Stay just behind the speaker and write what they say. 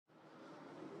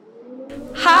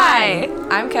Hi,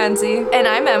 I'm Kenzie. And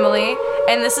I'm Emily,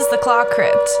 and this is The Claw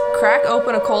Crypt. Crack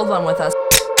open a cold one with us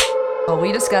while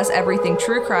we discuss everything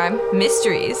true crime,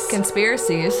 Mysteries,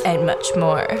 conspiracies, and much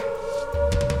more.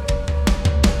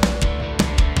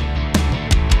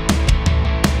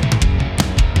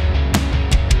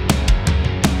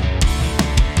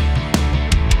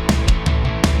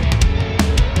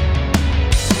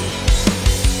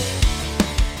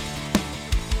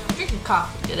 Drinking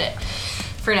coffee did it.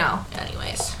 For now,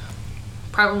 anyways.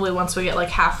 Probably once we get like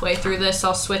halfway through this,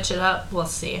 I'll switch it up. We'll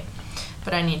see.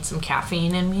 But I need some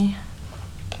caffeine in me.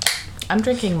 I'm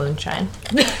drinking moonshine.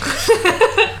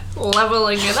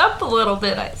 Leveling it up a little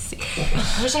bit, I see.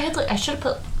 I wish I had I should have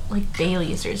put like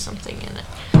Bailey's or something in it.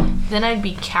 Then I'd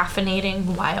be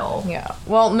caffeinating while... Yeah.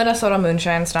 Well, Minnesota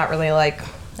moonshine's not really like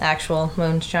actual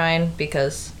moonshine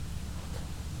because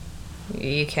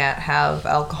you can't have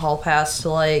alcohol past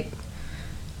like...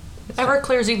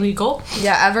 Everclear's illegal.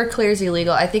 Yeah, Everclear's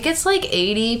illegal. I think it's like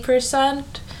 80%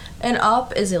 and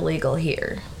up is illegal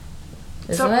here.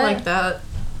 Isn't Something it? like that.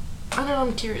 I don't know,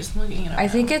 I'm curious looking it up. I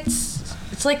think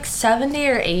it's like 70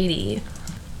 or 80.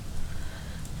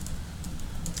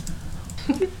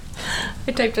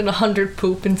 I typed in 100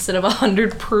 poop instead of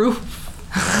 100 proof.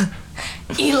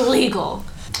 Illegal.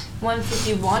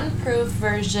 151 proof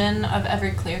version of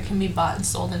Everclear can be bought and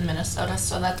sold in Minnesota,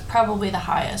 so that's probably the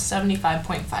highest,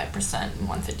 75.5%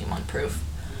 151 proof.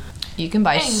 You can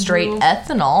buy straight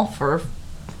ethanol for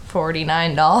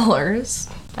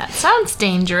 $49. That sounds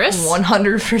dangerous.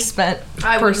 100%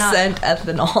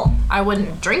 ethanol. I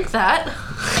wouldn't drink that.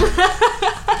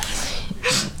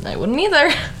 I wouldn't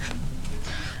either.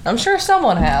 I'm sure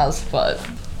someone has, but...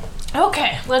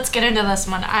 Okay, let's get into this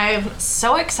one. I'm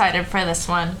so excited for this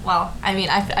one. Well, I mean,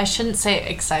 I shouldn't say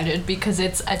excited because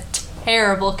it's a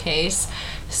terrible case.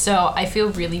 So I feel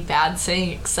really bad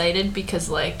saying excited because,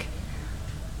 like,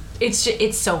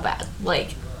 it's so bad.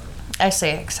 Like, I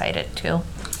say excited, too.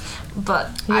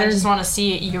 But I just want to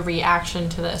see your reaction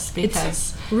to this because...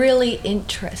 It's really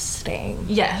interesting.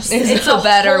 Yes. It's a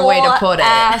better way to put it.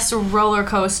 Ass roller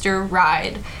coaster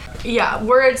ride. Yeah,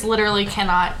 words literally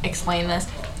cannot explain this.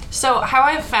 So how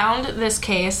I found this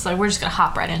case, like we're just going to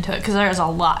hop right into it because there's a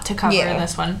lot to cover in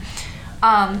this one.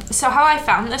 So how I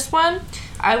found this one,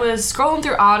 I was scrolling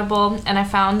through Audible and I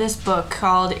found this book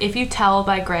called If You Tell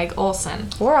by Gregg Olson.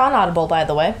 We're on Audible, by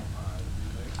the way.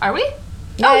 Are we?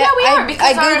 Yeah, oh, yeah, we are.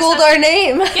 Because I Googled our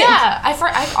name. Yeah,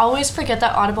 I always forget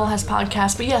that Audible has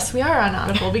podcasts, but yes, we are on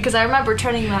Audible because I remember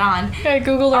turning that on. I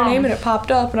Googled our name and it popped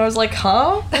up, and I was like,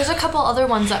 huh? There's a couple other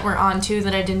ones that we're on, too,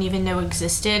 that I didn't even know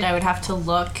existed. I would have to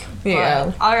look. Yeah.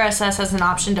 But RSS has an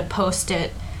option to post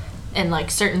it in,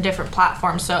 like, certain different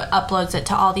platforms, so it uploads it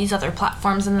to all these other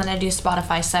platforms, and then I do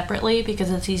Spotify separately because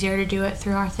it's easier to do it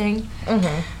through our thing.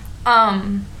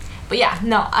 Mm-hmm. But yeah,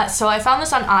 no, so I found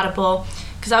this on Audible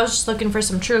because I was just looking for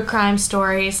some true crime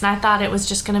stories, and I thought it was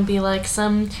just going to be, like,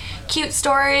 some cute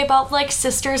story about, like,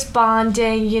 sisters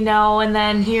bonding, you know, and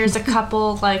then here's a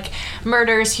couple, like,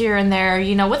 murders here and there,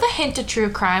 you know, with a hint of true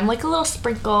crime, like a little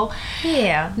sprinkle.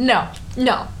 Yeah. No.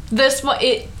 This one,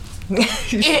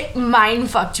 it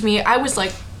mind-fucked me. I was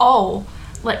like, oh,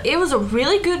 like, it was a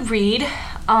really good read,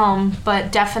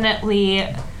 but definitely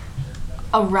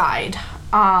a ride.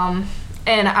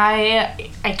 And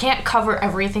I can't cover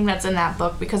everything that's in that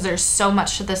book because there's so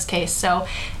much to this case. So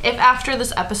if after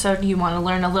this episode you want to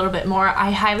learn a little bit more, I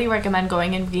highly recommend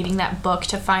going and reading that book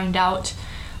to find out,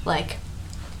 like,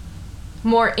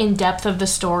 more in depth of the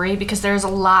story because there's a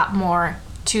lot more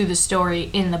to the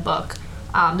story in the book.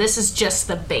 This is just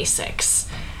the basics.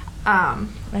 I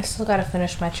still gotta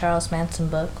finish my Charles Manson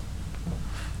book.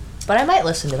 But I might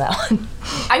listen to that one.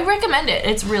 I recommend it.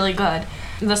 It's really good.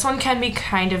 This one can be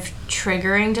kind of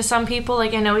triggering to some people.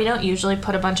 Like, I know we don't usually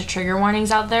put a bunch of trigger warnings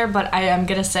out there, but I am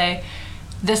going to say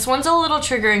this one's a little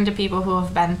triggering to people who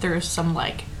have been through some,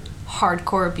 like,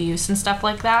 hardcore abuse and stuff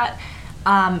like that.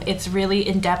 It's really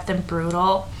in-depth and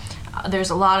brutal.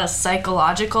 There's a lot of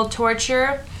psychological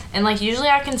torture. And, like, usually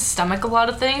I can stomach a lot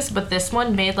of things, but this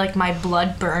one made, like, my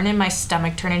blood burn and my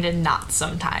stomach turn into knots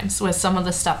sometimes with some of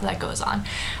the stuff that goes on.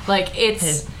 Like,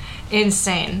 it's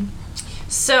insane.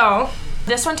 So...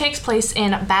 this one takes place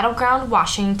in Battleground,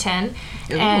 Washington,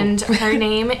 and her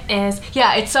name is...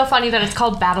 Yeah, it's so funny that it's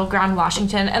called Battleground,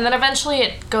 Washington, and then eventually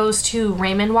it goes to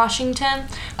Raymond, Washington,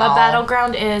 but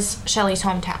Battleground is Shelly's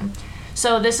hometown.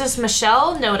 So this is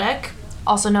Michelle Knotek,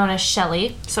 also known as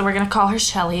Shelly, so we're going to call her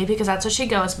Shelly because that's what she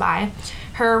goes by.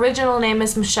 Her original name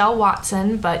is Michelle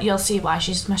Watson, but you'll see why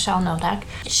she's Michelle Knotek.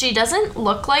 She doesn't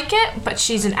look like it, but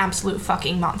she's an absolute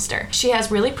fucking monster. She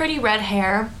has really pretty red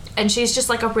hair, and she's just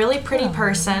like a really pretty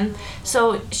person,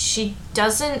 so she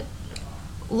doesn't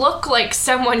look like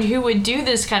someone who would do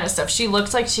this kind of stuff. She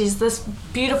looks like she's this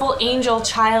beautiful angel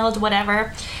child,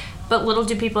 whatever. But little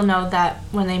do people know that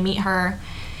when they meet her,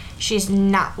 she's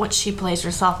not what she plays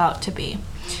herself out to be.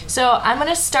 So I'm going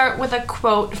to start with a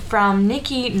quote from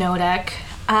Nikki Knotek.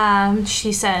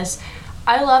 She says,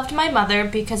 "I loved my mother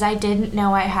because I didn't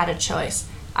know I had a choice.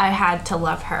 I had to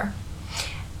love her."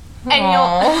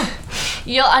 And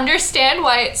you'll understand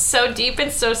why it's so deep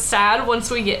and so sad once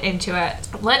we get into it.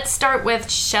 Let's start with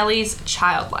Shelly's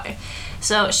child life.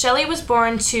 So Shelly was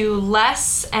born to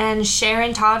Les and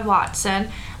Sharon Todd Watson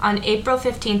on April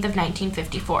 15th of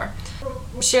 1954.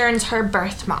 Sharon's her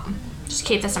birth mom. Just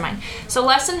keep this in mind. So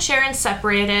Les and Sharon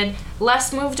separated.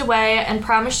 Les moved away and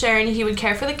promised Sharon he would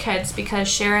care for the kids because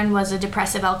Sharon was a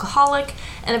depressive alcoholic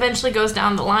and eventually goes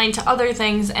down the line to other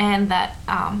things and that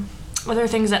other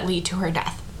things that lead to her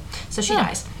death. So she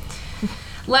dies.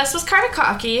 Les was kind of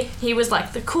cocky. He was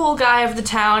like the cool guy of the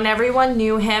town. Everyone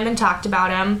knew him and talked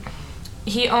about him.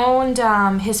 He owned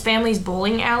his family's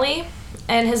bowling alley,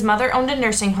 and his mother owned a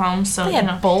nursing home. So they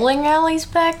had bowling alleys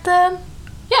back then?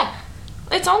 Yeah.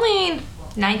 It's only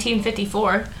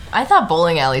 1954. I thought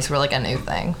bowling alleys were like a new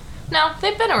thing. No,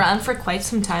 they've been around for quite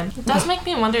some time. It does make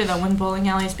me wonder, though, when bowling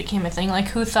alleys became a thing. Like,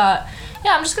 who thought,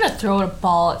 yeah, I'm just going to throw a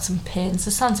ball at some pins.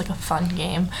 This sounds like a fun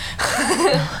game.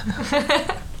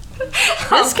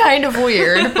 It's kind of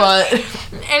weird, but...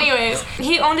 Anyways,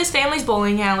 he owned his family's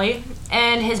bowling alley,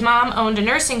 and his mom owned a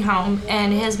nursing home,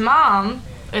 and his mom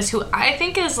is who I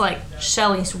think is, like,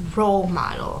 Shelly's role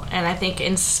model, and I think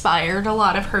inspired a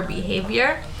lot of her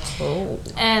behavior. Oh.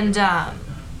 And,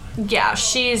 yeah,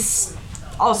 she's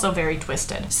also very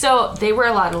twisted. So they were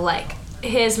a lot alike.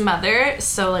 His mother,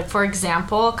 so like for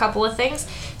example, a couple of things.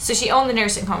 So she owned the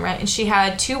nursing home, right? And she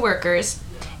had 2 workers.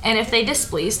 And if they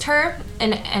displeased her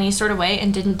in any sort of way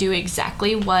and didn't do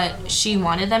exactly what she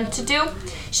wanted them to do,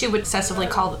 she would excessively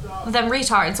call them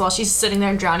retards while she's sitting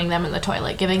there drowning them in the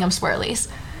toilet, giving them swirlies.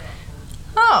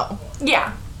 Oh.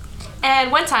 Yeah.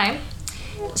 And one time,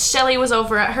 Shelly was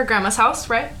over at her grandma's house,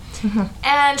 right?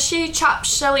 And she chopped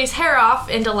Shelly's hair off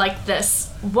into like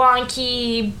this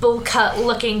wonky bowl cut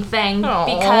looking thing. Aww.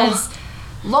 Because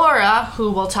Laura, who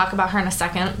we'll talk about her in a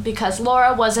second, because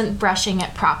Laura wasn't brushing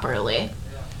it properly.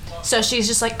 So she's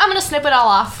just like, I'm gonna snip it all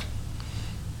off.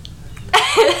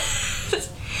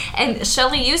 And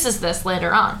Shelly uses this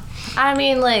later on. I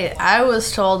mean, like, I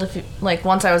was told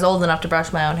once I was old enough to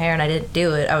brush my own hair and I didn't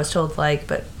do it, I was told, like,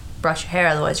 but brush your hair,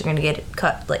 otherwise you're gonna get it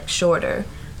cut, like, shorter,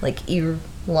 like, ear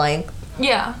length.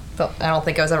 Yeah. But I don't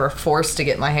think I was ever forced to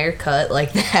get my hair cut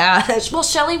like that. Well,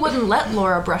 Shelly wouldn't let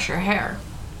Laura brush her hair.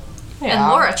 Yeah.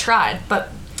 And Laura tried, but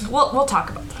we'll talk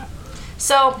about that.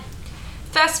 So,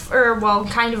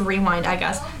 kind of rewind, I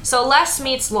guess. So Les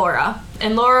meets Laura,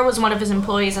 and Laura was one of his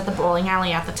employees at the bowling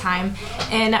alley at the time,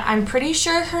 and I'm pretty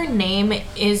sure her name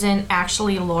isn't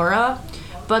actually Laura,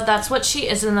 but that's what she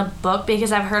is in the book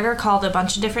because I've heard her called a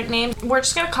bunch of different names. We're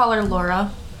just gonna call her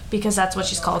Laura because that's what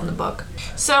she's called in the book.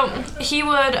 So he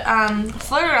would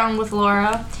flirt around with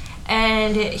Laura,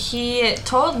 and he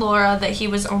told Laura that he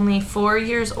was only 4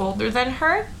 years older than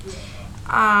her.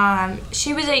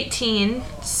 She was 18,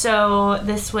 so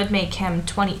this would make him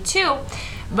 22,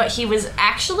 but he was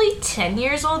actually 10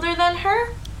 years older than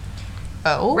her.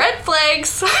 Oh. Red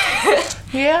flags.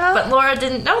 Yeah. But Laura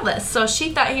didn't know this, so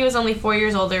she thought he was only 4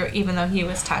 years older, even though he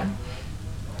was 10.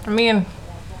 I mean,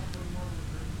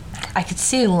 I could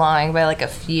see lying by like a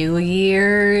few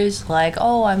years, like,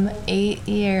 oh, I'm 8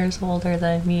 years older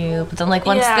than you. But then, like,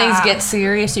 once things get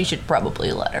serious, you should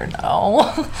probably let her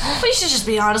know. But you should just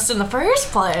be honest in the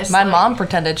first place. My mom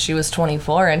pretended she was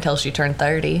 24 until she turned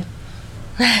 30.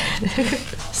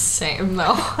 Same,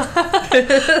 though.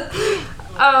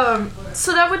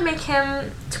 So that would make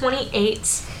him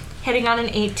 28, hitting on an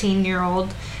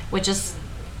 18-year-old, which is,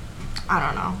 I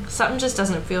don't know. Something just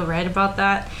doesn't feel right about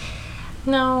that.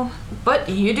 No. But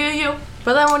you do you.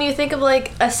 But then when you think of,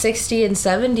 like, a 60 and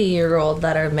 70-year-old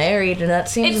that are married, and that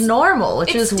seems normal,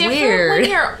 which is weird. It's different when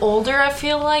you're older, I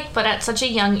feel like, but at such a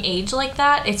young age like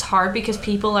that, it's hard because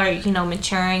people are,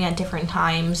 maturing at different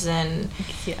times and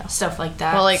stuff like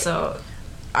that. Well, like, so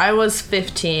I was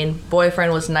 15,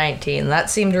 boyfriend was 19. That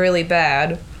seemed really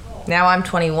bad. Now I'm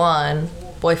 21,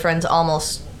 boyfriend's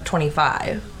almost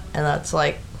 25. And that's,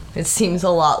 like, it seems a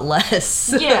lot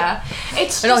less. Yeah.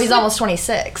 No, he's almost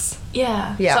 26.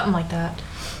 Yeah, something like that.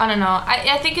 I don't know.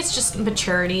 I think it's just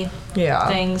maturity. Yeah.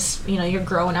 Things, you're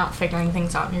growing out, figuring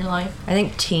things out in your life. I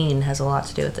think teen has a lot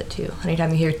to do with it, too.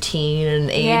 Anytime you hear teen and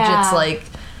age, it's like,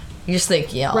 you just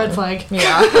think young. Red flag.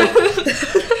 Yeah.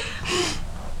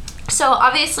 So,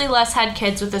 obviously, Les had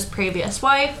kids with his previous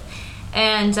wife,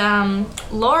 And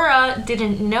Laura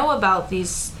didn't know about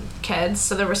these kids,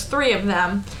 so there was 3 of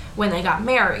them when they got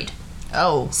married.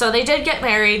 Oh. So they did get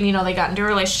married, you know, they got into a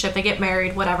relationship, they get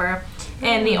married, whatever.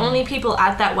 And the only people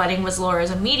at that wedding was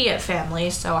Laura's immediate family,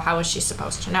 so how was she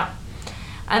supposed to know?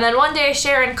 And then one day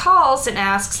Sharon calls and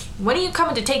asks, when are you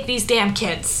coming to take these damn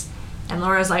kids? And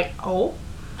Laura's like, oh?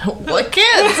 What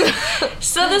kids?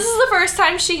 So this is the first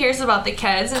time she hears about the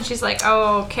kids, and she's like,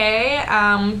 oh, okay.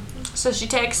 So she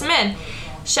takes them in.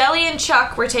 Shelly and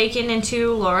Chuck were taken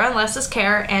into Laura and Les's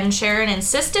care, and Sharon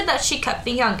insisted that she kept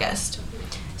the youngest.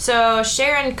 So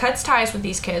Sharon cuts ties with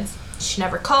these kids. She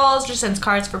never calls or sends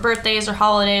cards for birthdays or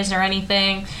holidays or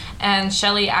anything. And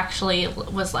Shelly actually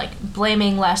was like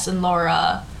blaming Les and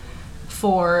Laura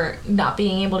for not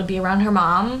being able to be around her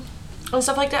mom and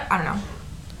stuff like that. I don't know.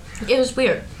 It was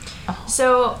weird. Oh.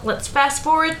 So let's fast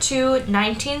forward to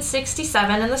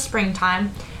 1967 in the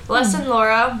springtime. Les and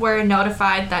Laura were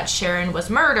notified that Sharon was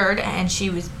murdered and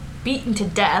she was beaten to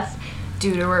death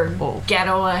due to her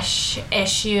ghetto-ish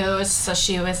issues. So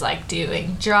she was like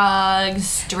doing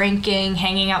drugs, drinking,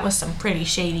 hanging out with some pretty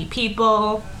shady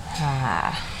people.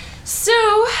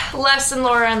 So Les and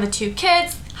Laura and the 2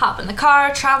 kids hop in the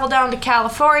car, travel down to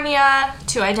California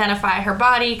to identify her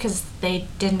body because they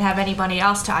didn't have anybody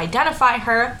else to identify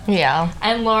her. Yeah.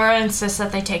 And Laura insists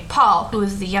that they take Paul, who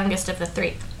is the youngest of the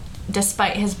 3,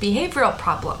 despite his behavioral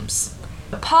problems.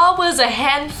 Paul was a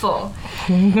handful.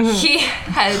 He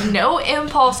had no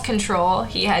impulse control.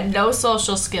 He had no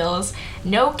social skills,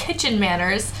 no kitchen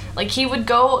manners. Like, he would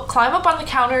go climb up on the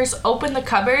counters, open the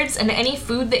cupboards, and any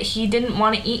food that he didn't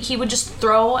want to eat, he would just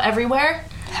throw everywhere.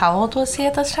 How old was he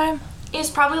at this time? He was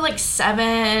probably like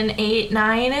 7, 8,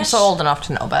 9-ish. So old enough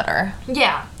to know better.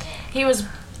 Yeah. He was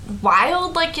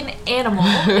wild like an animal,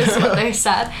 is what they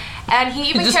said. And he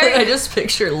even carried... I just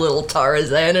picture little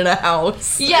Tarzan in a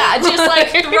house. Yeah, just like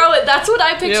throw it. That's what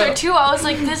I pictured too. I was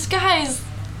like, this guy's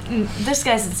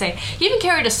insane. He even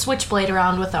carried a switchblade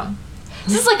around with him.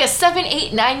 This is like a 7,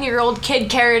 8, 9-year-old kid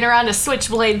carrying around a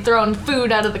switchblade throwing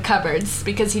food out of the cupboards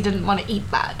because he didn't want to eat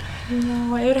that.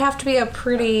 No, it would have to be a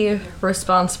pretty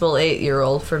responsible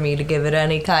 8-year-old for me to give it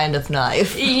any kind of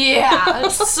knife. Yeah,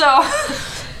 so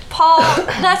Paul,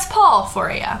 that's Paul for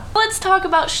you. Let's talk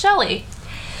about Shelly.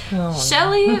 Oh,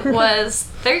 Shelly was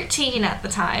 13 at the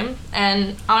time,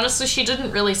 and honestly, she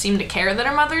didn't really seem to care that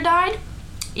her mother died,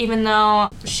 even though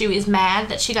she was mad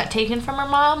that she got taken from her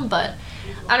mom, but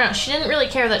I don't know, she didn't really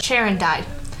care that Sharon died.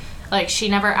 Like, she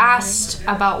never asked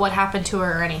about what happened to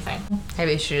her or anything.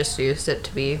 Maybe she just used it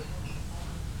to be...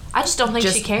 I just don't think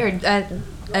she cared.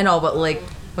 I know, but like,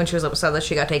 when she was upset that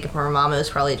she got taken from her mom, it was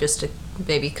probably just to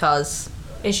maybe cause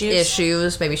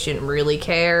issues. Maybe she didn't really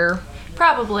care.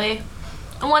 Probably.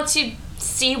 And once you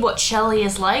see what Shelly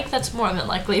is like, that's more than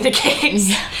likely the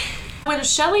case. Yeah. When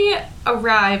Shelly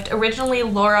arrived, originally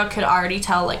Laura could already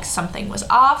tell like something was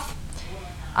off.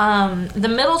 The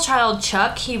middle child,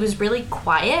 Chuck, he was really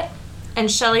quiet, and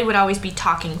Shelly would always be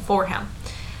talking for him.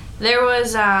 There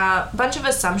was a bunch of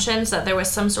assumptions that there was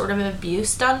some sort of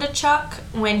abuse done to Chuck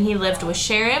when he lived with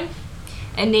Sharon.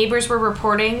 And neighbors were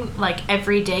reporting, like,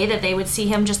 every day that they would see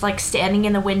him just, like, standing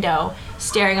in the window,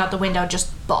 staring out the window,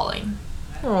 just bawling.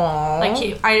 Aww.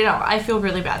 Like, I don't know, I feel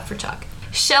really bad for Chuck.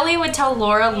 Shelly would tell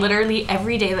Laura literally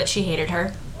every day that she hated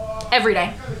her. Every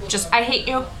day. Just, I hate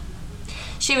you.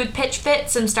 She would pitch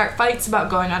fits and start fights about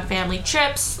going on family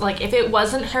trips. Like, if it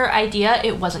wasn't her idea,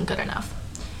 it wasn't good enough.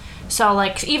 So,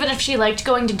 like, even if she liked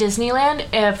going to Disneyland,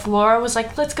 if Laura was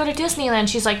like, let's go to Disneyland,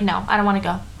 she's like, no, I don't want to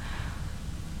go.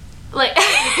 Like,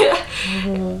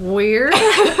 weird.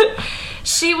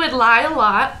 She would lie a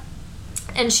lot,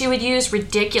 and she would use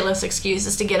ridiculous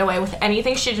excuses to get away with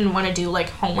anything she didn't want to do, like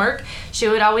homework. She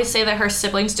would always say that her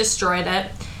siblings destroyed it,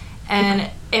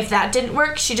 and if that didn't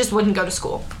work, she just wouldn't go to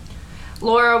school.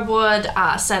 Laura would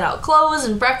set out clothes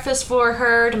and breakfast for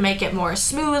her to make it more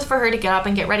smooth for her to get up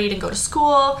and get ready to go to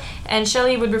school, and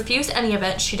Shelly would refuse any of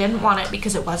it. She didn't want it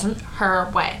because it wasn't her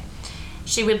way.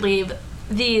 She would leave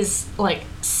these, like,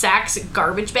 sacks,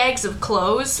 garbage bags of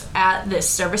clothes at this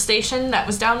service station that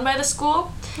was down by the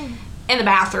school in the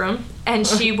bathroom, and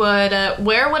she would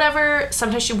wear whatever,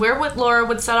 sometimes she'd wear what Laura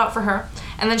would set out for her,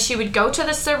 and then she would go to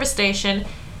the service station,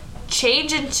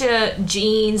 change into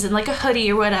jeans and like a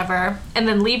hoodie or whatever, and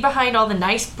then leave behind all the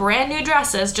nice brand new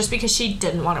dresses just because she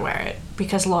didn't want to wear it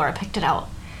because Laura picked it out.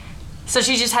 So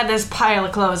she just had this pile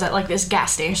of clothes at like this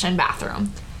gas station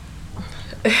bathroom.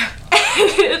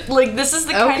 Like, this is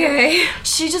the kind of...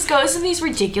 She just goes in these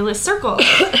ridiculous circles.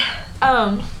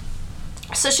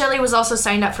 So Shelly was also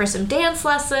signed up for some dance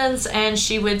lessons, and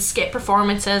she would skip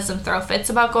performances and throw fits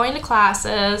about going to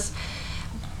classes.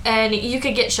 And you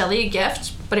could get Shelly a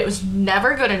gift but it was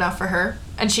never good enough for her,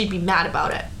 and she'd be mad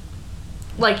about it.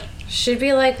 Like, she'd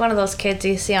be like one of those kids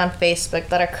you see on Facebook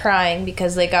that are crying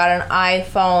because they got an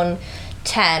iPhone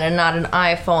 10 and not an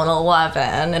iPhone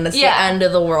 11, and it's the end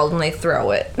of the world when they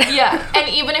throw it. Yeah, and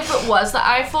even if it was the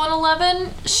iPhone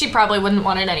 11, she probably wouldn't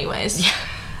want it anyways. Yeah.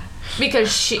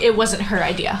 Because it wasn't her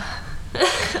idea.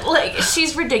 Like,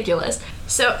 she's ridiculous.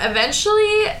 So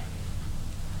eventually,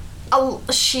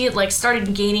 she like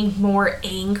started gaining more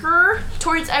anger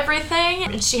towards everything,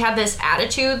 and she had this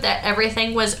attitude that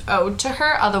everything was owed to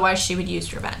her, otherwise she would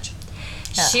use revenge.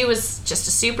 Yeah. She was just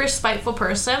a super spiteful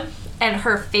person, and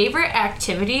her favorite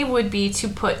activity would be to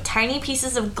put tiny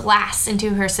pieces of glass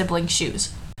into her siblings'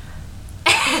 shoes.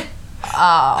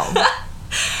 Oh.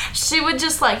 She would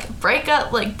just break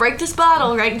this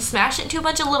bottle, right, and smash it into a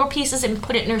bunch of little pieces and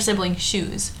put it in her siblings'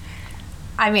 shoes.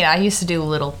 I mean, I used to do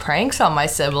little pranks on my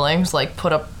siblings, like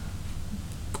put a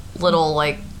little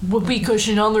whoopee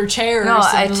cushion on their chair. No,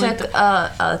 I took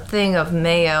a thing of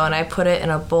mayo and I put it in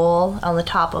a bowl on the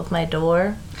top of my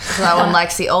door. So that when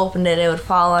Lexi opened it, it would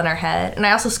fall on her head. And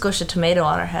I also squished a tomato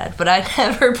on her head, but I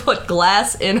never put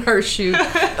glass in her shoe.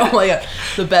 Oh my god,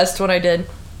 the best one I did.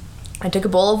 I took a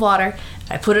bowl of water,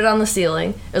 I put it on the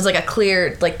ceiling. It was like a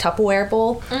clear, Tupperware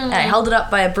bowl, and I held it up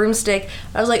by a broomstick.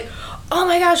 I was like, oh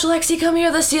my gosh, Lexi, come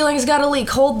here, the ceiling's got a leak.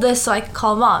 Hold this so I can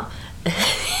call Mom.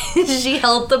 She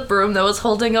held the broom that was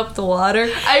holding up the water.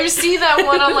 I've seen that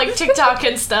one on, TikTok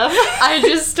and stuff. I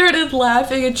just started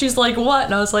laughing, and she's like, what?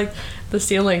 And I was like, the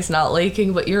ceiling's not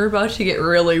leaking, but you're about to get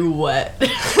really wet.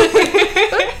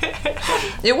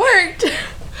 It worked.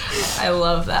 I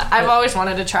love that. I've always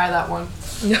wanted to try that one.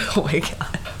 Oh my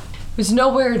god. It was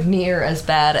nowhere near as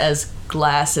bad as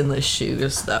glass in the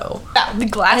shoes, though. Yeah, the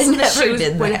glass in the shoes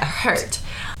would hurt.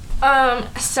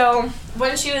 So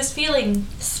when she was feeling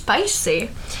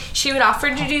spicy, she would offer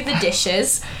to do the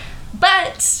dishes,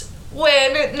 but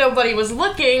when nobody was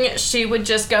looking, she would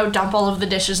just go dump all of the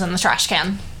dishes in the trash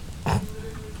can.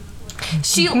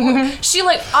 She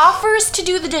offers to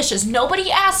do the dishes.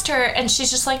 Nobody asked her, and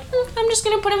she's just like, I'm just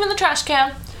gonna put them in the trash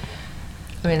can.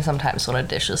 I mean, sometimes when a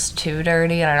dish is too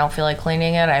dirty and I don't feel like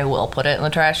cleaning it, I will put it in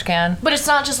the trash can. But it's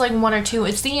not just one or two.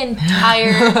 It's the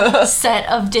entire set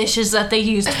of dishes that they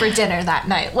used for dinner that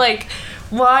night.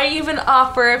 Why even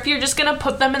offer if you're just going to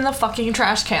put them in the fucking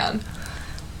trash can?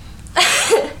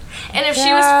 And if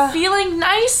she was feeling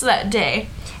nice that day,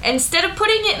 instead of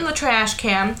putting it in the trash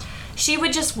can, she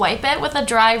would just wipe it with a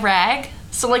dry rag.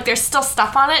 So, there's still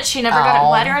stuff on it. She never got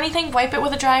it wet or anything. Wipe it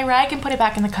with a dry rag and put it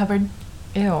back in the cupboard.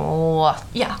 Ew.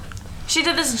 Yeah. She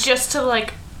did this just to,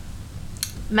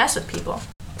 mess with people.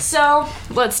 So,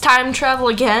 let's time travel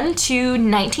again to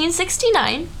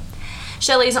 1969.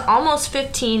 Shelly's almost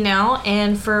 15 now,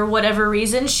 and for whatever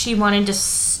reason, she wanted to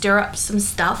stir up some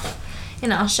stuff.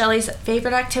 Shelly's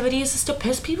favorite activity is to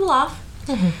piss people off.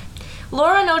 Mm-hmm.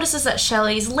 Laura notices that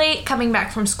Shelly's late, coming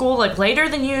back from school, later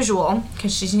than usual,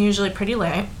 because she's usually pretty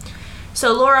late.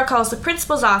 So Laura calls the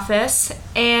principal's office,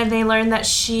 and they learn that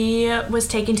she was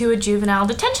taken to a juvenile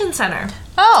detention center.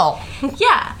 Oh.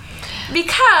 Yeah,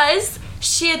 because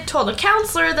she had told a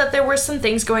counselor that there were some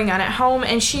things going on at home,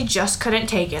 and she just couldn't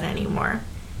take it anymore.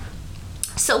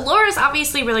 So Laura's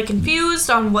obviously really confused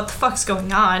on what the fuck's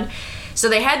going on, so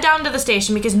they head down to the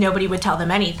station because nobody would tell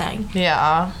them anything.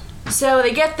 Yeah. So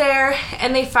they get there,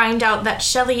 and they find out that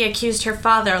Shelly accused her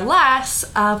father, Les,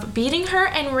 of beating her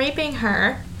and raping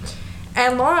her.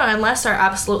 And Laura and Les are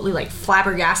absolutely,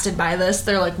 flabbergasted by this.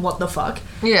 They're like, what the fuck?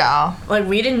 Yeah.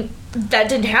 That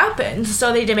didn't happen.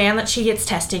 So they demand that she gets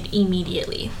tested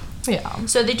immediately. Yeah.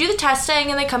 So they do the testing,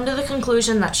 and they come to the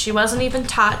conclusion that she wasn't even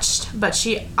touched, but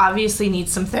she obviously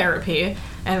needs some therapy.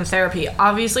 And therapy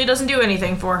obviously doesn't do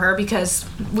anything for her because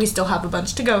we still have a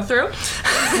bunch to go through.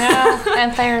 Yeah,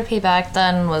 and therapy back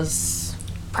then was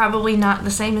probably not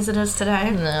the same as it is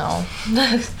today. No.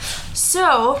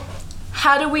 So,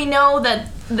 how do we know that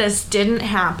this didn't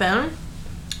happen?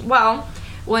 Well,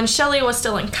 when Shelly was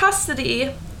still in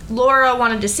custody, Laura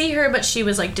wanted to see her, but she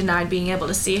was denied being able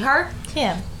to see her.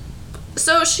 Yeah.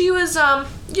 So she was,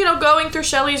 going through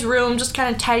Shelly's room, just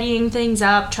kind of tidying things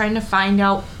up, trying to find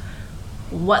out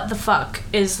what the fuck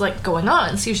is going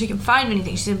on, see if she can find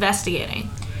anything. She's investigating.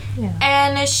 Yeah.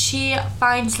 And she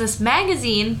finds this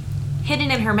magazine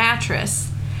hidden in her mattress.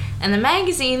 And the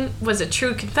magazine was a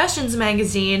True Confessions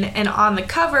magazine, and on the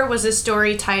cover was a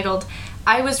story titled,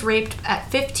 I was raped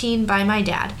at 15 by my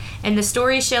dad. And the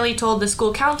story Shelly told the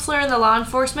school counselor and the law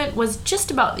enforcement was just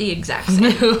about the exact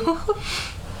same.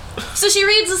 So she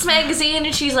reads this magazine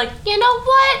and she's like, you know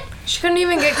what? She couldn't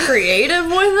even get creative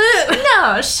with it?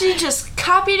 No, she just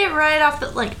copied it right off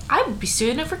the, I would be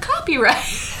suing her for copyright.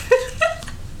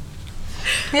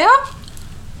 Yeah.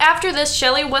 After this,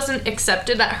 Shelly wasn't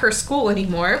accepted at her school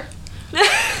anymore.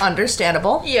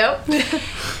 Understandable. Yep.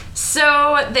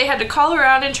 So they had to call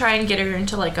around and try and get her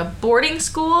into like a boarding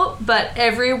school, but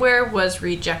everywhere was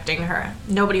rejecting her.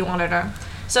 Nobody wanted her.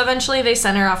 So eventually they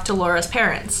sent her off to Laura's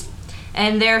parents.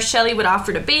 And there Shelly would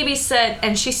offer to babysit,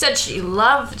 and she said she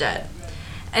loved it.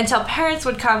 Until parents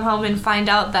would come home and find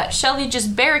out that Shelly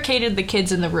just barricaded the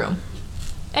kids in the room.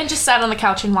 And just sat on the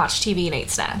couch and watched TV and ate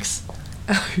snacks.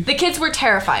 The kids were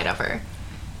terrified of her.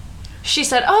 She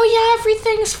said, oh yeah,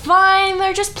 everything's fine.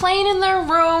 They're just playing in their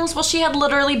rooms. Well, she had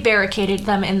literally barricaded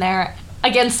them in there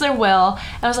against their will.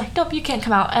 And I was like, nope, you can't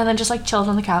come out. And then just like chilled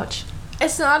on the couch.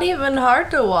 It's not even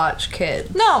hard to watch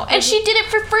kids. No, and she did it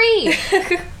for free.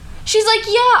 She's like,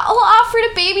 yeah, I'll offer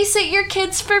to babysit your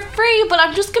kids for free, but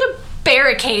I'm just gonna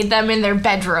barricade them in their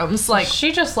bedrooms. Like,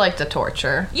 she just liked to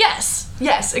torture. Yes,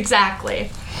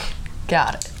 exactly.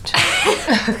 Got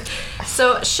it.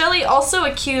 So Shelly also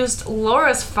accused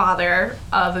Laura's father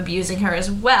of abusing her as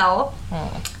well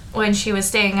when she was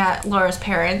staying at Laura's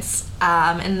parents,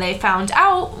 and they found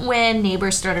out when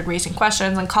neighbors started raising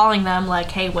questions and calling them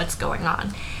like, hey, what's going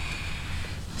on?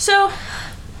 So,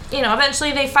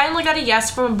 eventually they finally got a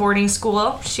yes from a boarding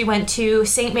school. She went to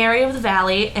St. Mary of the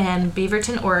Valley in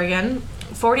Beaverton, Oregon,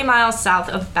 40 miles south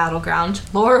of Battleground.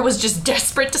 Laura was just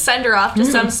desperate to send her off to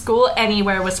some school.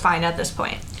 Anywhere was fine at this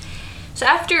point. So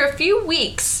after a few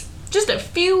weeks, just a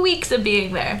few weeks of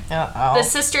being there, the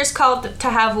sisters called to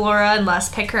have Laura and Les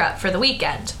pick her up for the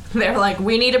weekend. They're like,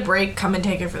 we need a break, come and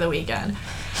take her for the weekend.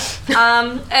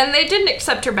 And they didn't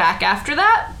accept her back after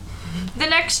that. The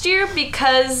next year,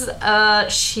 because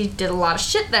she did a lot of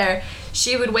shit there,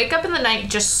 she would wake up in the night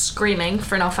just screaming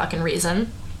for no fucking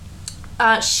reason.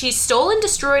 She stole and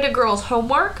destroyed a girl's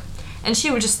homework, and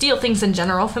she would just steal things in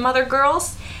general from other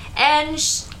girls. And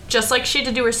just like she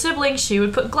did to her siblings, she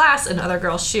would put glass in other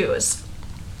girls' shoes.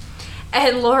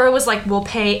 And Laura was like, we'll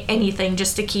pay anything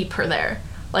just to keep her there.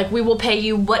 Like, we will pay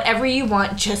you whatever you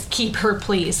want, just keep her,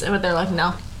 please. And they're like,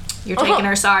 no, you're taking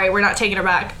her, sorry, we're not taking her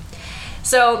back.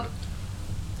 So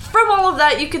from all of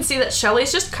that, you can see that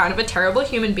Shelly's just kind of a terrible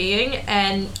human being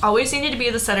and always needed to be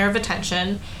the center of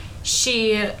attention.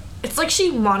 It's like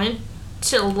she wanted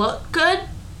to look good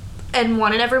and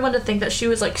wanted everyone to think that she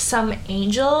was like some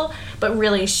angel, but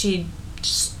really she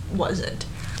just wasn't.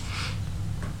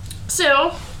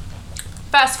 So,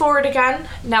 fast forward again,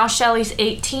 now Shelly's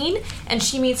 18 and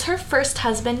she meets her first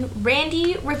husband,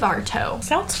 Randy Rivarto.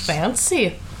 Sounds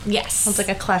fancy. Yes. Sounds like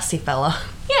a classy fella.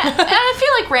 Yeah, and I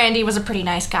feel like Randy was a pretty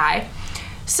nice guy.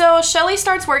 So Shelly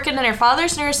starts working in her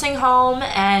father's nursing home,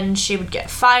 and she would get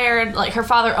fired. Like, her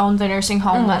father owned the nursing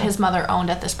home that his mother owned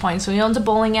at this point, so he owns a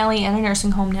bowling alley and a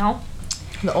nursing home now.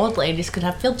 The old ladies could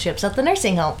have field trips at the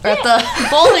nursing home, or at the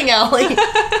bowling alley.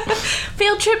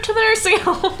 Field trip to the nursing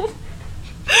home.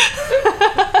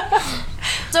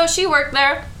 So she worked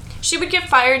there. She would get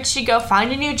fired, she'd go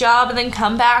find a new job, and then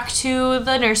come back to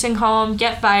the nursing home,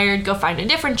 get fired, go find a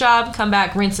different job, come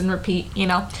back, rinse and repeat,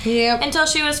 Yep. Until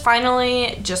she was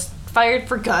finally just fired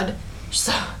for good.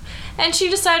 And she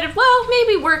decided, well,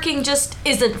 maybe working just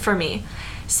isn't for me.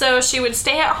 So she would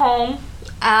stay at home.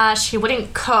 She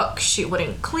wouldn't cook, she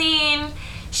wouldn't clean,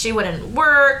 she wouldn't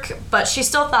work, but she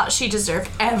still thought she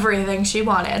deserved everything she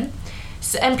wanted.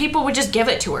 And people would just give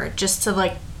it to her just to,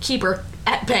 like, keep her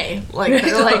at bay. Like,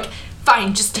 they're like,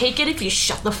 fine, just take it if you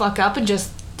shut the fuck up and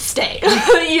just stay.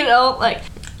 Like,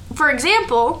 for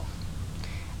example,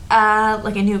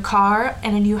 like a new car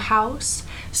and a new house.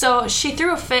 So she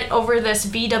threw a fit over this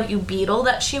VW Beetle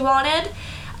that she wanted.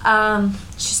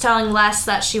 She's telling Les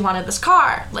that she wanted this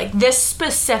car, like this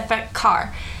specific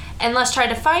car. And Les tried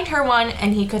to find her one,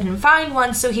 and he couldn't find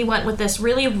one, so he went with this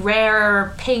really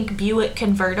rare pink Buick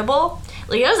convertible.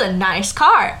 Like, it was a nice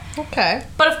car. Okay.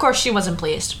 But of course, she wasn't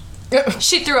pleased.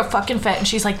 She threw a fucking fit, and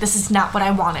she's like, this is not what I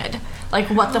wanted. Like,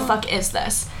 what the fuck is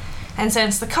this? And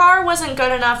since the car wasn't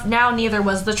good enough, now neither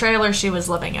was the trailer she was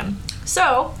living in.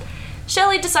 So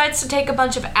Shelly decides to take a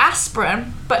bunch of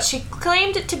aspirin, but she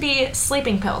claimed it to be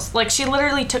sleeping pills. Like, she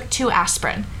literally took 2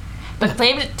 aspirin, but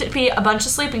claimed it to be a bunch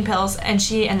of sleeping pills, and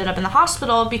she ended up in the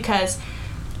hospital because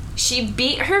she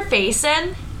beat her face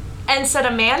in and said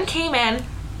a man came in,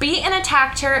 beat and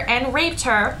attacked her and raped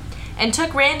her, and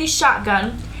took Randy's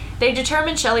shotgun. They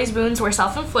determined Shelly's wounds were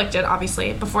self-inflicted,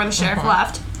 obviously, before the sheriff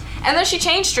left. And then she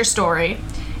changed her story,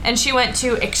 and she went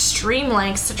to extreme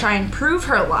lengths to try and prove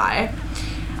her lie.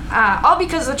 All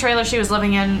because the trailer she was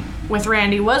living in with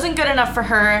Randy wasn't good enough for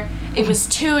her. It was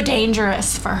too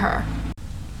dangerous for her.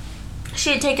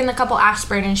 She had taken a couple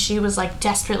aspirin and she was like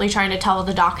desperately trying to tell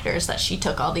the doctors that she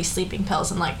took all these sleeping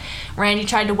pills, and like Randy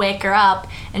tried to wake her up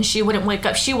and she wouldn't wake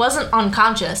up. She wasn't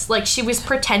unconscious. Like, she was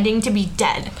pretending to be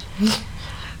dead.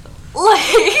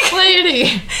 Like,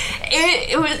 lady.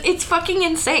 It's fucking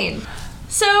insane.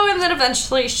 So, and then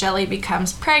eventually Shelly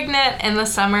becomes pregnant in the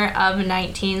summer of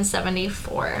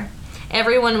 1974.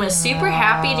 Everyone was super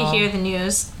happy to hear the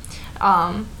news.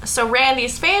 So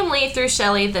Randy's family threw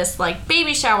Shelly this, like,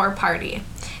 baby shower party.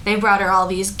 They brought her all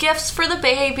these gifts for the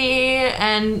baby,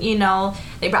 and, you know,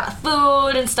 they brought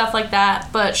food and stuff like that.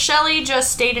 But Shelly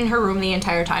just stayed in her room the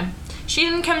entire time. She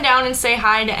didn't come down and say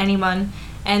hi to anyone,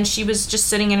 and she was just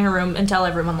sitting in her room until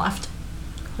everyone left.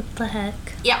 What the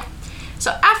heck? Yeah.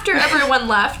 So after everyone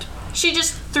left, she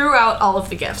just threw out all of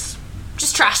the gifts.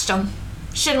 Just trashed them.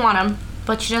 She didn't want them.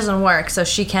 But she doesn't work, so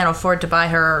she can't afford to buy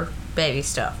her baby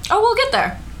stuff. Oh, we'll get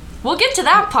there. We'll get to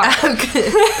that part.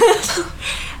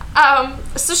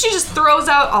 So she just throws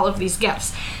out all of these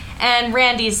gifts. And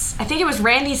I think it was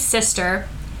Randy's sister,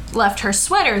 left her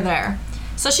sweater there.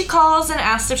 So she calls and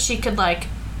asks if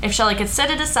Shelly could set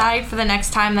it aside for the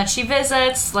next time that she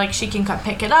visits, like she can come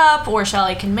pick it up, or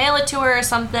Shelly can mail it to her or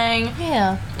something.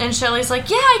 Yeah. And Shelly's like,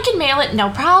 yeah, I can mail it, no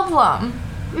problem.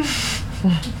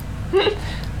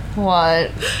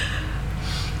 What?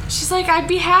 She's like, I'd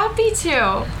be happy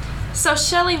to. So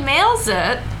Shelly mails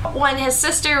it. When his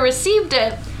sister received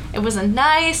it, it was a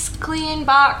nice, clean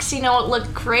box. You know, it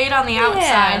looked great on the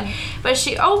outside. But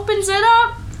she opens it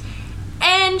up,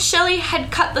 and Shelly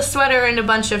had cut the sweater into a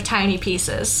bunch of tiny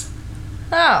pieces.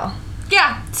 Oh.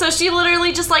 Yeah, so she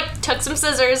literally just, like, took some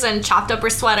scissors and chopped up her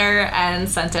sweater and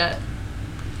sent it.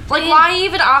 Like, why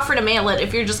even offer to mail it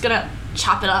if you're just gonna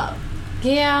chop it up?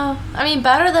 Yeah. I mean,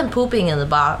 better than pooping in the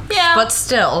box. Yeah. But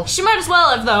still. She might as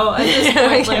well have, though, at this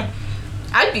point. Like,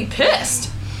 I'd be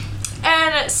pissed.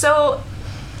 And so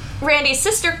Randy's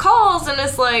sister calls and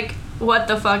is like, what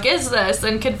the fuck is this?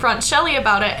 And confronts Shelly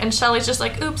about it. And Shelly's just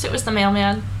like, oops, it was the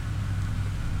mailman.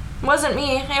 It wasn't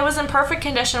me. It was in perfect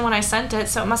condition when I sent it,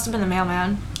 so it must have been the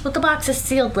mailman. But the box is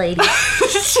sealed, lady.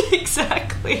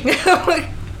 Exactly. Like,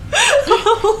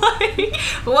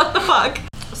 what the fuck?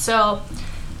 So,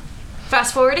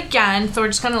 fast forward again. So we're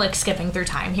just kind of like skipping through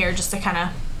time here just to kind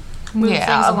of move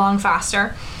things along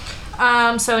faster.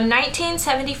 So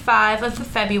 1975 of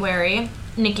February,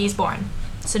 Nikki's born.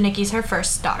 So Nikki's her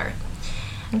first daughter.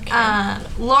 Okay.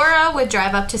 Laura would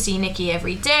drive up to see Nikki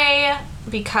every day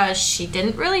because she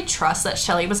didn't really trust that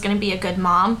Shelly was going to be a good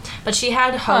mom, but she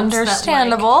had hopes that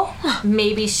like,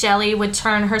 maybe Shelly would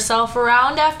turn herself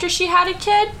around after she had a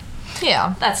kid.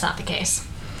 Yeah. That's not the case.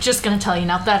 Just going to tell you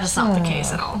now, that is not the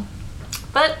case at all.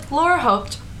 But Laura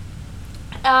hoped.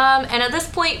 And at this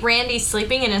point, Randy's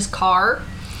sleeping in his car.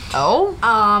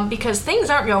 Oh? Because things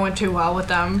aren't going too well with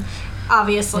them,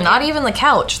 obviously. Not even the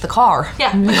couch, the car.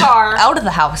 Yeah, the car. Out of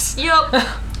the house. Yep.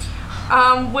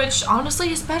 Which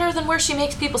honestly is better than where she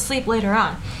makes people sleep later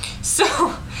on. So,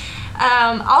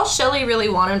 all Shelly really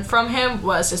wanted from him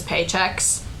was his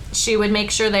paychecks. She would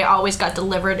make sure they always got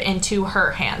delivered into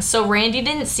her hands. So Randy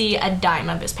didn't see a dime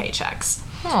of his paychecks.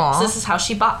 Aww. So this is how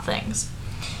she bought things.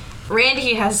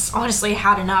 Randy has honestly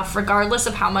had enough. Regardless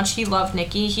of how much he loved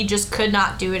Nikki, he just could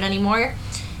not do it anymore.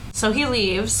 So he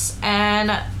leaves, and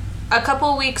a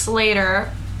couple weeks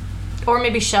later, or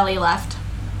maybe Shelly left,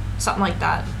 something like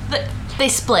that. They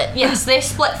split. Yes, they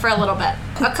split for a little bit.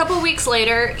 A couple weeks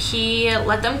later, he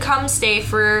let them come stay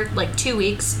for like 2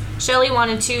 weeks. Shelly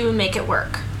wanted to make it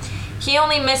work. He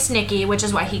only missed Nikki, which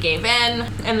is why he gave in,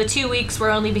 and the 2 weeks were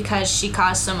only because she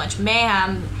caused so much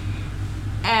mayhem.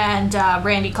 And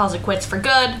Randy calls it quits for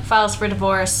good, files for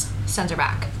divorce, sends her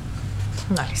back.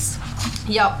 Nice.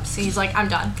 Yup. So he's like, I'm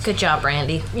done. Good job,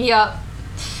 Randy. Yup.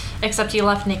 Except he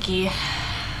left Nikki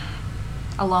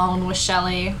alone with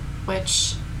Shelly,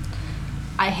 which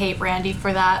I hate Randy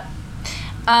for that.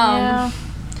 Yeah.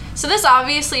 So this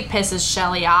obviously pisses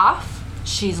Shelly off.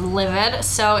 She's livid.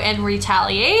 So in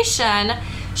retaliation,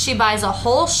 she buys a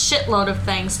whole shitload of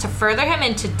things to further him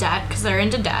into debt, because they're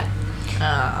into debt.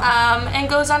 And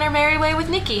goes on her merry way with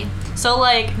Nikki. So,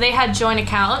 like, they had joint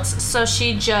accounts, so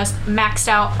she just maxed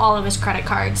out all of his credit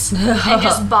cards and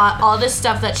just bought all this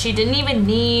stuff that she didn't even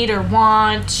need or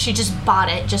want. She just bought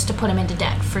it just to put him into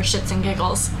debt for shits and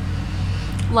giggles.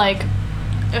 Like,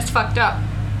 it's fucked up.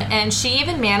 And she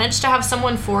even managed to have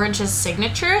someone forge his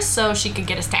signature so she could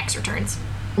get his tax returns.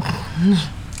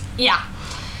 Yeah.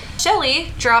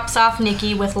 Shelly drops off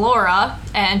Nikki with Laura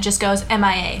and just goes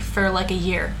MIA for like a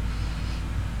year.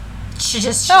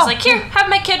 She's like, here, have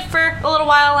my kid for a little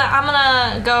while. I'm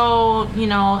gonna go,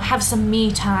 have some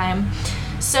me time.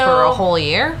 So for a whole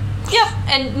year? Yep,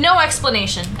 and no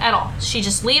explanation at all. She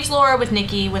just leaves Laura with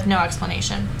Nikki with no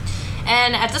explanation.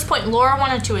 And at this point, Laura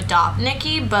wanted to adopt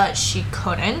Nikki, but she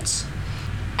couldn't.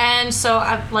 And so,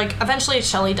 eventually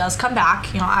Shelly does come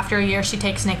back. After a year, she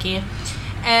takes Nikki.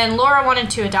 And Laura wanted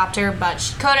to adopt her, but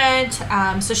she couldn't.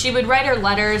 So she would write her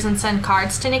letters and send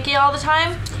cards to Nikki all the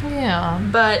time. Yeah.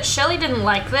 But Shelly didn't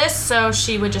like this, so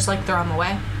she would just, throw them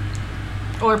away.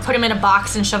 Or put them in a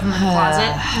box and shove them in the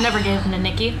closet. Never gave them to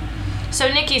Nikki. So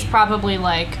Nikki's probably,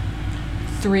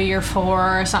 3 or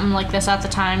 4 or something like this at the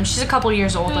time. She's a couple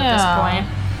years old at this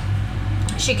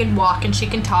point. She can walk and she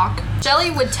can talk.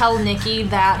 Shelly would tell Nikki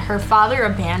that her father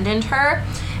abandoned her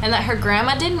and that her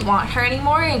grandma didn't want her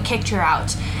anymore and kicked her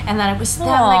out, and that it was them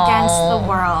against the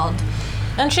world.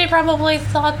 And she probably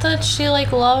thought that she,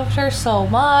 loved her so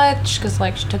much because,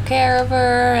 she took care of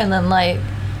her, and then,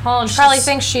 she probably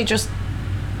thinks she just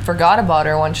forgot about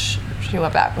her when she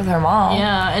went back with her mom.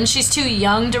 Yeah, and she's too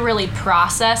young to really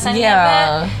process any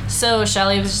of it. So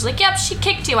Shelly was just yep, she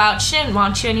kicked you out. She didn't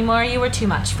want you anymore. You were too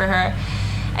much for her.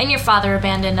 And your father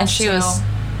abandoned us, too. And she was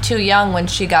too young when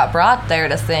she got brought there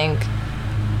to think,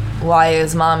 why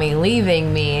is mommy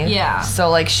leaving me? Yeah.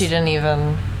 So, she didn't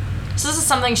even... So this is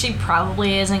something she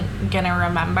probably isn't going to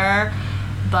remember.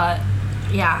 But,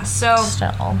 yeah, so...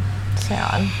 Still,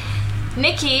 sad.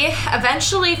 Nikki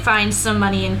eventually finds some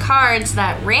money in cards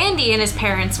that Randy and his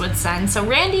parents would send. So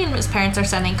Randy and his parents are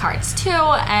sending cards too,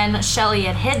 and Shelly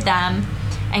had hid them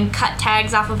and cut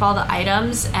tags off of all the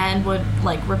items and would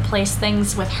replace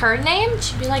things with her name.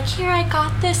 She'd be like, here, I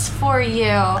got this for you.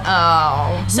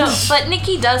 Oh. So, but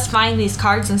Nikki does find these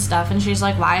cards and stuff, and she's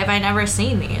like, why have I never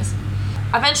seen these?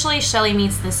 Eventually, Shelly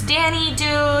meets this Danny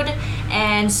dude,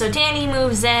 and so Danny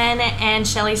moves in, and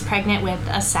Shelly's pregnant with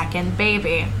a second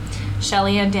baby.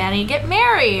 Shelly and Danny get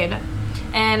married.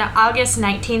 In August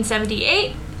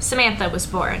 1978, Samantha was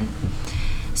born.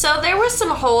 So there was some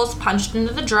holes punched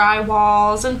into the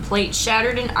drywalls and plates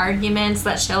shattered in arguments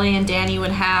that Shelly and Danny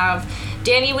would have.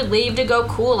 Danny would leave to go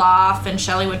cool off, and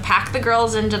Shelly would pack the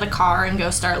girls into the car and go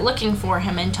start looking for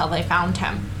him until they found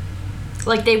him.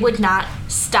 They would not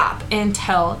stop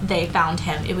until they found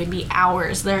him. It would be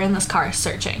hours they're in this car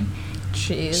searching.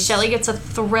 Jeez. Shelly gets a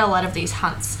thrill out of these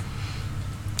hunts.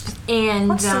 And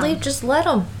wants to leave, just let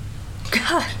him.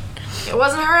 God. It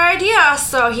wasn't her idea,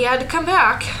 so he had to come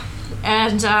back.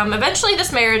 And eventually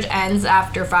this marriage ends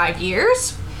after 5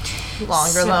 years.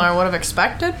 Longer than I would have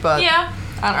expected, but... Yeah.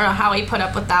 I don't know how he put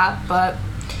up with that, but...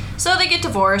 So they get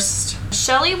divorced.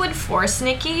 Shelly would force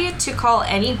Nikki to call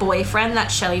any boyfriend that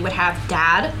Shelly would have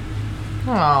dad.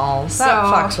 Oh, that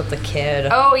fucks with the kid.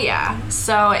 Oh, yeah.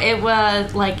 So it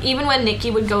was, even when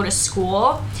Nikki would go to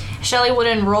school... Shelly would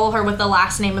enroll her with the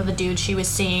last name of the dude she was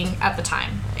seeing at the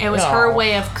time. It was her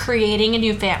way of creating a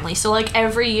new family. So,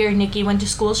 every year Nikki went to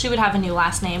school, she would have a new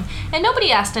last name. And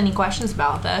nobody asked any questions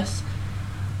about this.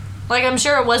 I'm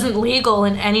sure it wasn't legal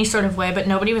in any sort of way, but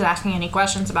nobody was asking any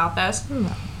questions about this. No.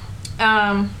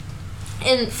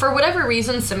 And for whatever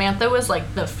reason, Samantha was,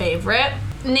 the favorite.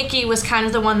 Nikki was kind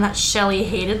of the one that Shelly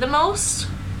hated the most.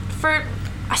 For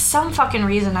some fucking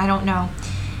reason, I don't know.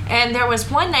 And there was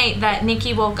one night that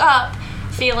Nikki woke up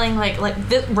feeling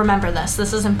remember this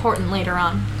is important later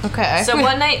on. Okay. So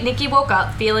one night Nikki woke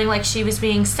up feeling like she was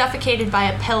being suffocated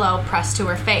by a pillow pressed to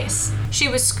her face. She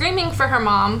was screaming for her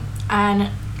mom, and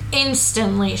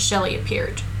instantly Shelly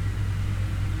appeared.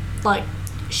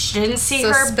 She didn't see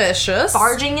Suspicious. her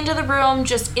barging into the room,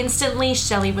 just instantly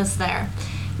Shelly was there.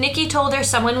 Nikki told her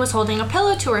someone was holding a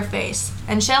pillow to her face,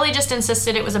 and Shelly just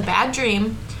insisted it was a bad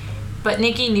dream. But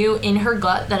Nikki knew in her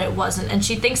gut that it wasn't, and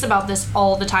she thinks about this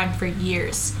all the time for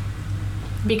years.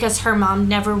 Because her mom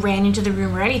never ran into the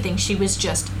room or anything, she was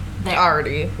just there.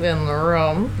 Already in the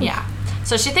room. Yeah.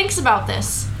 So she thinks about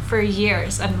this for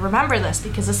years, and remember this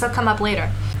because this will come up later.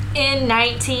 In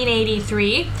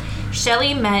 1983,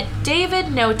 Shelly met David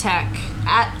Knotek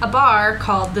at a bar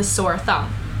called the Sore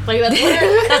Thumb.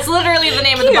 That's literally the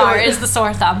name of the bar, is the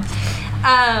Sore Thumb.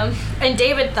 And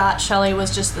David thought Shelly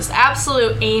was just this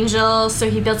absolute angel, so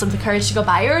he built up the courage to go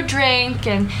buy her a drink,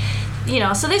 and,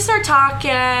 so they start talking,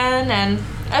 and,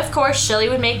 of course, Shelly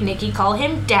would make Nikki call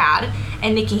him Dad,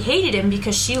 and Nikki hated him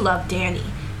because she loved Danny.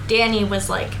 Danny was,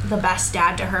 the best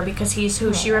dad to her because he's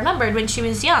who she remembered when she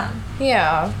was young.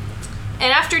 Yeah.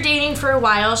 And after dating for a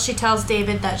while, she tells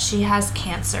David that she has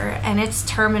cancer, and it's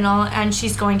terminal, and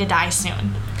she's going to die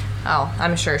soon. Oh,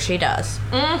 I'm sure she does.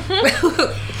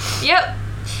 Mm-hmm. Yep.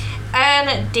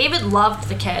 And David loved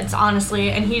the kids, honestly,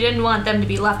 and he didn't want them to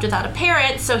be left without a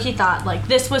parent, so he thought,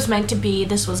 this was meant to be.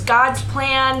 This was God's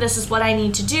plan. This is what I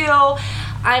need to do.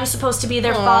 I'm supposed to be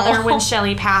their father when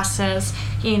Shelly passes,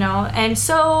 and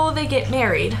so they get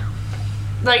married.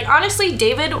 Like, honestly,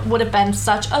 David would have been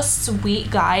such a sweet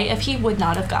guy if he would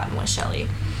not have gotten with Shelly.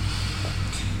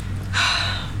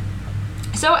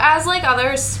 So, as like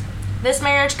others, this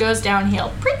marriage goes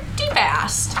downhill pretty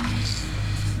fast.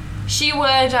 She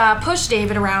would push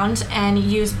David around and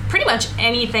use pretty much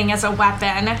anything as a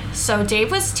weapon. So Dave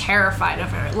was terrified of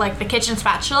her. Like the kitchen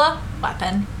spatula,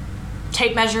 weapon.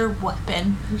 Tape measure,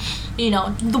 weapon. You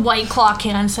know, the White Claw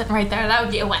can sitting right there, that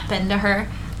would be a weapon to her.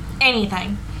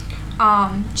 Anything.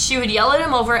 She would yell at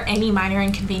him over any minor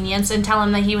inconvenience and tell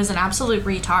him that he was an absolute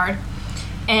retard.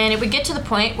 And it would get to the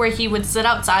point where he would sit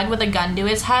outside with a gun to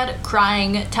his head,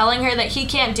 crying, telling her that he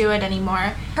can't do it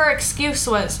anymore. Her excuse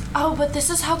was, oh, but this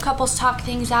is how couples talk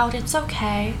things out. It's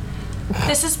okay.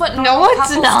 This is what normal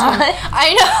couples do.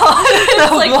 I know.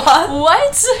 It's like,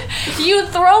 what? You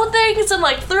throw things and,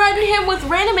 like, threaten him with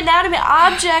random inanimate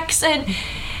objects, and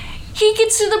he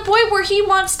gets to the point where he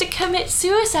wants to commit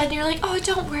suicide, and you're like, oh,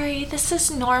 don't worry. This is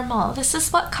normal. This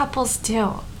is what couples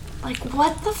do. Like,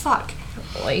 what the fuck?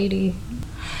 Lady.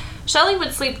 Shelly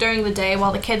would sleep during the day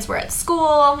while the kids were at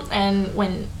school and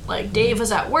when, like, Dave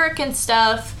was at work and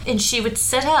stuff, and she would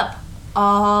sit up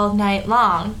all night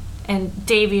long, and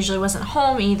Dave usually wasn't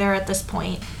home either at this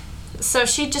point. So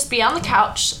she'd just be on the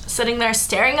couch, sitting there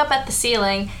staring up at the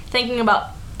ceiling, thinking about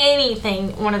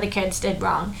anything one of the kids did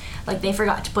wrong. Like, they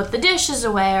forgot to put the dishes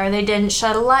away, or they didn't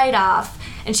shut a light off,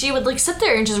 and she would, like, sit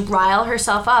there and just rile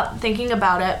herself up thinking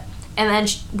about it. And then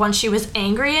once she was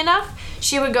angry enough,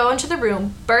 she would go into the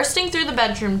room, bursting through the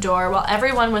bedroom door while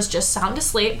everyone was just sound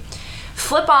asleep,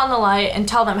 flip on the light and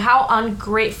tell them how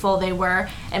ungrateful they were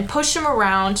and push them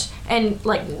around, and,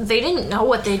 like, they didn't know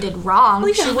what they did wrong.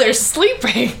 They're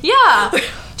sleeping. Yeah.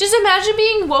 Just imagine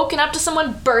being woken up to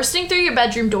someone bursting through your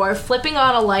bedroom door, flipping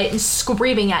on a light and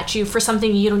screaming at you for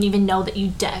something you don't even know that you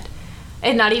did,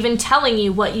 and not even telling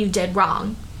you what you did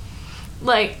wrong.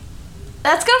 Like,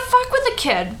 that's gonna fuck with a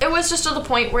kid. It was just to the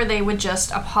point where they would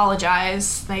just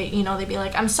apologize. They'd be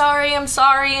like, I'm sorry,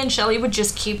 and Shelly would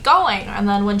just keep going. And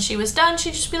then when she was done,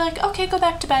 she'd just be like, okay, go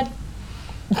back to bed.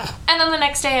 And then the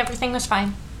next day, everything was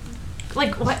fine.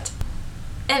 Like, what?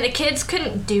 And the kids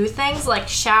couldn't do things like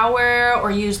shower or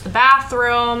use the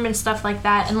bathroom and stuff like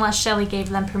that unless Shelly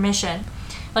gave them permission.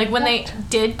 Like, when they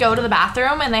did go to the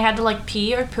bathroom and they had to, like,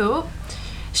 pee or poo,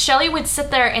 Shelly would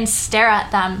sit there and stare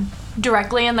at them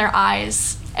directly in their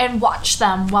eyes and watch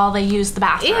them while they used the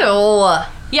bathroom. Ew.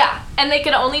 Yeah, and they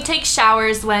could only take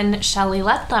showers when Shelly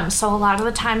let them. So a lot of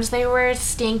the times they were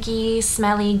stinky,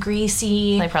 smelly,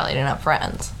 greasy. They probably didn't have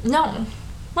friends. No.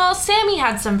 Well, Sammy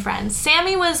had some friends.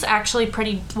 Sammy was actually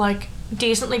pretty, like,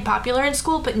 decently popular in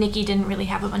school, but Nikki didn't really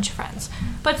have a bunch of friends.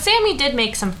 But Sammy did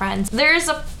make some friends. There's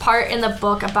a part in the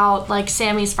book about, like,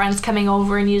 Sammy's friends coming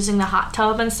over and using the hot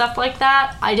tub and stuff like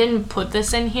that. I didn't put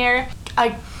this in here.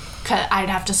 I'd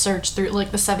have to search through,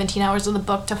 like, the 17 hours of the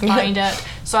book to find it.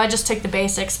 So I just took the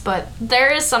basics, but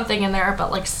there is something in there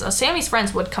about, like, Sammy's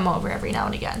friends would come over every now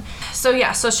and again. So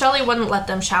yeah, so Shelly wouldn't let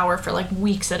them shower for, like,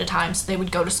 weeks at a time. So they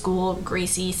would go to school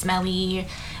greasy, smelly,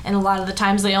 and a lot of the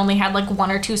times they only had, like,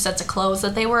 1 or 2 sets of clothes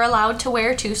that they were allowed to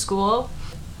wear to school.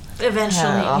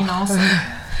 Eventually,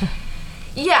 So.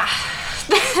 Yeah.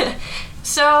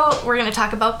 So we're gonna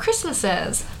talk about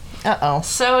Christmases. Uh-oh.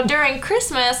 So during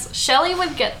Christmas, Shelly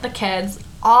would get the kids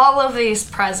all of these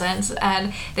presents,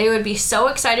 and they would be so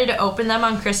excited to open them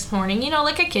on Christmas morning,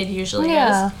 like a kid usually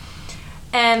is.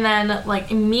 And then,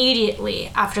 like,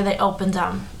 immediately after they opened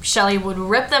them, Shelly would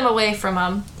rip them away from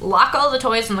them, lock all the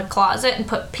toys in the closet, and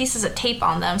put pieces of tape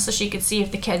on them so she could see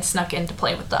if the kids snuck in to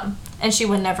play with them. And she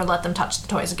would never let them touch the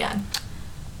toys again.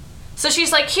 So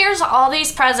she's like, here's all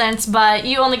these presents, but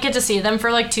you only get to see them for,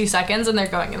 like, 2 seconds, and they're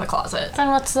going in the closet. Then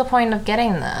what's the point of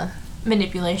getting them?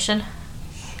 Manipulation.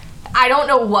 I don't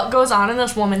know what goes on in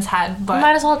this woman's head, but... You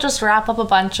might as well just wrap up a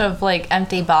bunch of, like,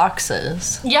 empty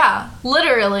boxes. Yeah,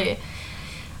 literally.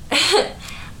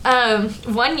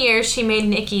 One year, she made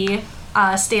Nikki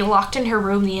stay locked in her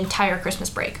room the entire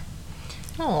Christmas break.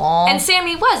 Aww. And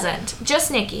Sammy wasn't, just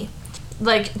Nikki.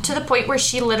 Like, to the point where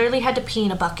she literally had to pee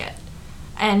in a bucket.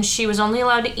 And she was only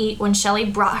allowed to eat when Shelly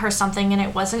brought her something, and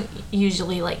it wasn't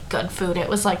usually, like, good food. It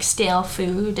was, like, stale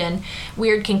food and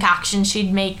weird concoctions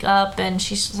she'd make up, and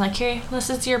she's like, here,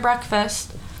 this is your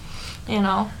breakfast,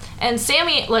 And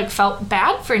Sammy, like, felt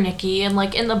bad for Nikki, and,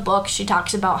 like, in the book, she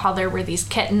talks about how there were these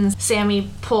kittens.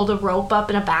 Sammy pulled a rope up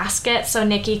in a basket so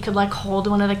Nikki could, like, hold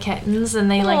one of the kittens,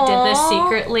 and they, like, did this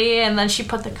secretly, and then she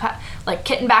put the,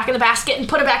 kitten back in the basket and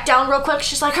put it back down real quick.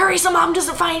 She's like, hurry so Mom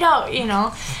doesn't find out,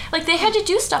 Like, they had to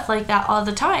do stuff like that all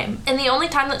the time. And the only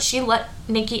time that she let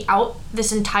Nikki out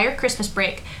this entire Christmas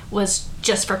break was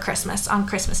just for Christmas, on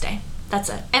Christmas Day. That's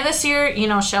it. And this year, you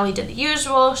know, Shelly did the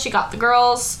usual. She got the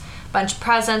girls a bunch of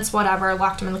presents, whatever,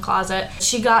 locked them in the closet.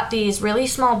 She got these really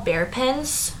small bear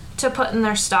pins to put in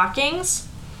their stockings,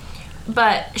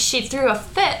 but she threw a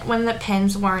fit when the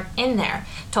pins weren't in there.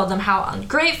 Told them how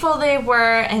ungrateful they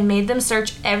were and made them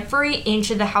search every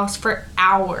inch of the house for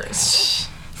hours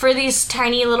for these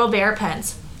tiny little bear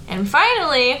pins. And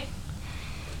finally,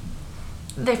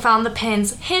 they found the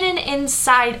pins hidden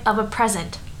inside of a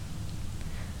present.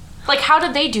 Like, how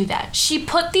did they do that? She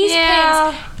put these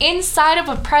pins inside of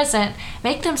a present,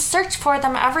 make them search for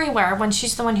them everywhere when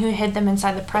she's the one who hid them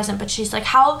inside the present. But she's like,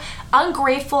 how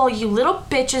ungrateful you little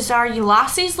bitches are. You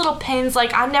lost these little pins.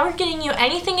 Like, I'm never getting you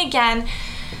anything again.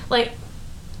 Like,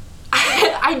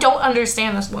 I don't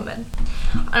understand this woman.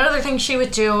 Another thing she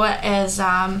would do is,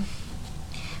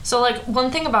 so, like, one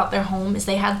thing about their home is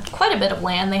they had quite a bit of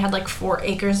land. They had, like, 4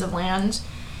 acres of land.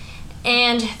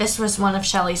 And this was one of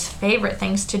Shelly's favorite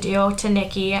things to do to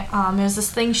Nikki. It was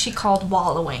this thing she called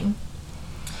wallowing.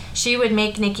 She would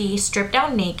make Nikki strip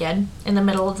down naked in the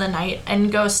middle of the night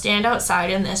and go stand outside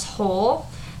in this hole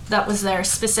that was there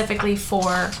specifically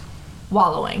for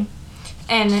wallowing.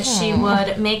 And she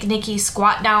would make Nikki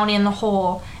squat down in the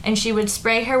hole, and she would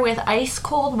spray her with ice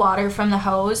cold water from the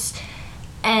hose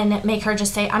and make her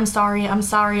just say, I'm sorry,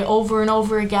 over and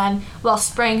over again, while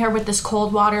spraying her with this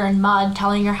cold water and mud,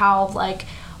 telling her how, like,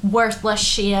 worthless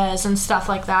she is and stuff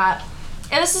like that.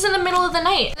 And this is in the middle of the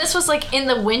night. This was, like, in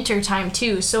the winter time,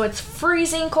 too, so it's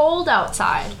freezing cold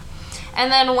outside.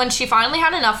 And then when she finally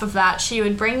had enough of that, she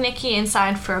would bring Nikki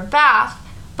inside for a bath,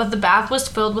 but the bath was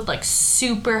filled with, like,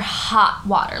 super hot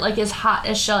water, like, as hot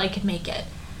as Shelly could make it.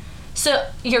 So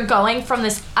you're going from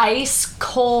this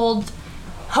ice-cold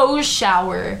hose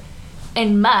shower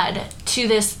and mud to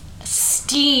this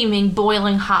steaming,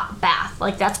 boiling hot bath.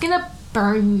 Like, that's gonna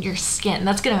burn your skin.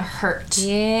 That's gonna hurt.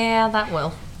 Yeah, that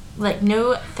will. Like,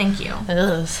 no, thank you.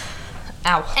 Ugh.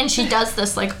 Ow. And she does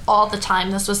this, like, all the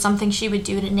time. This was something she would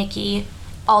do to Nikki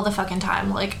all the fucking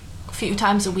time. Like, a few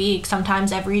times a week,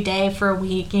 sometimes every day for a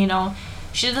week, you know.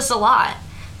 She did this a lot.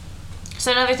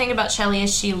 So another thing about Shelly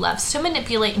is she loves to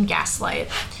manipulate and gaslight.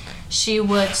 She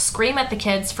would scream at the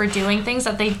kids for doing things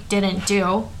that they didn't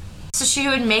do. So she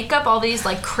would make up all these,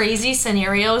 like, crazy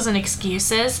scenarios and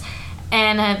excuses,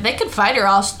 and they could fight her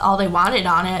all they wanted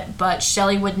on it, but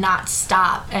Shelly would not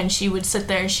stop, and she would sit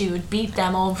there and she would beat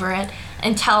them over it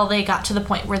until they got to the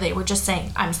point where they were just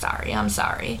saying, I'm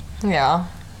sorry. Yeah.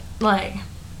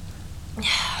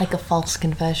 Like a false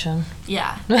confession.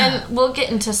 Yeah. And we'll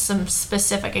get into some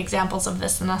specific examples of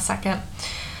this in a second.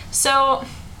 So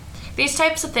these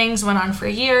types of things went on for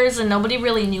years, and nobody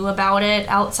really knew about it.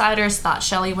 Outsiders thought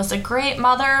Shelly was a great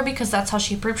mother because that's how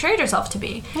she portrayed herself to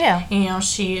be. Yeah. You know,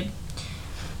 she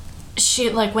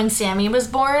like, when Sammy was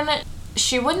born,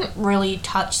 she wouldn't really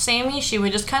touch Sammy. She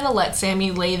would just kind of let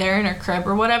Sammy lay there in her crib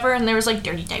or whatever, and there was, like,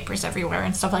 dirty diapers everywhere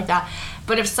and stuff like that.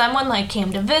 But if someone, like,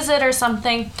 came to visit or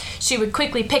something, she would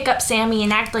quickly pick up Sammy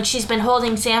and act like she's been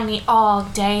holding Sammy all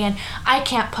day, and I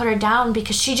can't put her down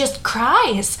because she just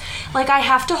cries. Like, I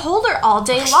have to hold her all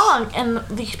day long. And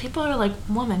these people are like,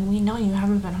 woman, we know you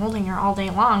haven't been holding her all day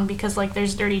long because, like,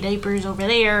 there's dirty diapers over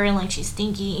there and, like, she's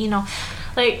stinky, you know.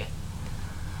 Like,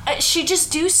 she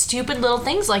just do stupid little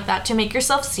things like that to make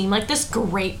herself seem like this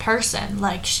great person.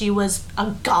 Like, she was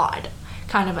a god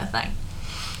kind of a thing.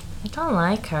 I don't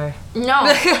like her. No.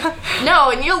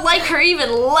 No, and you'll like her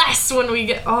even less when we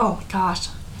get... Oh, gosh.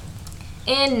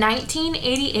 In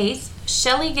 1988,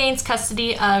 Shelly gains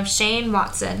custody of Shane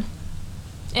Watson.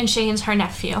 And Shane's her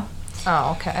nephew.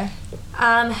 Oh, okay.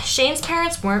 Shane's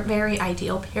parents weren't very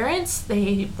ideal parents.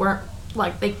 They weren't,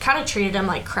 like, they kind of treated him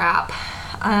like crap.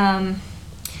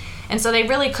 And so they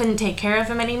really couldn't take care of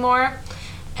him anymore.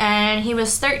 And he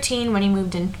was 13 when he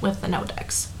moved in with the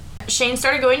Knoteks. Shane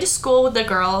started going to school with the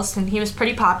girls, and he was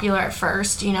pretty popular at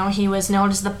first. You know, he was known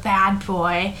as the bad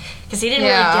boy because he didn't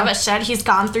really give a shit. He's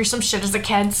gone through some shit as a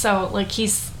kid, so, like,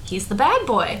 he's the bad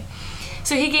boy.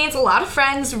 So he gains a lot of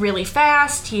friends really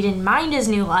fast. He didn't mind his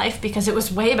new life because it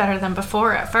was way better than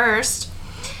before at first.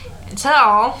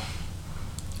 Until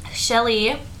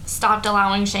Shelly stopped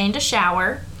allowing Shane to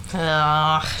shower.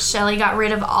 Ugh. Shelly got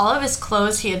rid of all of his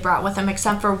clothes he had brought with him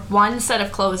except for one set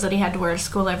of clothes that he had to wear to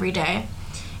school every day.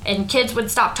 And kids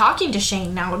would stop talking to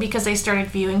Shane now because they started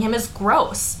viewing him as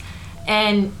gross.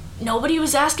 And nobody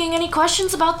was asking any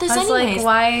questions about this anyways. Like,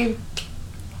 why...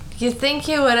 You think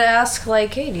you would ask,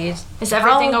 like, hey, is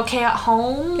everything okay at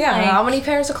home? Yeah, like, how many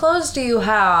pairs of clothes do you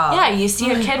have? Yeah, you see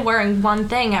a kid wearing one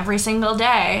thing every single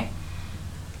day.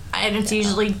 And it's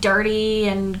usually dirty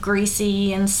and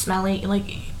greasy and smelly, like,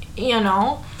 you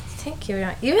know. think you're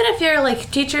not. Even if you're like a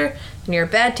teacher and you're a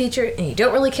bad teacher and you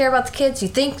don't really care about the kids, you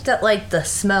think that like the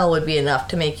smell would be enough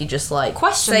to make you just like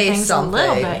question say things something.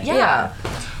 a little bit. Yeah.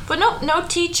 But no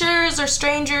teachers or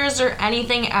strangers or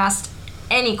anything asked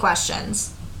any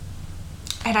questions.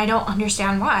 And I don't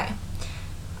understand why.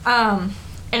 And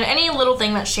any little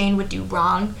thing that Shane would do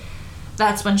wrong,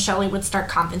 that's when Shelly would start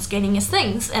confiscating his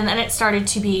things. And then it started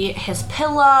to be his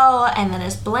pillow and then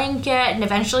his blanket. And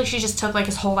eventually she just took like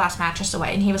his whole ass mattress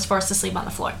away and he was forced to sleep on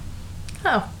the floor.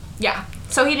 Oh. Yeah.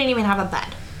 So he didn't even have a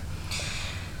bed.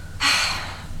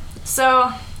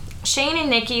 So Shane and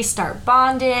Nikki start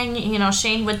bonding. You know,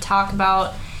 Shane would talk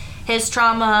about his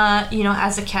trauma, you know,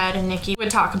 as a kid, and Nikki would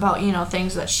talk about, you know,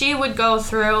 things that she would go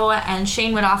through, and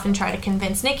Shane would often try to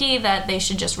convince Nikki that they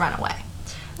should just run away.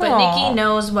 But Aww. Nikki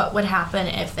knows what would happen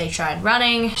if they tried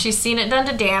running. She's seen it done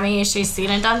to Danny. She's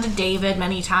seen it done to David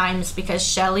many times because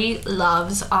Shelly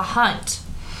loves a hunt.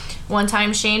 One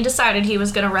time Shane decided he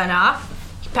was going to run off.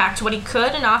 He packed what he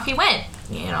could and off he went.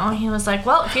 You know, he was like,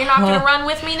 well, if you're not going to run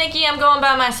with me, Nikki, I'm going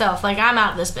by myself. Like, I'm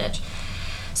out of this bitch.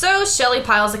 So Shelly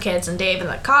piles the kids and Dave in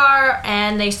the car,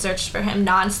 and they searched for him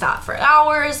nonstop for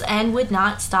hours and would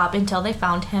not stop until they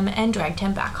found him and dragged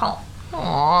him back home.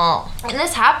 Aww. And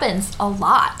this happens a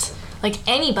lot. Like,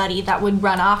 anybody that would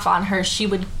run off on her, she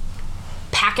would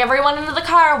pack everyone into the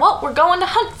car. Well, we're going to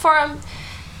hunt for him.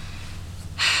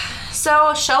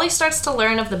 So Shelly starts to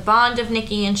learn of the bond of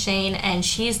Nikki and Shane, and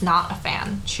she's not a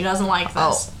fan. She doesn't like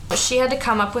this. But she had to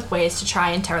come up with ways to try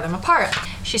and tear them apart.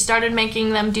 She started making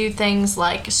them do things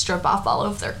like strip off all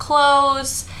of their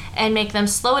clothes and make them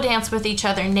slow dance with each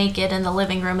other naked in the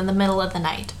living room in the middle of the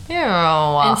night. Ew.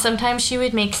 And sometimes she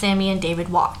would make Sammy and David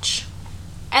watch.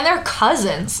 And they're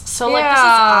cousins, so like this is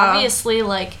obviously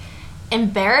like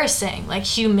embarrassing, like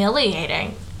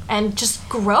humiliating, and just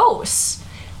gross.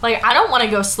 Like, I don't want to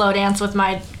go slow dance with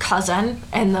my cousin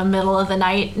in the middle of the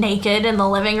night naked in the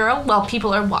living room while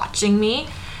people are watching me.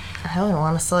 I wouldn't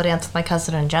want to slow dance with my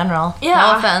cousin in general. Yeah.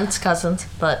 No offense, cousins,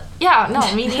 but... Yeah,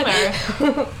 no, me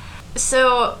neither.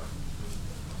 So,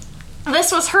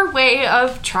 this was her way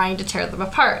of trying to tear them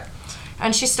apart.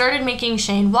 And she started making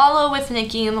Shane wallow with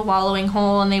Nikki in the wallowing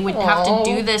hole, and they would have to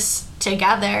do this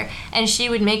together. And she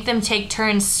would make them take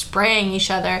turns spraying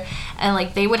each other, and,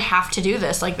 like, they would have to do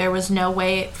this. Like, there was no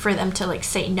way for them to, like,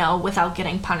 say no without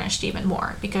getting punished even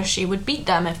more, because she would beat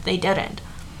them if they didn't.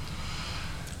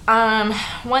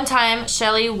 One time,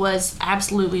 Shelly was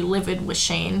absolutely livid with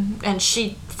Shane, and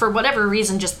she, for whatever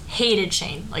reason, just hated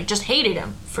Shane. Like, just hated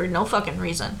him for no fucking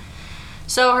reason.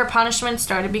 So her punishment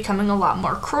started becoming a lot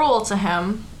more cruel to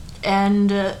him,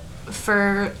 and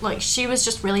she was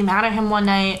just really mad at him one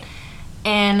night,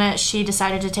 and she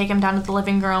decided to take him down to the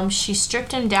living room. She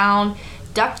stripped him down,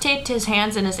 duct taped his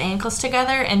hands and his ankles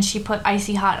together, and she put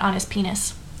icy hot on his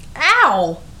penis.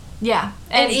 Ow! Yeah.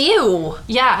 And ew!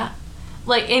 Yeah.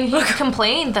 Like, and he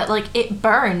complained that, like, it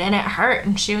burned and it hurt,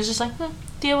 and she was just like,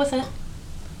 deal with it.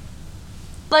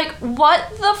 Like,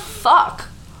 what the fuck?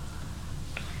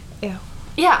 Ew.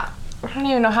 Yeah. I don't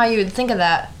even know how you would think of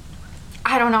that.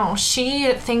 I don't know.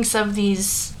 She thinks of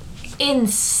these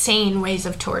insane ways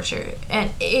of torture,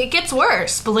 and it gets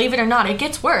worse. Believe it or not, it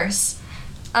gets worse.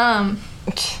 And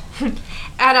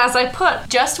as I put,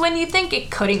 just when you think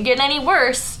it couldn't get any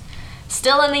worse,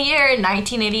 still in the year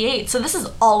 1988. So this is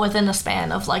all within the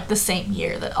span of, like, the same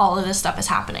year that all of this stuff is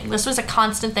happening. This was a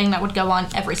constant thing that would go on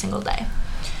every single day.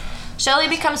 Shelly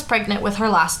becomes pregnant with her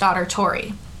last daughter,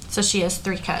 Tori. So she has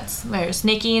 3 kids. There's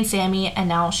Nikki and Sammy, and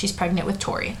now she's pregnant with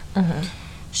Tori. Mm-hmm.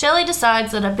 Shelly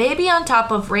decides that a baby on top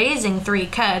of raising 3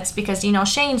 kids, because, you know,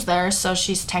 Shane's there, so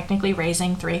she's technically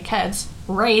raising 3 kids.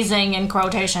 Raising in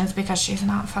quotations, because she's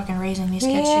not fucking raising these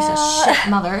kids. Yeah. She's a shit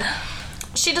mother.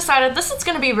 She decided this is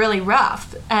going to be really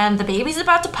rough, and the baby's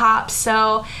about to pop,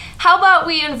 so how about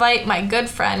we invite my good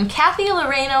friend Kathy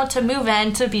Loreno to move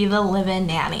in to be the live-in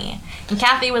nanny. And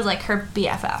Kathy was like her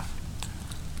BFF.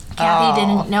 Kathy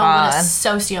didn't know what a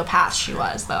sociopath she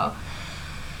was, though.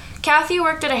 Kathy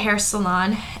worked at a hair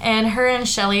salon, and her and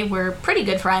Shelly were pretty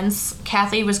good friends.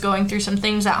 Kathy was going through some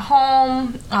things at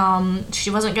home.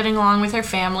 She wasn't getting along with her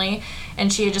family,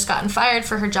 and she had just gotten fired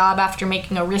for her job after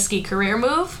making a risky career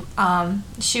move.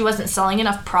 She wasn't selling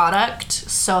enough product,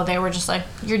 so they were just like,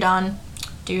 you're done,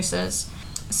 deuces.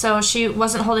 So she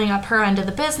wasn't holding up her end of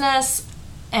the business,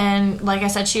 and like I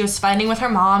said, she was fighting with her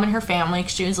mom and her family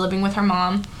because she was living with her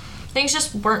mom. Things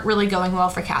just weren't really going well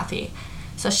for Kathy.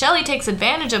 So Shelly takes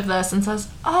advantage of this and says,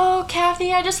 "Oh,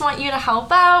 Kathy, I just want you to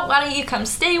help out. Why don't you come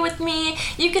stay with me?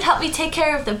 You could help me take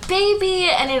care of the baby,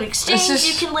 and in exchange,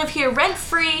 you can live here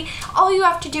rent-free. All you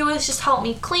have to do is just help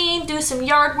me clean, do some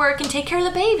yard work, and take care of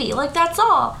the baby. Like, that's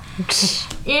all."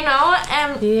 You know?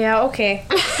 And yeah, okay.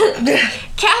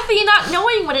 Kathy, not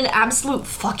knowing what an absolute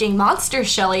fucking monster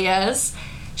Shelly is,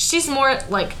 she's more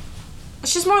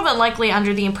than likely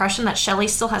under the impression that Shelly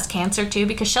still has cancer too,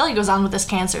 because Shelly goes on with this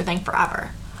cancer thing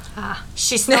forever.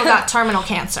 She's still got terminal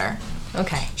cancer.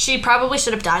 Okay. She probably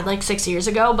should have died like 6 years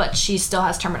ago, but she still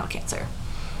has terminal cancer.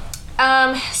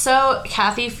 So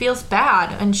Kathy feels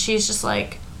bad, and she's just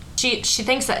like, she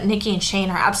thinks that Nikki and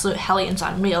Shane are absolute hellions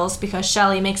on wheels because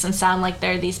Shelly makes them sound like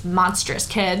they're these monstrous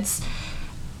kids.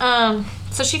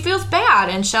 So she feels bad,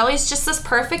 and Shelly's just this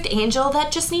perfect angel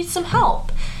that just needs some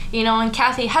help. You know, and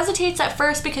Kathy hesitates at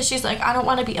first because she's like, I don't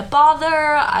want to be a bother.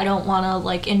 I don't want to,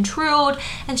 like, intrude.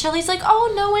 And Shelly's like,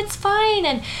 oh, no, it's fine.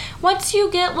 And once you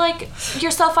get, like,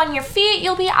 yourself on your feet,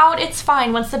 you'll be out. It's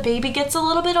fine. Once the baby gets a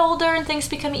little bit older and things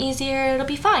become easier, it'll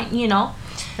be fine, you know?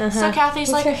 So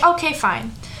Kathy's like, okay,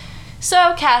 fine.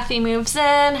 So Kathy moves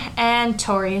in, and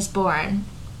Tori is born.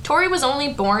 Tori was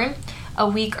only born a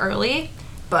week early,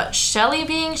 but Shelly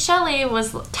being Shelly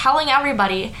was telling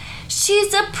everybody,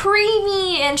 she's a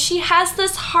preemie and she has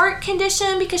this heart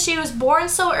condition because she was born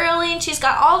so early and she's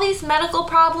got all these medical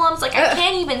problems. Like, I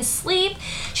can't even sleep.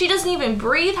 She doesn't even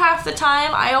breathe half the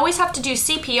time. I always have to do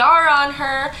CPR on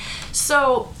her.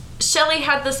 So Shelly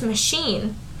had this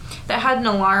machine that had an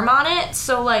alarm on it.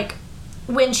 So, like,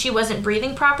 when she wasn't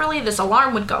breathing properly, this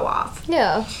alarm would go off.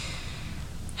 Yeah.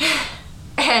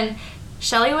 And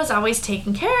Shelly was always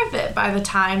taking care of it by the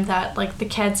time that, like, the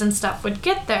kids and stuff would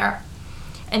get there.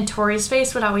 And Tori's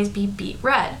face would always be beet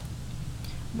red.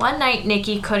 One night,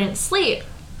 Nikki couldn't sleep.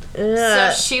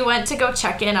 So she went to go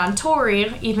check in on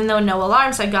Tori, even though no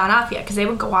alarms had gone off yet, because they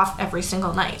would go off every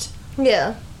single night.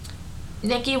 Yeah.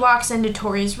 Nikki walks into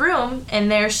Tori's room,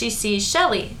 and there she sees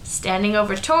Shelly standing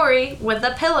over Tori with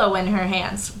a pillow in her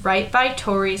hands, right by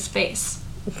Tori's face.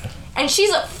 And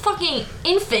she's a fucking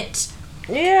infant.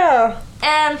 Yeah.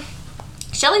 And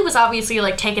Shelly was obviously,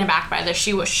 like, taken aback by this.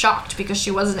 She was shocked because she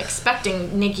wasn't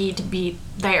expecting Nikki to be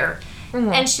there.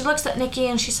 And she looks at Nikki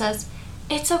and she says,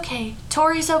 "It's okay.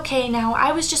 Tori's okay now.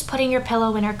 I was just putting your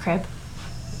pillow in her crib."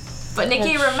 But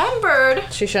Nikki remembered...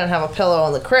 She shouldn't have a pillow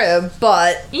in the crib,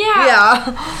 but...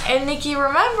 Yeah. And Nikki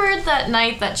remembered that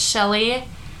night that Shelly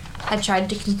had tried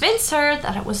to convince her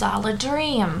that it was all a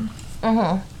dream.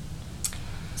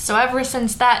 So ever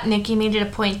since that, Nikki made it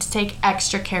a point to take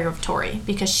extra care of Tori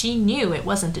because she knew it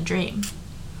wasn't a dream.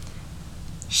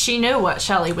 She knew what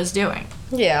Shelly was doing.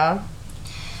 Yeah.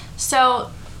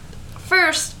 So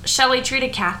first, Shelly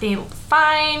treated Kathy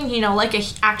fine, you know, like an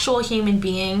actual human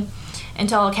being,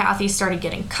 until Kathy started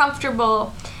getting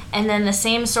comfortable. And then the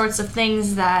same sorts of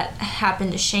things that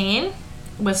happened to Shane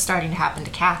was starting to happen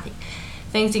to Kathy.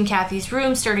 Things in Kathy's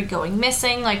room started going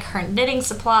missing, like her knitting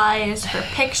supplies, her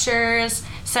pictures,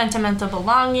 sentimental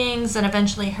belongings, and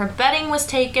eventually her bedding was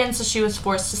taken, so she was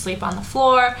forced to sleep on the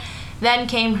floor. Then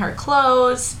came her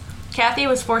clothes. Kathy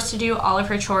was forced to do all of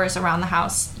her chores around the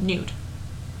house nude.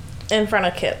 In front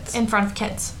of kids. In front of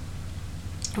kids.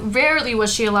 Rarely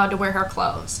was she allowed to wear her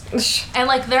clothes. And,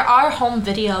 like, there are home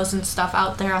videos and stuff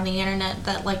out there on the internet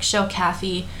that, like, show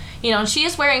Kathy, you know, and she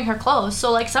is wearing her clothes.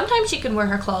 So, like, sometimes she could wear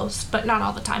her clothes, but not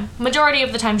all the time. Majority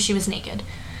of the time she was naked.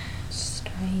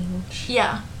 Strange.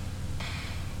 Yeah.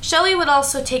 Shelly would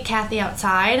also take Kathy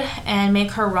outside and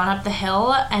make her run up the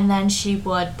hill, and then she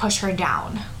would push her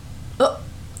down.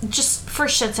 Just for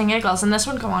shits and giggles, and this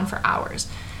would go on for hours.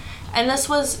 And this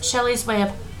was Shelly's way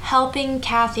of helping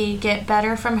Kathy get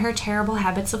better from her terrible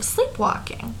habits of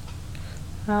sleepwalking.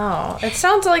 Oh, it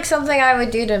sounds like something I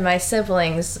would do to my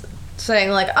siblings,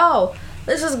 saying like, oh,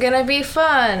 this is gonna be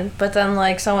fun, but then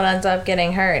like someone ends up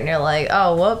getting hurt and you're like,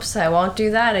 oh, whoops, I won't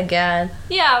do that again.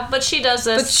 Yeah, but she does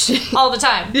this all the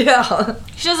time. Yeah.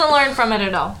 She doesn't learn from it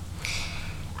at all.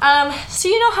 So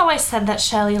you know how I said that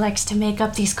Shelly likes to make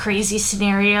up these crazy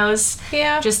scenarios?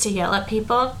 Yeah. Just to yell at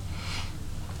people?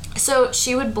 So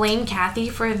she would blame Kathy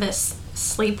for this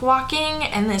sleepwalking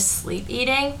and this sleep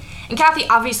eating. And Kathy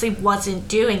obviously wasn't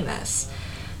doing this.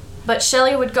 But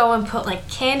Shelly would go and put, like,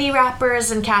 candy wrappers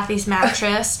in Kathy's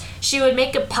mattress. She would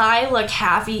make a pie look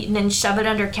half-eaten and shove it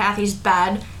under Kathy's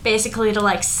bed, basically to,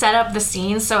 like, set up the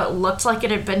scene so it looked like it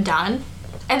had been done.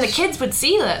 And the kids would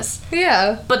see this.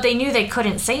 Yeah. But they knew they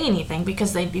couldn't say anything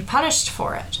because they'd be punished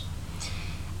for it.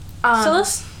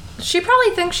 She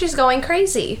probably thinks she's going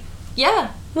crazy.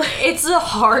 Yeah. It's a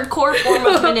hardcore form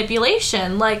of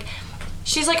manipulation. Like,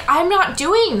 she's like, I'm not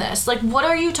doing this. Like, what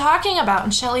are you talking about?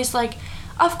 And Shelly's like,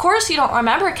 Of course you don't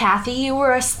remember, Kathy. You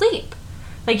were asleep.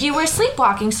 Like, you were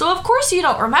sleepwalking, so of course you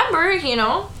don't remember, you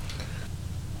know?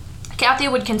 Kathy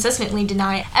would consistently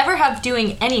deny ever have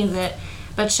doing any of it,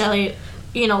 but Shelly,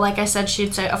 you know, like I said,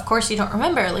 she'd say, of course you don't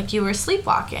remember, like, you were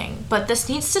sleepwalking, but this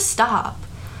needs to stop.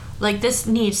 Like, this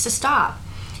needs to stop.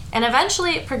 And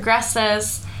eventually it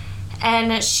progresses,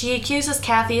 and she accuses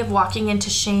Kathy of walking into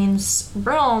Shane's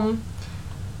room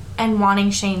and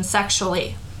wanting Shane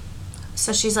sexually.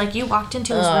 So she's like, you walked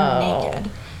into his room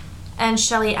naked. And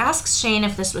Shelly asks Shane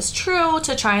if this was true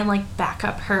to try and, like, back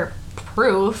up her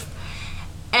proof.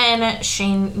 And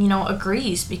Shane, you know,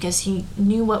 agrees because he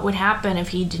knew what would happen if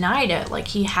he denied it. Like,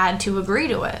 he had to agree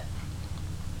to it.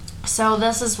 So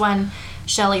this is when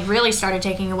Shelly really started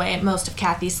taking away most of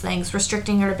Kathy's things,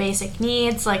 restricting her to basic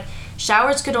needs. Like,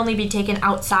 showers could only be taken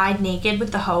outside naked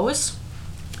with the hose.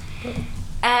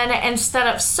 And instead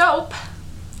of soap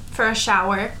for a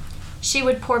shower, she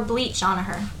would pour bleach on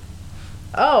her.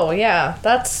 Oh, yeah.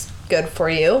 That's good for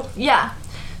you. Yeah.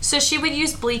 So she would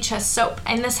use bleach as soap.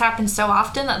 And this happened so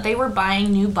often that they were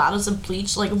buying new bottles of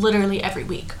bleach, like, literally every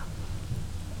week.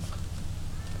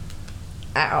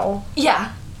 Ow.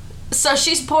 Yeah. So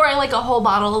she's pouring, like, a whole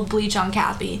bottle of bleach on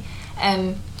Kathy.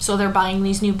 And so they're buying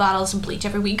these new bottles of bleach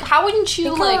every week. How wouldn't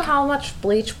you, Think of how much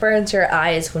bleach burns your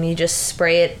eyes when you just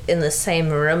spray it in the same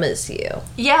room as you.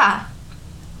 Yeah.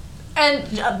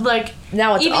 And, like,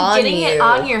 now it's even on getting you. it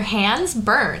on your hands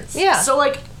burns. Yeah. So,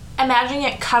 like, imagine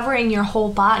it covering your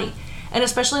whole body. And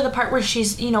especially the part where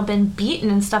she's, you know, been beaten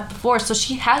and stuff before. So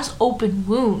she has open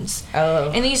wounds.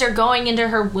 Oh. And these are going into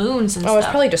her wounds and stuff. Oh, it's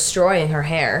probably destroying her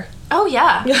hair. Oh,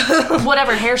 yeah.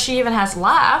 Whatever hair she even has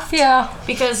left. Yeah.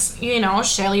 Because, you know,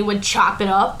 Shelly would chop it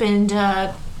up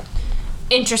and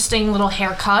interesting little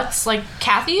haircuts. Like,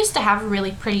 Kathy used to have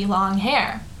really pretty long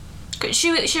hair.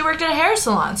 She worked at a hair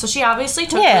salon, so she obviously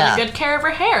took really good care of her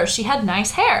hair. She had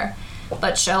nice hair.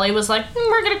 But Shelly was like,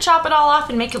 we're going to chop it all off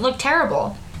and make it look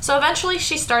terrible. So eventually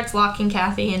she starts locking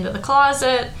Kathy into the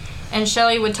closet, and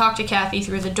Shelly would talk to Kathy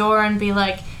through the door and be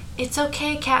like, it's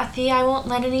okay, Kathy. I won't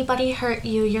let anybody hurt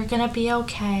you. You're going to be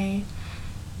okay.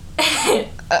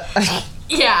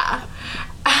 Yeah.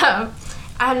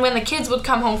 And when the kids would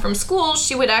come home from school,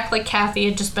 she would act like Kathy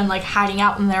had just been, like, hiding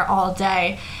out in there all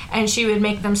day. And she would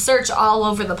make them search all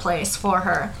over the place for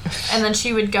her. And then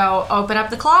she would go open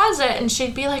up the closet, and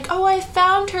she'd be like, oh, I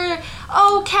found her.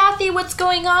 Oh, Kathy, what's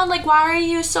going on? Like, why are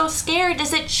you so scared?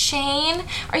 Is it Shane?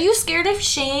 Are you scared of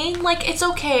Shane? Like, it's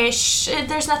okay.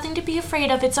 There's nothing to be afraid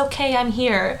of. It's okay. I'm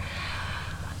here.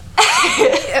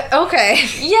 Okay.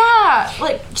 Yeah.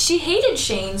 Like, she hated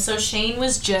Shane, so Shane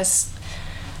was just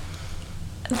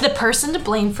the person to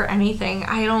blame for anything.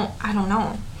 I don't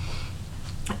know.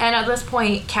 And at this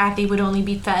point, Kathy would only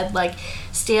be fed, like,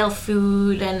 stale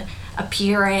food and a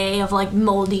puree of, like,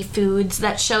 moldy foods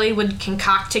that Shelly would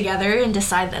concoct together and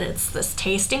decide that it's this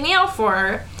tasty meal for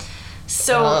her.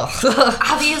 So,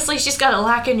 obviously, she's got a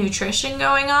lack of nutrition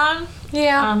going on.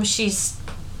 Yeah. She's,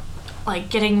 like,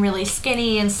 getting really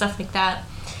skinny and stuff like that.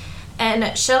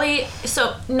 And Shelly,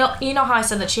 no, you know how I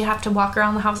said that she'd have to walk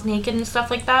around the house naked and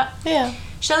stuff like that? Yeah.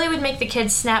 Shelly would make the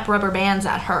kids snap rubber bands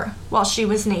at her while she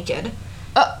was naked.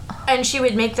 And she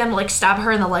would make them, like, stab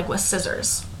her in the leg with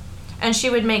scissors. And she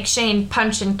would make Shane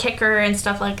punch and kick her and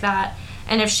stuff like that.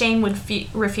 And if Shane would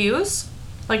refuse,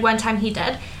 like, one time he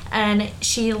did, and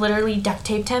she literally duct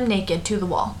taped him naked to the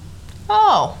wall.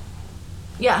 Oh.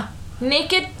 Yeah.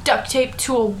 Naked duct tape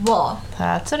to a wall.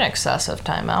 That's an excessive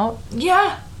timeout.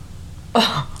 Yeah.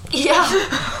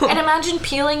 Yeah. And imagine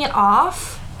peeling it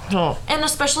off. Oh. And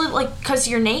especially, like, because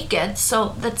you're naked,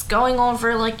 so that's going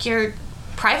over, like, your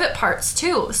private parts,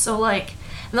 too. So, like,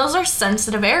 those are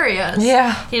sensitive areas.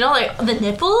 Yeah. You know, like, the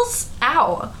nipples?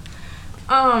 Ow.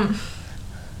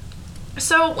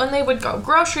 So, when they would go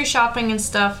grocery shopping and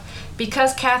stuff,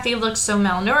 because Kathy looked so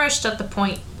malnourished at the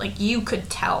point, like, you could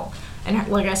tell. And,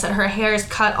 like I said, her hair is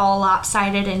cut all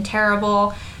lopsided and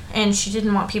terrible, and she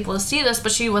didn't want people to see this,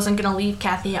 but she wasn't going to leave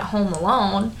Kathy at home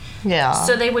alone. Yeah.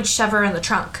 So they would shove her in the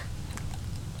trunk.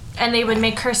 And they would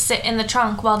make her sit in the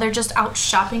trunk while they're just out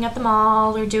shopping at the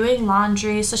mall or doing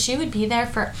laundry. So she would be there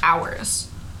for hours.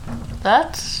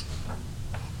 That's...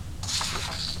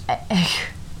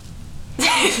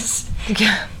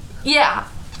 Yeah.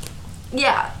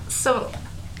 Yeah. So...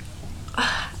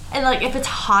 And, like, if it's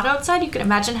hot outside, you can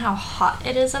imagine how hot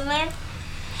it is in there.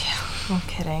 Yeah, no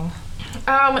kidding.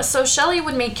 So Shelly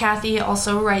would make Kathy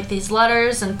also write these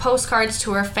letters and postcards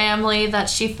to her family that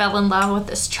she fell in love with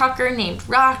this trucker named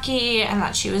Rocky and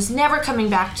that she was never coming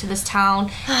back to this town.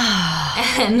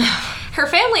 And her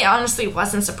family honestly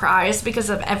wasn't surprised because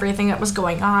of everything that was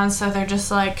going on, so they're just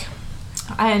like,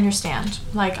 I understand.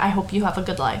 Like, I hope you have a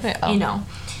good life, you know.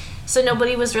 So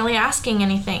nobody was really asking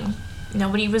anything.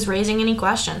 Nobody was raising any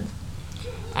questions.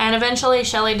 And eventually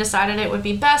Shelly decided it would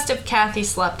be best if Kathy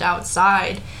slept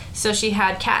outside. So she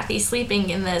had Kathy sleeping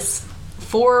in this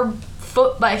 4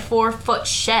 foot by 4 foot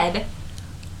shed.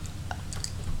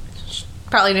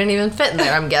 Probably didn't even fit in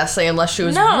there, I'm guessing, unless she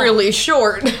was really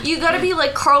short. You gotta be,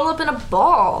 like, curled up in a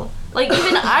ball. Like,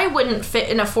 even I wouldn't fit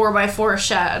in a 4 by 4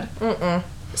 shed.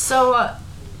 So,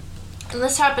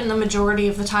 this happened the majority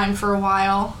of the time for a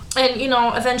while. And, you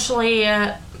know, eventually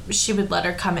she would let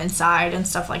her come inside and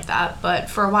stuff like that. But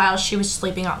for a while, she was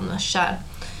sleeping out in the shed.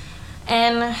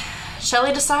 And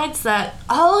Shelly decides that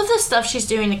all of the stuff she's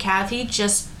doing to Kathy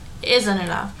just isn't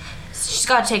enough. She's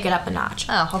got to take it up a notch.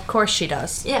 Oh, of course she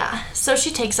does. Yeah. So she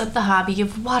takes up the hobby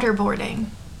of waterboarding.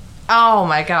 Oh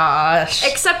my gosh.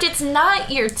 Except it's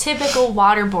not your typical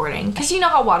waterboarding. Because you know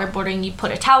how waterboarding, you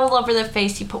put a towel over their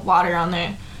face, you put water on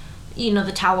their, you know,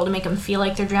 the towel to make them feel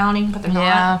like they're drowning, but they're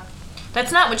not.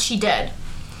 That's not what she did.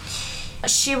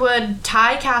 She would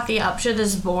tie Kathy up to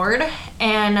this board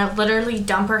and literally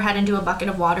dump her head into a bucket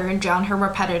of water and drown her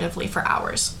repetitively for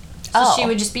hours. So she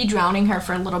would just be drowning her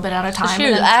for a little bit at a time. She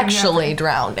was actually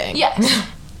drowning. Yes.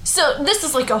 So this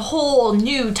is like a whole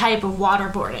new type of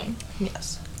waterboarding.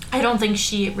 Yes. I don't think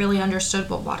she really understood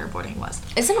what waterboarding was.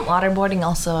 Isn't waterboarding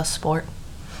also a sport?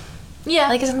 Yeah.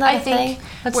 Like, isn't that a thing?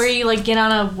 Where you, like, get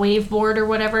on a wave board or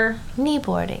whatever.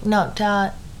 Kneeboarding. No,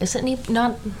 is it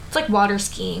not? It's like water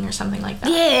skiing or something like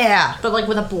that. Yeah. But, like,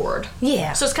 with a board.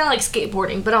 Yeah. So it's kind of like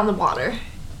skateboarding, but on the water.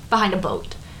 Behind a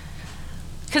boat.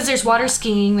 Because there's water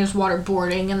skiing, there's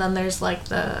waterboarding, and then there's, like,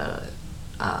 the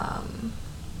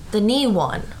knee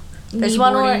one. There's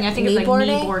one where I think it's like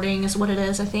kneeboarding is what it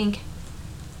is, I think.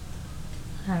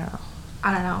 I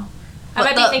don't know. I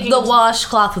might be thinking the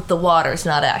washcloth with the water is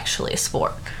not actually a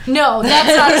sport. No,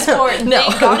 that's not a sport. No.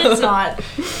 Thank God it's not.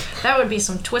 That would be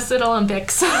some Twisted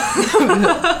Olympics.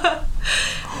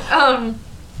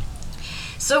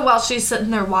 So while she's sitting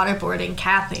there waterboarding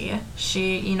Kathy,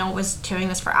 she, you know, was doing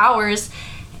this for hours,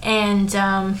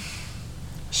 and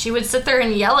she would sit there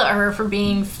and yell at her for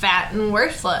being fat and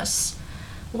worthless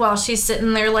while she's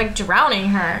sitting there, like, drowning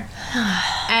her.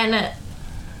 And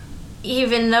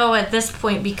even though at this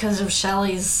point, because of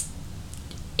Shelly's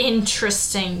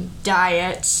interesting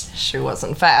diet, she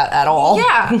wasn't fat at all.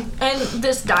 Yeah. And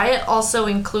this diet also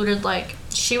included, like,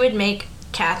 she would make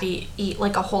Kathy eat,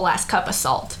 like, a whole ass cup of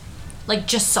salt. Like,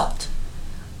 just salt.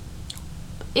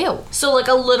 Ew. So, like,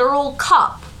 a literal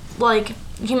cup. Like,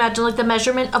 you imagine, like, the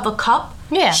measurement of a cup?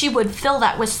 Yeah. She would fill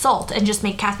that with salt and just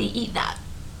make Kathy eat that.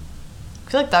 I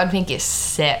feel like that would make you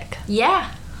sick.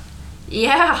 Yeah.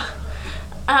 Yeah.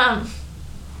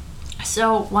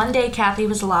 So one day Kathy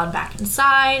was allowed back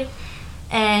inside,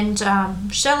 and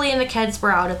Shelly and the kids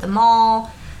were out at the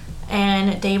mall,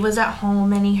 and Dave was at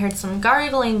home, and he heard some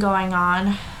gargling going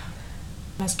on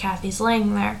as Kathy's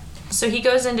laying there. So he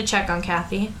goes in to check on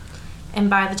Kathy, and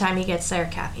by the time he gets there,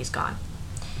 Kathy's gone.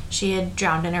 She had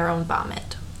drowned in her own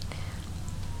vomit.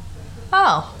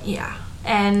 Oh. Yeah.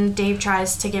 And Dave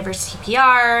tries to give her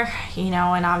CPR, you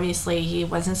know, and obviously he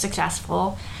wasn't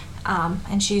successful.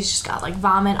 And she's just got, like,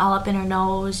 vomit all up in her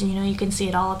nose, you know, you can see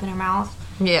it all up in her mouth.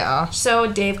 Yeah. So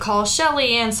Dave calls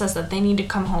Shelly and says that they need to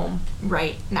come home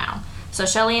right now. So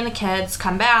Shelly and the kids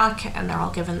come back, and they're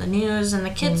all given the news, and the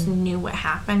kids knew what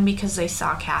happened because they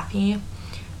saw Kathy.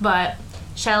 But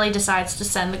Shelly decides to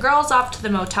send the girls off to the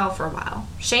motel for a while.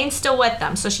 Shane's still with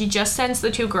them, so she just sends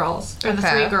the 2 girls, or the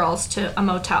 3 girls, to a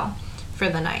motel for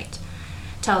the night.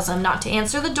 Tells them not to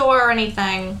answer the door or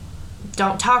anything.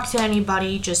 Don't talk to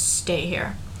anybody, just stay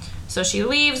here. So she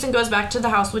leaves and goes back to the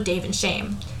house with Dave and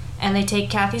Shane. And they take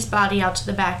Kathy's body out to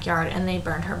the backyard and they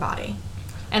burn her body.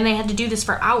 And they had to do this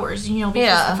for hours, you know,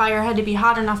 because the fire had to be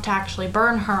hot enough to actually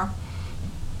burn her.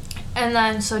 And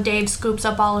then, so Dave scoops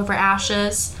up all of her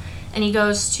ashes, and he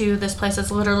goes to this place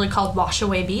that's literally called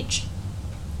Washaway Beach,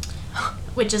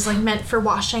 which is, like, meant for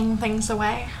washing things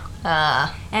away.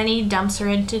 And he dumps her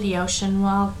into the ocean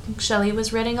while Shelly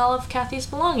was ridding all of Kathy's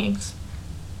belongings.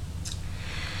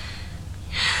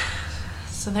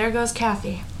 So there goes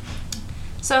Kathy.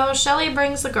 So Shelly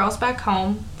brings the girls back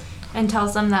home and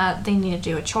tells them that they need to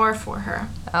do a chore for her.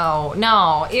 Oh,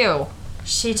 no. Ew.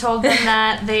 She told them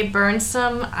that they burned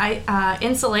some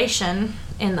insulation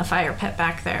in the fire pit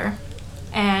back there.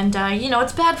 And, you know,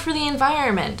 it's bad for the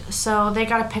environment, so they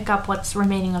gotta pick up what's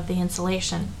remaining of the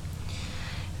insulation.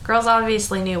 Girls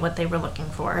obviously knew what they were looking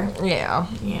for. Yeah.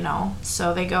 You know,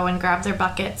 so they go and grab their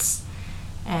buckets,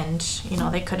 and, you know,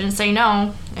 they couldn't say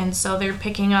no, and so they're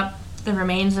picking up the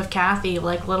remains of Kathy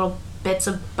like little bits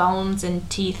of bones and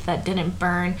teeth that didn't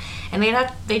burn, and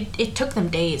it took them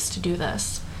days to do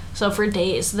this. So for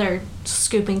days, they're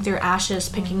scooping through ashes,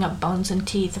 picking up bones and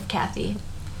teeth of Kathy.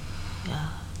 Yeah.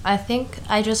 I think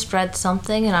I just read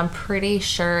something, and I'm pretty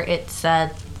sure it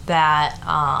said that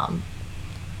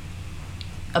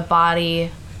a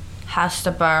body has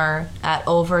to burn at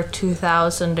over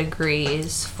 2,000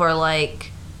 degrees for,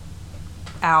 like,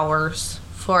 hours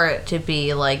for it to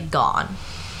be, like, gone.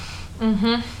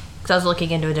 Mm-hmm. Because I was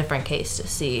looking into a different case to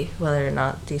see whether or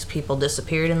not these people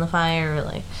disappeared in the fire. Or,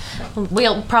 like,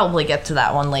 we'll probably get to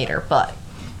that one later, but...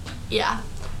 Yeah.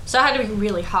 So it had to be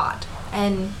really hot.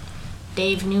 And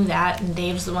Dave knew that, and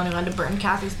Dave's the one who had to burn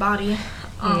Kathy's body.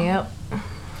 Yep.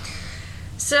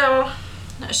 So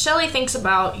Shelly thinks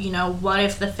about, what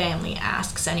if the family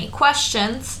asks any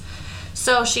questions?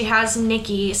 So she has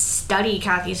Nikki study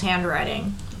Kathy's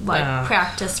handwriting,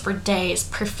 practice for days,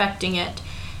 perfecting it.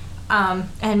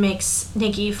 And makes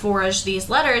Nikki forge these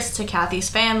letters to Kathy's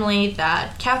family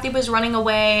that Kathy was running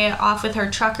away off with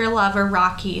her trucker lover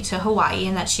Rocky to Hawaii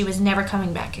and that she was never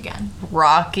coming back again.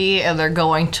 Rocky and they're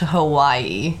going to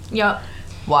Hawaii. Yep.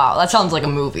 Wow, that sounds like a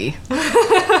movie.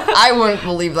 I wouldn't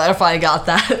believe that if I got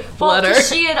that letter. Well,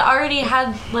 she had already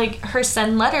had, her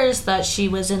send letters that she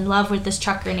was in love with this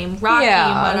trucker named Rocky,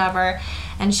 whatever.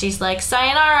 And she's like,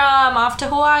 sayonara, I'm off to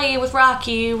Hawaii with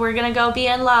Rocky. We're going to go be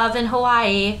in love in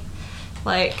Hawaii.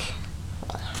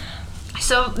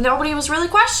 So nobody was really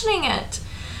questioning it.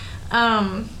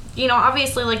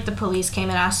 Obviously, the police came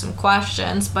and asked some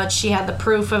questions, but she had the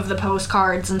proof of the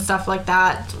postcards and stuff like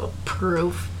that.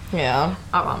 Proof. Yeah.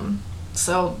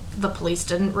 So the police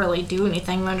didn't really do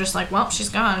anything. They're just like, well, she's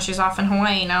gone. She's off in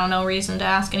Hawaii now. No reason to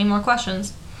ask any more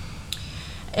questions.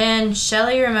 And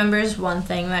Shelly remembers one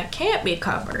thing that can't be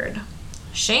covered.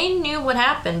 Shane knew what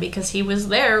happened because he was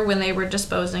there when they were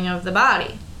disposing of the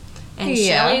body. And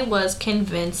Shelly was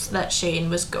convinced that Shane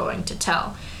was going to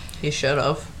tell. He should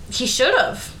have. He should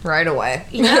have. Right away.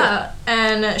 Yeah.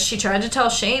 And she tried to tell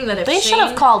Shane that if They should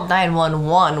have called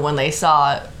 911 when they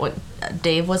saw... What,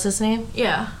 Dave was his name?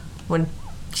 Yeah. When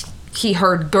he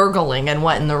heard gurgling and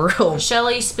went in the room.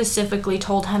 Shelly specifically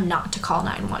told him not to call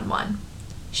 911.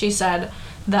 She said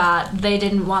that they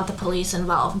didn't want the police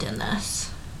involved in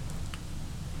this.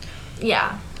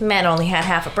 Yeah. Man only had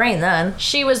half a brain then.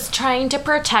 She was trying to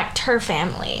protect her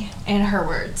family, in her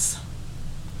words.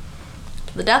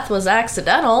 The death was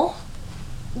accidental.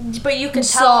 But you could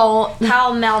tell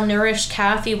how malnourished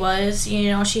Kathy was.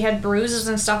 She had bruises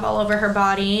and stuff all over her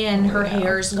body, and her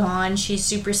hair's gone. She's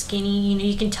super skinny.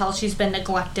 You can tell she's been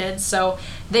neglected. So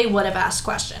they would have asked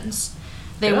questions.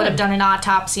 They would have done an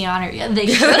autopsy on her. Yeah, they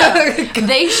should have.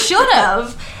 They should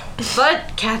have.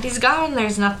 But Kathy's gone.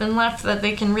 There's nothing left that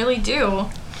they can really do.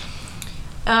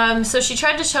 So she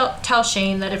tried to tell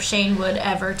Shane that if Shane would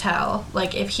ever tell,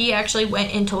 if he actually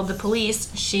went and told the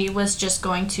police, she was just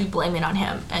going to blame it on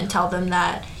him and tell them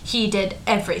that he did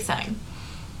everything.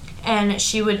 And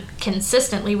she would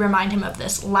consistently remind him of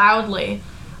this loudly.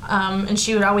 And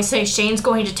she would always say, Shane's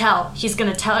going to tell. He's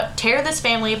going to tear this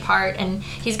family apart, and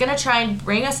he's going to try and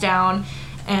bring us down,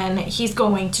 and he's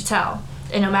going to tell.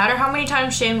 And no matter how many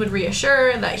times Shane would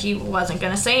reassure that he wasn't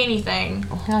going to say anything.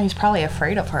 Yeah, he's probably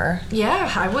afraid of her.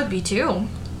 Yeah, I would be too.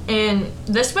 And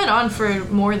this went on for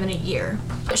more than a year.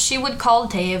 She would call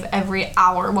Dave every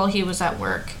hour while he was at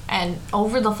work and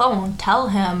over the phone tell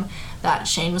him that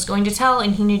Shane was going to tell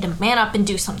and he needed to man up and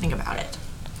do something about it.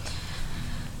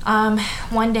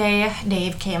 One day,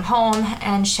 Dave came home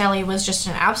and Shelly was just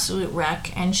an absolute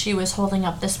wreck, and she was holding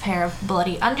up this pair of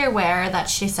bloody underwear that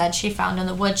she said she found in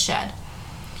the woodshed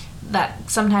that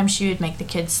sometimes she would make the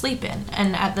kids sleep in.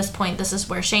 And at this point, this is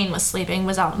where Shane was sleeping,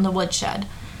 was out in the woodshed.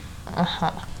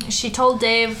 She told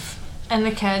Dave and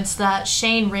the kids that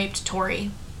Shane raped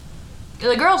Tori.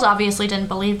 The girls obviously didn't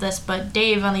believe this, but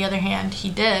Dave, on the other hand, he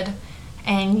did.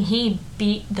 And he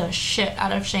beat the shit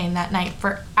out of Shane that night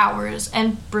for hours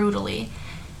and brutally.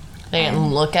 They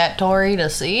didn't look at Tori to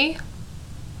see?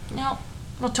 No.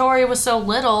 Well, Tori was so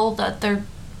little that they're,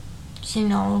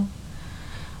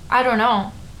 I don't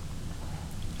know.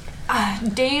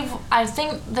 Dave, I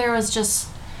think there was just...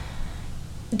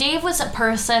 Dave was a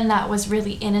person that was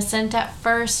really innocent at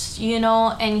first,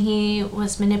 and he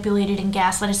was manipulated and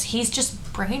gaslit. He's just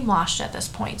brainwashed at this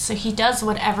point, so he does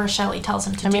whatever Shelly tells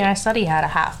him to do. I mean, I said he had a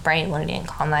half brain when he didn't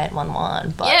call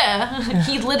 911, but... Yeah,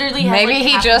 he literally has maybe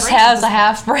he just has a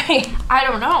half brain. I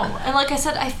don't know. And like I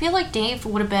said, I feel like Dave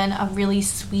would have been a really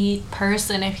sweet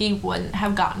person if he wouldn't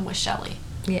have gotten with Shelly.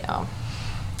 Yeah.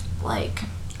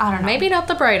 I don't know. Maybe not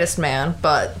the brightest man,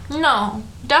 but... No,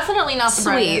 definitely not the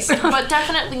sweet. brightest. But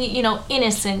definitely,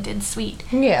 innocent and sweet.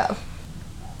 Yeah.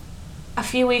 a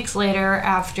few weeks later,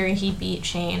 after he beat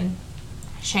Shane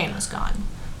was gone.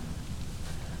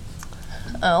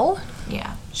 Oh?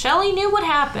 Yeah. Shelly knew what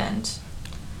happened,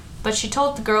 but she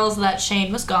told the girls that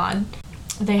Shane was gone.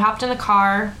 They hopped in the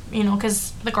car, you know,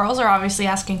 because the girls are obviously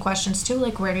asking questions too,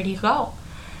 like, where did he go?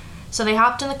 So they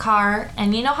hopped in the car,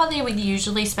 and you know how they would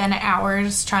usually spend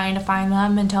hours trying to find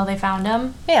them until they found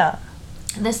him? Yeah.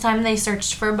 This time they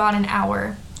searched for about an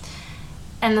hour,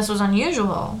 and this was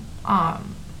unusual.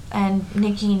 And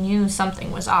Nikki knew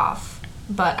something was off,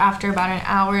 but after about an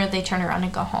hour, they turned around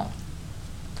and go home.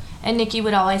 And Nikki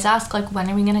would always ask, like, when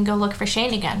are we gonna go look for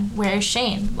Shane again? Where's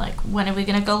Shane? Like, when are we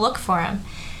gonna go look for him?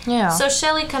 Yeah. So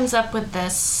Shelly comes up with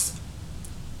this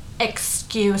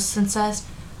excuse and says,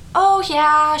 oh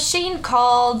yeah, Shane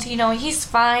called, you know, he's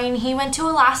fine. He went to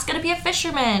Alaska to be a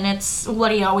fisherman. It's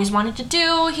what he always wanted to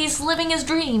do. He's living his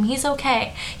dream. He's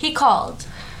okay. He called.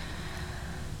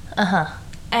 Uh-huh.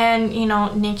 And, you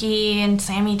know, Nikki and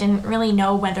Sammy didn't really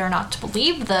know whether or not to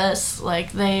believe this.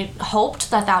 Like, they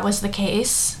hoped that that was the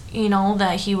case, you know,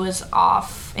 that he was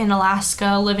off in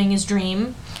Alaska living his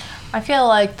dream. I feel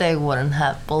like they wouldn't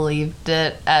have believed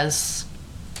it as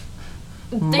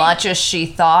much as she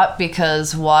thought,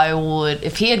 because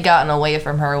if he had gotten away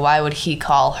from her, why would he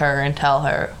call her and tell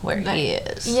her where he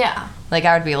is? Yeah. Like,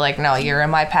 I would be like, no, you're in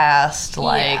my past.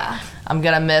 Like, Yeah. I'm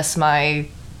gonna miss my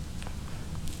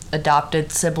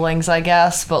adopted siblings, I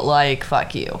guess, but, like,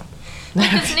 fuck you.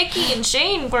 Because Nikki and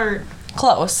Shane were...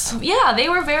 Close. Yeah, they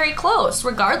were very close,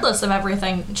 regardless of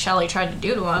everything Shelly tried to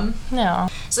do to him. No.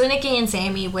 So Nikki and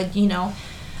Sammy would, you know,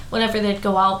 whenever they'd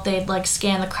go out, they'd, like,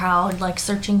 scan the crowd, like,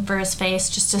 searching for his face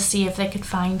just to see if they could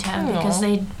find him, because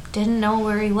they didn't know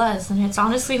where he was, and it's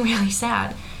honestly really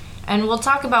sad. And we'll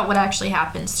talk about what actually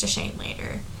happens to Shane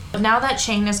later. Now that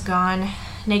Shane is gone,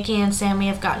 Nikki and Sammy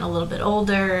have gotten a little bit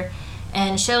older,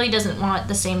 and Shelly doesn't want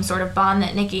the same sort of bond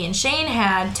that Nikki and Shane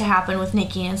had to happen with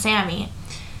Nikki and Sammy.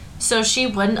 So she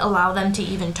wouldn't allow them to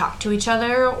even talk to each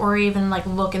other or even, like,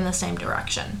 look in the same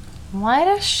direction. Why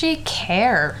does she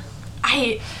care?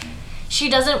 She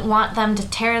doesn't want them to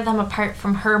tear them apart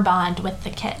from her bond with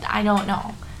the kid. I don't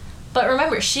know. But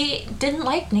remember, she didn't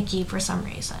like Nikki for some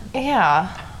reason.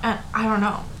 Yeah. I don't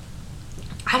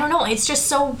know. It's just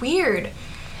so weird.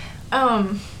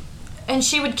 And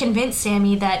she would convince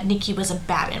Sammy that Nikki was a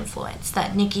bad influence,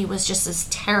 that Nikki was just this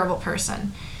terrible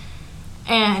person.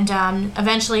 And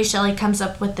eventually Shelly comes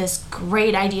up with this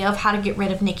great idea of how to get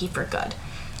rid of Nikki for good.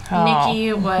 Oh.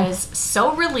 Nikki was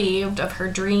so relieved of her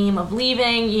dream of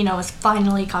leaving, you know, is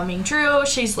finally coming true.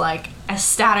 She's, like,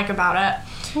 ecstatic about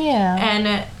it. Yeah.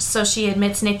 And so she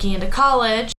admits Nikki into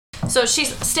college. So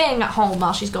she's staying at home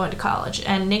while she's going to college.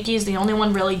 And Nikki's the only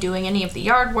one really doing any of the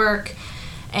yard work.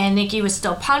 And Nikki was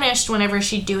still punished whenever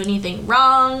she'd do anything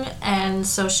wrong. And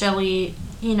so Shelly,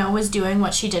 you know, was doing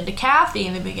what she did to Kathy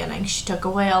in the beginning. She took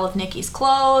away all of Nikki's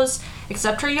clothes,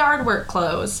 except her yard work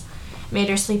clothes. Made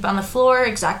her sleep on the floor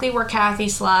exactly where Kathy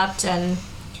slept. And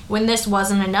when this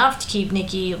wasn't enough to keep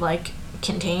Nikki, like,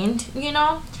 contained, you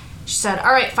know, she said,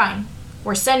 all right, fine.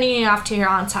 We're sending you off to your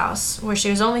aunt's house, where she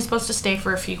was only supposed to stay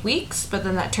for a few weeks, but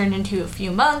then that turned into a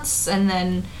few months, and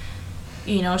then,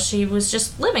 you know, she was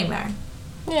just living there.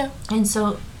 Yeah. And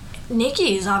so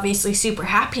Nikki is obviously super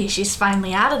happy she's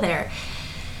finally out of there.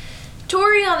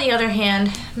 Tori, on the other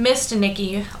hand, missed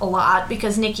Nikki a lot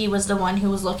because Nikki was the one who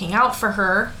was looking out for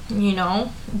her, you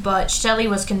know, but Shelly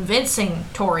was convincing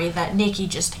Tori that Nikki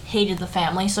just hated the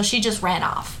family, so she just ran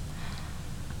off.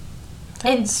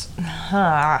 That's...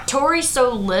 Tori's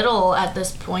so little at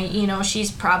this point, you know,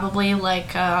 she's probably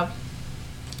like,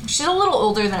 she's a little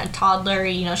older than a toddler,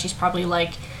 you know, she's probably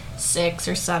like 6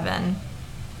 or 7,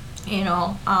 you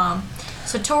know.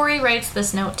 So Tori writes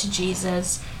this note to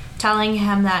Jesus, telling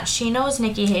him that she knows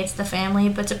Nikki hates the family,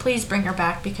 but to please bring her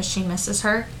back because she misses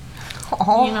her.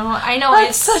 Aww. You know, I know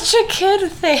that's such a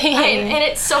kid thing. And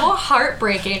it's so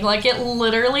heartbreaking. Like, it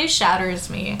literally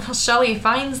shatters me. Shelly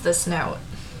finds this note.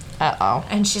 Uh-oh.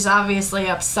 And she's obviously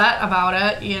upset about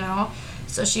it, you know.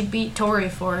 So she beat Tori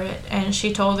for it, and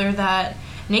she told her that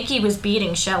Nikki was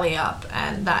beating Shelly up,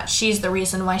 and that she's the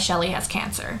reason why Shelly has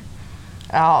cancer.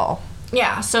 Oh.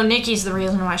 Yeah, so Nikki's the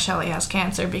reason why Shelly has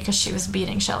cancer, because she was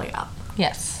beating Shelly up.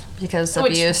 Yes, because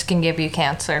abuse can give you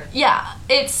cancer. Yeah,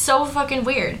 it's so fucking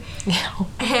weird. Yeah.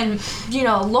 And, you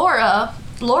know,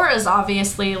 Laura's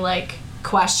obviously, like,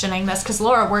 questioning this, because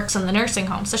Laura works in the nursing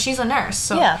home, so she's a nurse.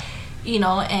 So, yeah. You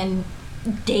know, and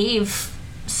Dave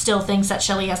still thinks that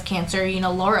Shelly has cancer. You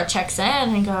know, Laura checks in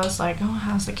and goes, like, oh,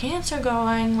 how's the cancer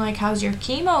going? Like, how's your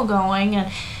chemo going?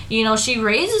 And, you know, she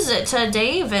raises it to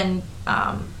Dave, and,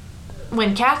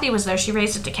 when Kathy was there, she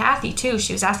raised it to Kathy, too.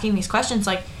 She was asking these questions,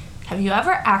 like, have you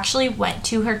ever actually went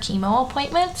to her chemo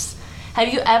appointments?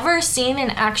 Have you ever seen an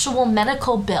actual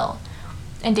medical bill?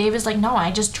 And Dave is like, no, I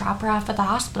just drop her off at the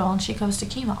hospital and she goes to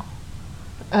chemo.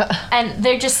 And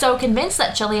they're just so convinced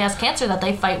that Shelly has cancer that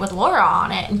they fight with Laura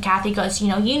on it. And Kathy goes,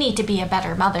 you need to be a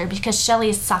better mother because Shelly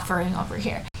is suffering over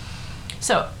here.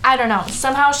 So, I don't know.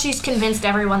 Somehow she's convinced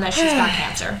everyone that she's got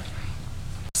cancer.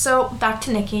 So, back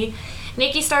to Nikki.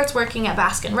 Nikki starts working at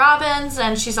Baskin Robbins,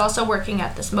 and she's also working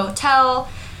at this motel.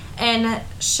 And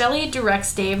Shelly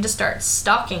directs Dave to start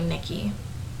stalking Nikki.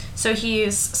 So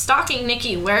he's stalking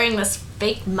Nikki wearing this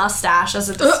fake mustache as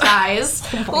a disguise.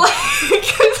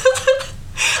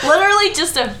 Literally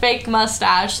just a fake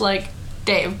mustache. Like,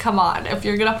 Dave, come on. If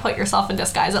you're going to put yourself in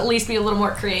disguise, at least be a little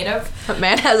more creative. That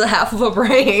man has a half of a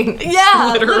brain.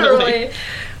 Yeah, literally.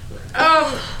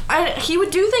 He would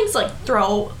do things like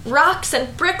throw rocks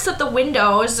and bricks at the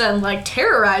windows and, like,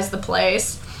 terrorize the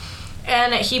place.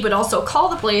 And he would also call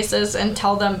the places and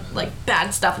tell them, like,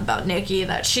 bad stuff about Nikki,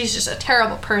 that she's just a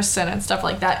terrible person and stuff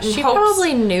like that. She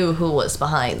probably knew who was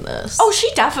behind this. Oh,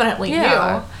 she definitely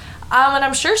knew. And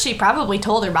I'm sure she probably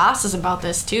told her bosses about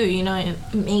this, too,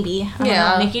 maybe. I don't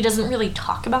know. Nikki doesn't really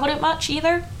talk about it much,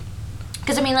 either.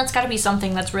 Because, that's got to be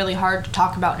something that's really hard to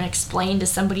talk about and explain to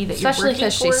somebody that you're working for. Especially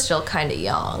because she's still kind of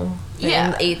young.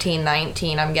 Yeah. 18,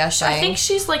 19, I'm guessing. I think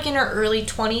she's, like, in her early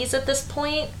 20s at this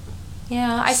point.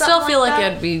 Yeah, I still feel like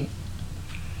it'd be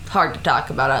hard to talk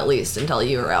about, at least until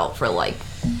you were out for, like,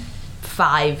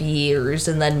 5 years,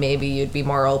 and then maybe you'd be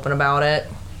more open about it.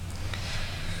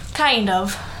 Kind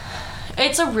of.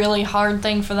 It's a really hard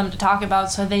thing for them to talk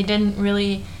about, so they didn't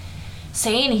really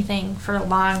say anything for a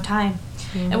long time.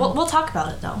 Mm-hmm. And we'll talk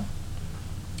about it, though.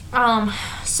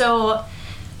 So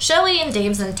Shelly and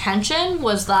Dave's intention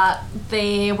was that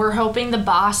they were hoping the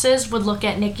bosses would look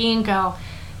at Nikki and go,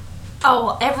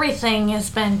 oh, everything has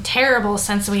been terrible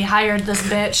since we hired this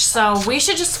bitch, so we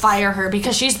should just fire her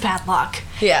because she's bad luck.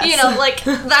 Yes.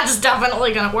 That's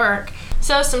definitely gonna work.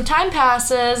 So some time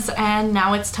passes, and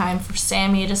now it's time for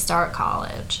Sammy to start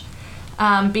college.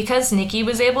 Because Nikki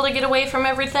was able to get away from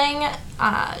everything,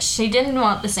 she didn't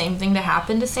want the same thing to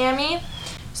happen to Sammy.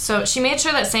 So she made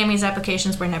sure that Sammy's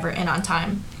applications were never in on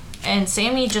time. And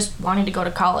Sammy just wanted to go to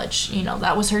college.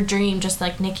 That was her dream, just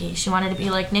like Nikki. She wanted to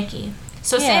be like Nikki.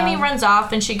 So Sammy runs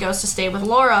off, and she goes to stay with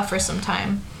Laura for some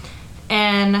time.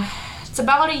 And it's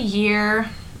about a year,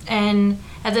 and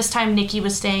at this time, Nikki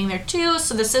was staying there too,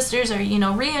 so the sisters are,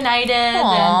 reunited.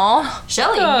 Aww. And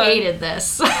Shelly hated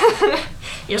this.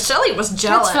 Yeah, Shelly was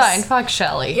jealous. It's fine. Fuck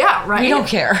Shelly. Yeah, right? We don't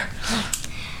care.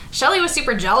 Shelly was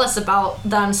super jealous about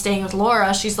them staying with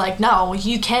Laura. She's like, no,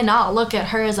 you cannot look at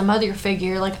her as a mother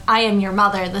figure. Like, I am your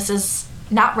mother. This is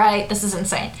not right. This is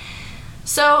insane.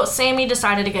 So Sammy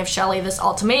decided to give Shelly this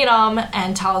ultimatum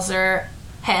and tells her,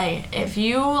 hey, if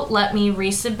you let me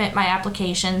resubmit my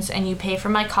applications and you pay for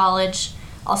my college,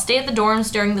 I'll stay at the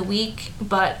dorms during the week,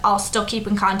 but I'll still keep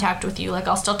in contact with you. Like,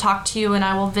 I'll still talk to you and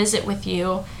I will visit with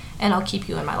you and I'll keep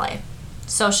you in my life.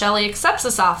 So Shelly accepts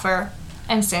this offer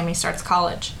and Sammy starts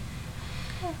college.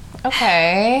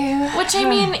 Okay. Which,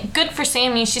 good for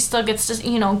Sammy. She still gets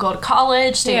to, go to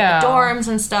college, stay at the dorms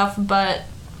and stuff, but...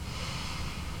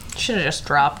 Should have just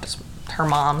dropped her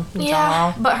mom.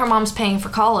 Yeah, but her mom's paying for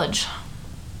college.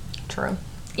 True.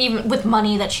 Even with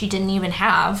money that she didn't even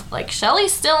have. Like,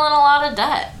 Shelly's still in a lot of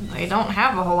debt. They don't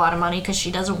have a whole lot of money because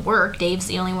she doesn't work. Dave's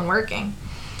the only one working.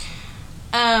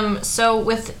 So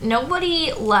with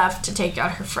nobody left to take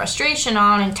out her frustration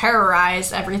on and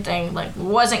terrorize everything,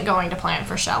 wasn't going to plan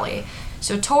for Shelly.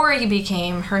 So Tori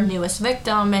became her newest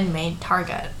victim and main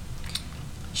target.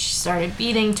 She started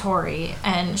beating Tori,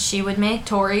 and she would make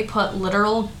Tori put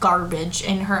literal garbage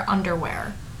in her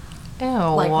underwear. Ew.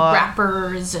 Like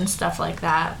wrappers and stuff like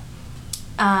that.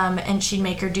 And she'd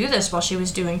make her do this while she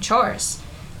was doing chores.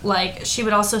 Like, she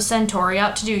would also send Tori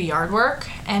out to do yard work,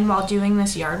 and while doing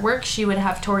this yard work, she would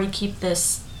have Tori keep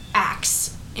this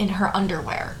axe in her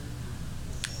underwear.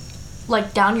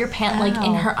 Like, down your pant,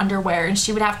 in her underwear, and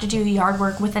she would have to do yard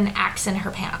work with an axe in her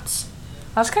pants.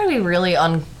 That's gotta be really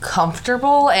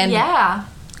uncomfortable and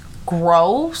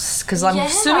gross, because I'm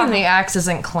assuming the axe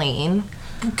isn't clean.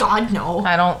 God, no.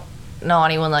 I don't know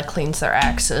anyone that cleans their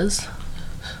axes.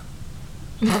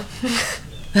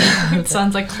 It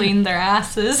sounds like clean their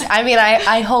asses.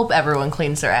 I hope everyone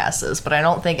cleans their asses, but I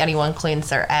don't think anyone cleans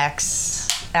their axes.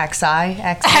 The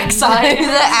axes.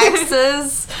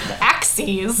 The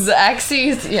axes. The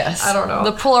axes, yes. I don't know.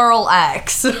 The plural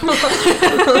axe.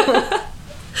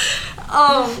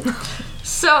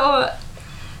 So,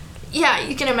 yeah,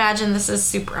 you can imagine this is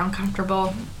super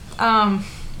uncomfortable.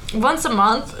 Once a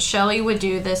month, Shelly would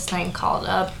do this thing called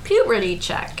a puberty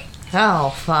check. Oh,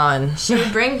 fun. She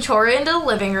would bring Tori into the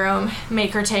living room,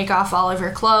 make her take off all of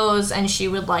her clothes, and she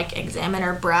would, like, examine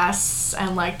her breasts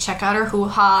and, like, check out her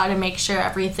hoo-ha to make sure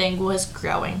everything was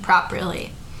growing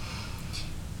properly.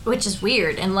 Which is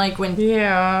weird. And, like, when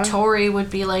Tori would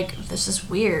be like, this is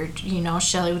weird, you know,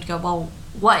 Shelly would go, well,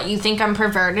 what, you think I'm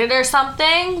perverted or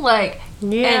something? Like,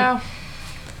 yeah.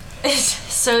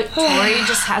 So Tori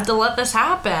just had to let this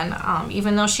happen,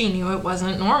 even though she knew it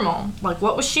wasn't normal. Like,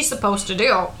 what was she supposed to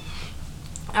do?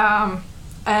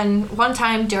 And one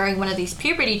time during one of these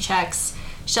puberty checks,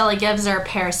 Shelly gives her a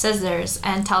pair of scissors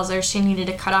and tells her she needed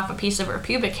to cut off a piece of her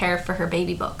pubic hair for her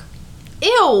baby book.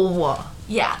 Ew.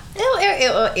 Yeah.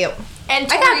 Ew. And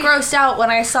Tori, I got grossed out when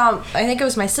I saw, I think it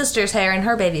was my sister's hair in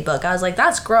her baby book. I was like,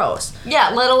 that's gross. Yeah,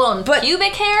 let alone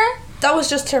pubic hair. That was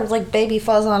just her, like, baby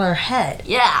fuzz on her head.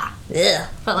 Yeah. Ugh.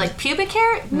 But, like, pubic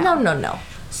hair? No.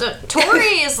 So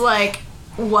Tori is like,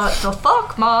 what the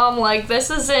fuck, Mom? Like, this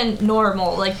isn't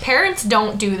normal. Like, parents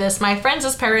don't do this. My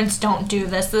friends' parents don't do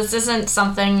this. This isn't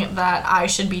something that I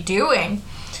should be doing.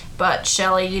 But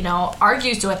Shelly, you know,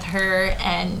 argues with her,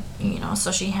 and, you know,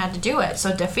 so she had to do it.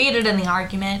 So defeated in the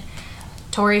argument,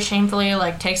 Tori shamefully,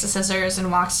 like, takes the scissors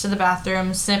and walks to the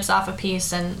bathroom, snips off a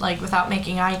piece, and, like, without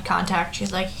making eye contact,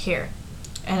 she's like, here,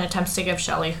 and attempts to give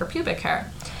Shelly her pubic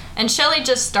hair. And Shelly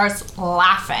just starts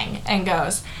laughing and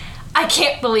goes, I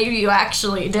can't believe you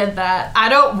actually did that. I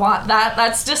don't want that.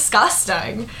 That's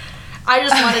disgusting. I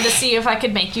just wanted to see if I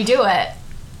could make you do it.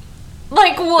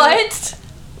 Like, what?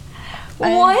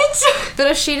 What? But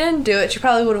if she didn't do it, she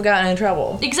probably would have gotten in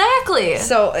trouble. Exactly.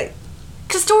 So,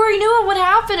 because Tori knew it would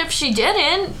happen if she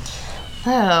didn't.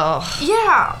 Oh.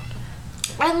 Yeah.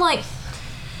 And, like,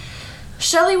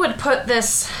 Shelly would put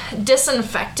this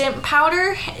disinfectant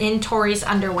powder in Tori's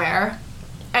underwear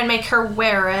and make her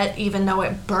wear it even though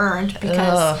it burned,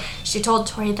 because she told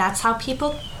Tori, that's how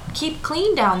people keep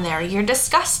clean down there. You're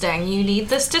disgusting. You need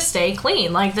this to stay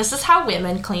clean. Like, this is how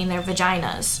women clean their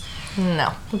vaginas.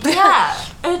 No. Yeah.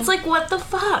 It's like, what the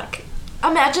fuck?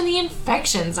 Imagine the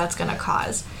infections that's gonna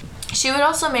cause. She would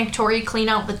also make Tori clean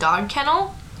out the dog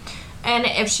kennel. And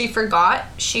if she forgot,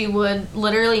 she would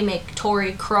literally make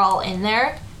Tori crawl in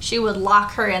there. She would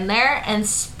lock her in there and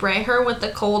spray her with the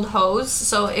cold hose.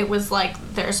 So it was like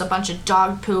there's a bunch of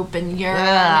dog poop and urine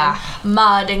and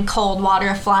mud and cold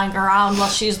water flying around while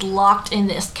she's locked in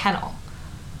this kennel.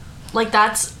 Like,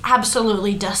 that's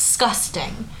absolutely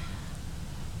disgusting.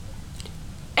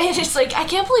 And it's like, I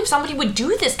can't believe somebody would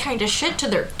do this kind of shit to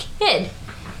their kid.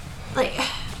 Like,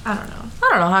 I don't know. I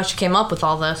don't know how she came up with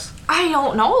all this. I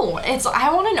don't know.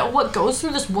 I want to know what goes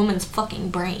through this woman's fucking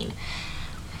brain.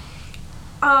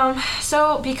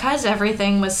 So because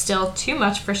everything was still too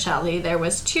much for Shelly, there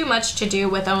was too much to do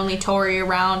with only Tori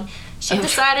around, she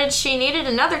decided she needed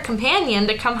another companion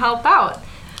to come help out.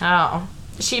 Oh.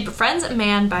 She befriends a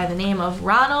man by the name of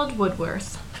Ronald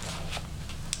Woodworth.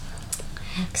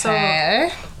 Okay.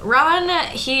 So Ron,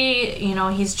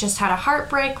 he's just had a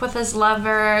heartbreak with his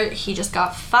lover. He just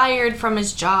got fired from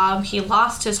his job. He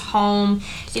lost his home.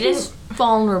 He's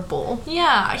vulnerable.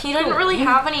 Yeah, he didn't really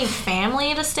have any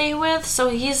family to stay with, so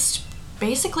he's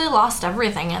basically lost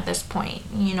everything at this point.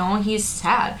 You know, he's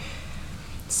sad.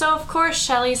 So, of course,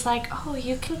 Shelly's like, oh,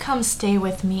 you can come stay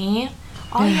with me.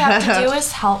 All you have to do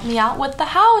is help me out with the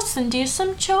house and do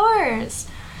some chores.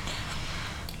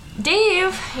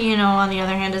 Dave, on the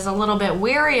other hand, is a little bit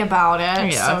weary about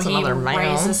it, so he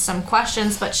raises some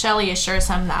questions, but Shelly assures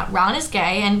him that Ron is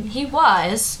gay, and he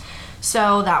was,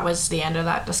 so that was the end of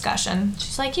that discussion.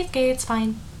 She's like, he's gay, it's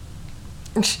fine.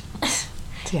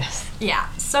 Yes.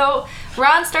 Yeah, so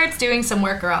Ron starts doing some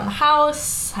work around the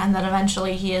house, and then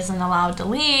eventually he isn't allowed to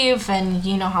leave, and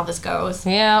you know how this goes.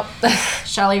 Yep.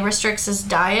 Shelly restricts his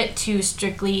diet to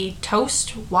strictly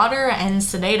toast, water, and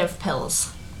sedative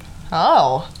pills.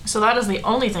 Oh. So that is the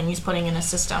only thing he's putting in his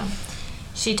system.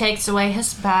 She takes away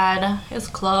his bed, his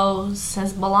clothes,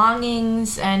 his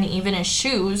belongings, and even his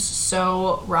shoes,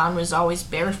 so Ron was always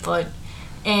barefoot.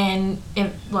 And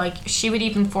she would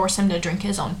even force him to drink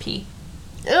his own pee.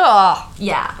 Ugh.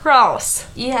 Yeah. Gross.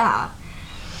 Yeah.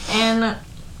 And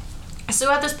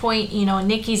so at this point,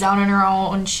 Nikki's out on her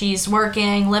own. She's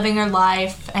working, living her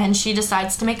life, and she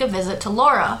decides to make a visit to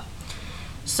Laura.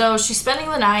 So she's spending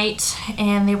the night,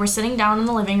 and they were sitting down in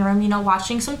the living room,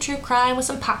 watching some true crime with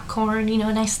some popcorn,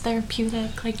 nice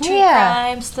therapeutic, true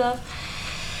crime stuff.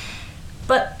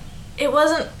 But it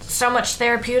wasn't so much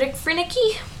therapeutic for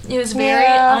Nikki. It was very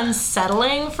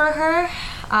unsettling for her.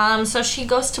 So she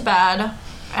goes to bed,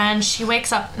 and she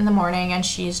wakes up in the morning, and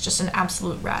she's just an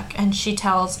absolute wreck. And she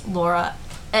tells Laura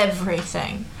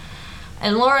everything.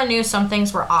 And Laura knew some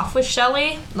things were off with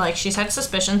Shelly. Like, she's had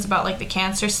suspicions about, like, the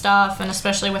cancer stuff, and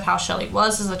especially with how Shelly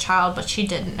was as a child, but she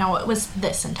didn't know it was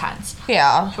this intense.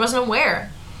 Yeah. She wasn't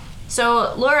aware.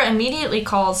 So Laura immediately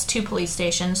calls 2 police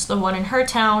stations, the one in her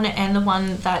town and the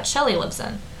one that Shelly lives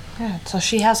in. Yeah, so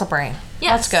she has a brain.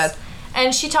 Yes. That's good.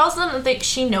 And she tells them that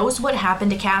she knows what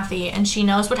happened to Kathy, and she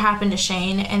knows what happened to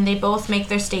Shane, and they both make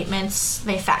their statements,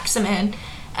 they fax them in,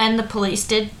 and the police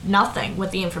did nothing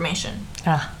with the information.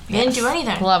 They didn't do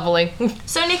anything. Lovely.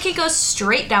 So Nikki goes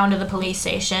straight down to the police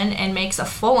station and makes a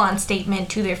full-on statement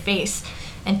to their face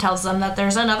and tells them that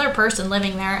there's another person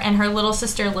living there and her little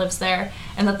sister lives there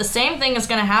and that the same thing is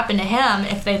going to happen to him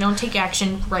if they don't take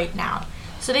action right now.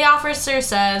 So the officer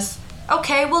says,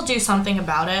 okay, we'll do something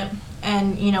about it.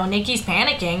 And, you know, Nikki's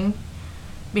panicking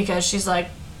because she's like,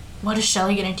 what is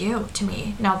Shelly going to do to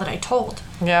me now that I told?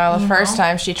 Yeah, the first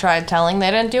time she tried telling, they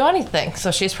didn't do anything.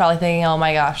 So she's probably thinking, oh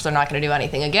my gosh, they're not going to do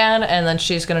anything again. And then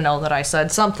she's going to know that I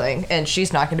said something, and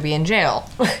she's not going to be in jail.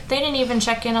 They didn't even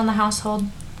check in on the household.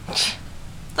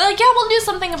 They're like, yeah, we'll do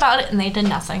something about it. And they did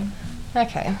nothing.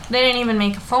 Okay. They didn't even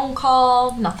make a phone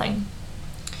call, nothing.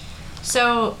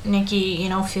 So Nikki, you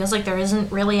know, feels like there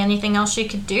isn't really anything else she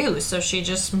could do. So she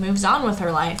just moves on with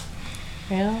her life.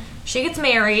 Yeah. She gets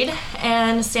married,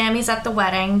 and Sammy's at the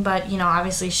wedding, but, you know,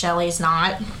 obviously Shelly's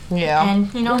not. Yeah.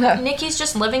 And, you know, Nikki's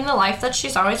just living the life that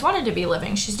she's always wanted to be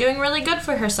living. She's doing really good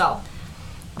for herself.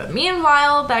 But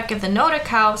meanwhile, back at the Knotek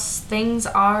house, things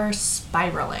are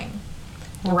spiraling.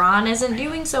 Ron isn't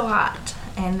doing so hot,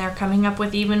 and they're coming up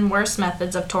with even worse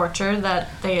methods of torture that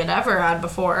they had ever had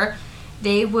before.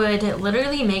 They would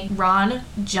literally make Ron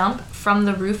jump from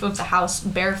the roof of the house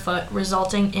barefoot,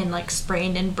 resulting in, like,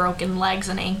 sprained and broken legs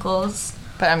and ankles.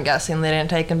 But I'm guessing they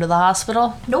didn't take him to the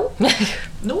hospital? Nope.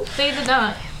 Nope, they did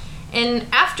not. And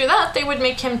after that, they would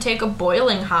make him take a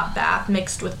boiling hot bath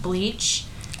mixed with bleach.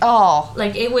 Oh.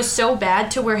 Like, it was so bad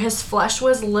to where his flesh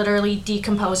was literally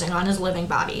decomposing on his living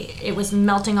body. It was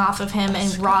melting off of him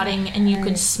and rotting, and you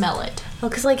could smell it. Well,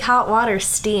 because, like, hot water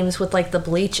steams with, like, the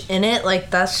bleach in it. Like,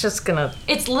 that's just gonna...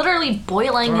 It's literally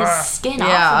boiling his skin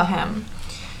off of him.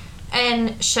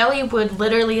 And Shelly would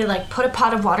literally, like, put a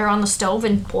pot of water on the stove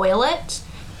and boil it,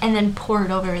 and then pour it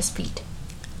over his feet.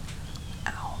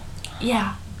 Ow.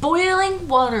 Yeah. Boiling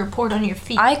water poured on your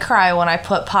feet. I cry when I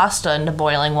put pasta into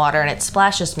boiling water and it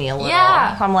splashes me a little.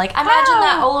 Yeah. I'm like, imagine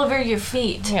that all over your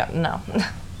feet. Yeah, no.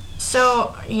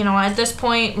 So, you know, at this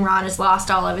point, Ron has lost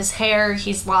all of his hair,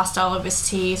 he's lost all of his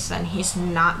teeth, and he's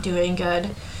not doing good.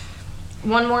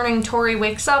 One morning, Tori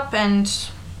wakes up and,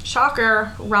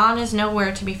 shocker, Ron is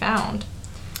nowhere to be found.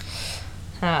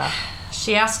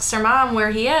 She asks her mom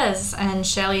where he is, and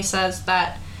Shelly says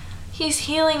that he's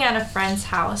healing at a friend's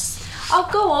house. I'll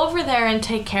go over there and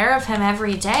take care of him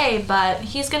every day, but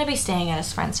he's going to be staying at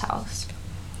his friend's house.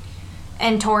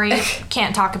 And Tori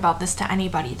can't talk about this to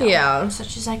anybody, though. Yeah. So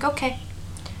she's like, okay.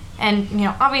 And, you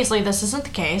know, obviously this isn't the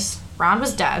case. Ron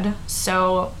was dead.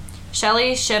 So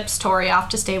Shelly ships Tori off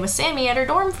to stay with Sammy at her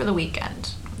dorm for the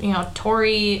weekend. You know,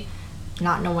 Tori,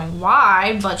 not knowing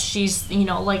why, but she's, you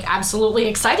know, like, absolutely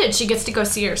excited. She gets to go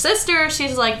see her sister.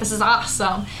 She's like, this is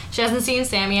awesome. She hasn't seen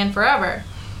Sammy in forever.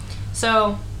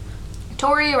 So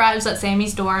Tori arrives at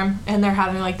Sammy's dorm, and they're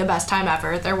having, like, the best time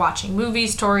ever. They're watching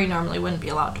movies Tori normally wouldn't be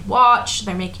allowed to watch.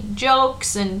 They're making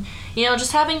jokes and, you know,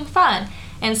 just having fun.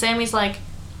 And Sammy's like,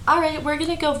 all right, we're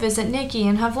going to go visit Nikki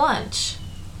and have lunch.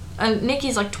 And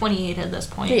Nikki's, like, 28 at this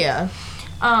point. Yeah.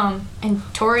 And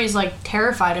Tori's, like,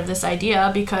 terrified of this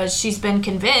idea because she's been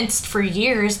convinced for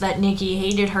years that Nikki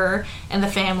hated her and the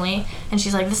family. And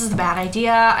she's like, this is a bad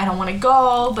idea. I don't want to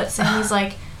go. But Sammy's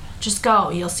like, just go.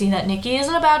 You'll see that Nikki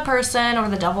isn't a bad person or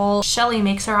the devil Shelly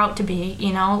makes her out to be,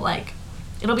 you know, like,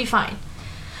 it'll be fine.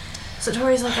 So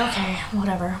Tori's like, okay,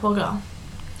 whatever, we'll go.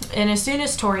 And as soon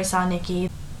as Tori saw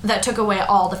Nikki, that took away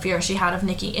all the fear she had of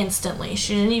Nikki instantly.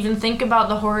 She didn't even think about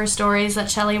the horror stories that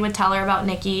Shelly would tell her about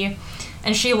Nikki.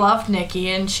 And she loved Nikki,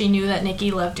 and she knew that Nikki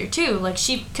loved her too. Like,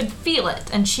 she could feel it,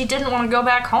 and she didn't want to go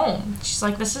back home. She's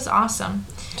like, this is awesome.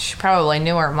 She probably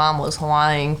knew her mom was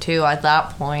lying too at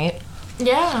that point.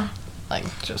 Yeah. Like,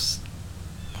 just...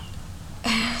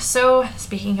 So,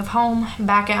 speaking of home,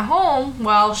 back at home,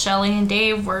 while Shelly and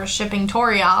Dave were shipping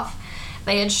Tori off,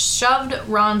 they had shoved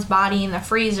Ron's body in the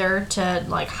freezer to,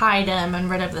 like, hide him and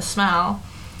rid of the smell.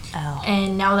 Oh.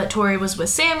 And now that Tori was with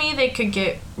Sammy, they could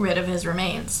get rid of his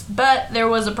remains. But there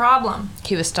was a problem.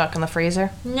 He was stuck in the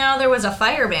freezer? No, there was a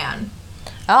fire ban.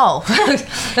 Oh.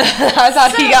 I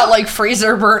thought he got, like,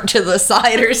 freezer burnt to the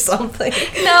side or something.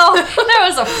 No, there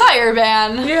was a fire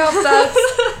ban. Yeah,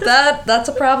 that's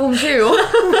a problem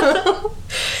too.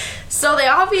 So they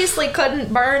obviously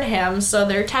couldn't burn him, so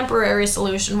their temporary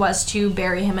solution was to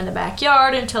bury him in the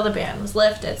backyard until the ban was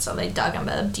lifted. So they dug him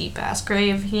a deep-ass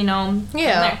grave,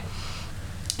 Yeah.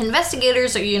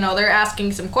 Investigators are, they're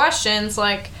asking some questions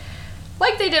like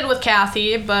they did with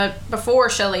Kathy, but before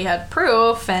Shelly had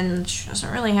proof, and she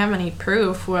doesn't really have any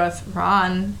proof with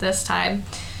Ron this time.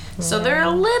 So they're a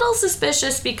little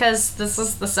suspicious because this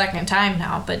is the second time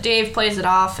now, but Dave plays it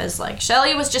off as like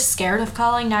Shelly was just scared of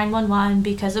calling 911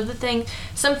 because of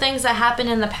some things that happened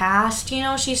in the past.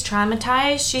 She's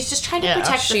traumatized. She's just trying to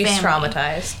protect the family. She's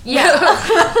traumatized.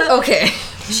 Yeah. Okay.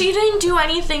 She didn't do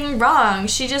anything wrong.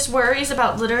 She just worries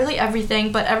about literally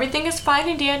everything, but everything is fine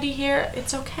and dandy here.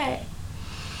 It's okay.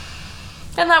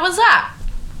 And that was that.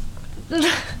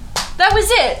 That was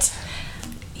it.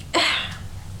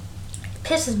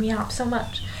 Pisses me off so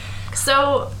much.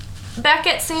 So, back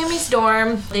at Sammy's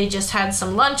dorm, they just had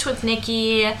some lunch with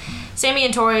Nikki. Sammy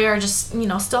and Tori are just,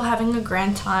 still having a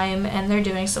grand time, and they're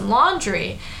doing some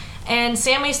laundry. And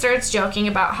Sammy starts joking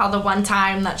about how the one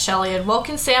time that Shelly had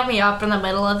woken Sammy up in the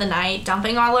middle of the night,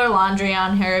 dumping all her laundry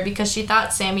on her because she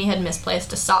thought Sammy had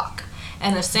misplaced a sock.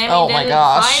 And if Sammy didn't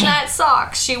find that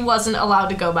sock, she wasn't allowed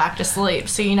to go back to sleep.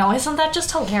 So, isn't that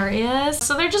just hilarious?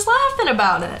 So they're just laughing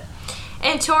about it.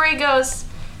 And Tori goes,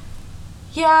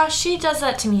 yeah, she does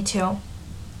that to me too.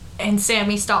 And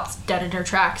Sammy stops dead in her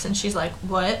tracks and she's like,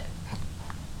 what?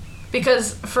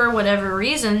 Because for whatever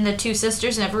reason, the two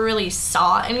sisters never really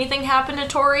saw anything happen to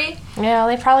Tori. Yeah,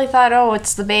 they probably thought, oh,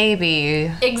 it's the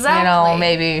baby. Exactly.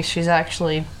 Maybe she's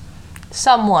actually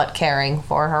somewhat caring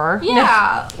for her.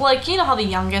 Yeah, like, how the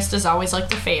youngest is always like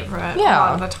the favorite a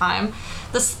lot of the time.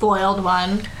 The spoiled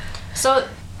one. So,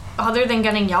 other than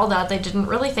getting yelled at, they didn't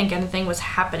really think anything was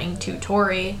happening to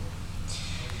Tori.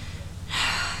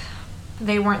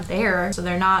 They weren't there, so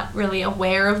they're not really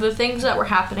aware of the things that were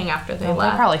happening after they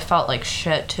left. They probably felt like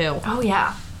shit, too. Oh,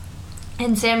 yeah.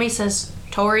 And Sammy says,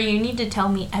 Tori, you need to tell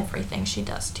me everything she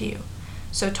does to you.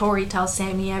 So Tori tells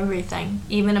Sammy everything,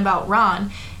 even about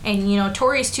Ron. And,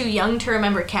 Tori's too young to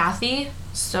remember Kathy,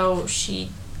 so she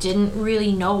didn't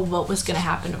really know what was going to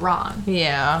happen to Ron.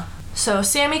 Yeah. So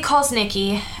Sammy calls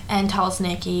Nikki and tells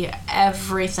Nikki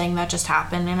everything that just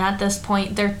happened. And at this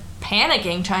point, they're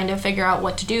panicking, trying to figure out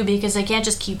what to do because they can't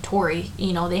just keep Tori.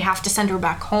 They have to send her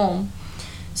back home.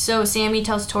 So Sammy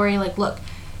tells Tori, look,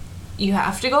 you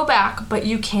have to go back, but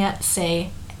you can't say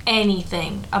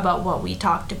anything about what we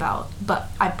talked about. But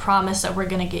I promise that we're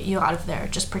going to get you out of there.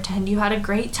 Just pretend you had a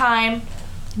great time.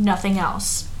 Nothing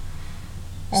else.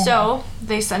 So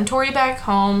they send Tori back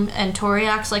home, and Tori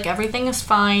acts like everything is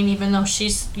fine, even though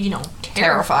she's,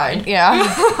 terrified. Yeah.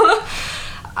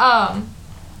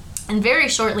 And very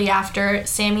shortly after,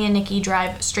 Sammy and Nikki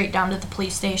drive straight down to the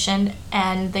police station,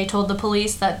 and they told the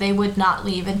police that they would not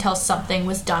leave until something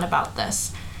was done about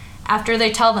this. After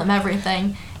they tell them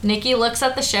everything, Nikki looks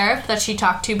at the sheriff that she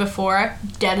talked to before,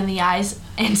 dead in the eyes,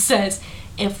 and says,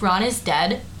 if Ron is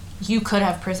dead, you could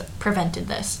have prevented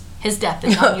this. His death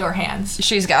is on your hands.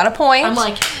 She's got a point. I'm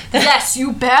like, yes,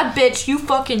 you bad bitch, you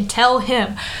fucking tell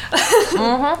him.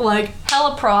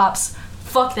 Hella props.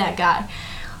 Fuck that guy.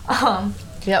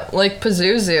 Yep, like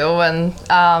Pazuzu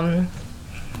and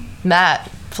Matt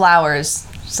Flowers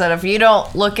said, if you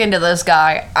don't look into this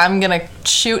guy, I'm gonna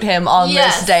shoot him on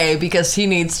this day because he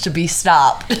needs to be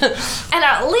stopped. And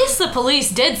at least the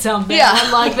police did something,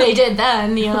 unlike they did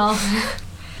then,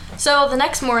 So the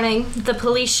next morning, the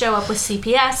police show up with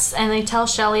CPS, and they tell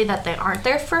Shelly that they aren't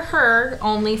there for her,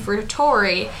 only for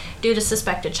Tori, due to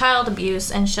suspected child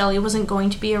abuse, and Shelly wasn't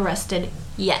going to be arrested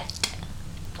yet.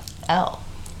 Oh.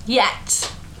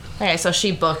 Yet. Okay, so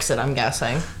she books it, I'm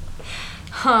guessing.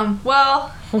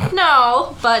 Well,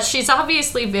 no, but she's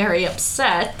obviously very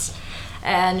upset,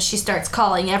 and she starts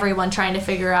calling everyone trying to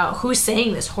figure out who's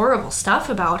saying this horrible stuff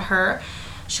about her.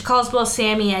 She calls both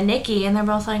Sammy and Nikki, and they're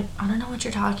both like, I don't know what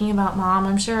you're talking about, Mom.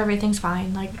 I'm sure everything's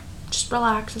fine. Just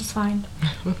relax. It's fine.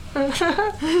 They're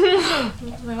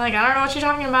like, I don't know what you're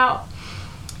talking about.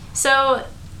 So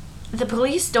the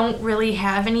police don't really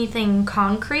have anything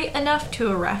concrete enough to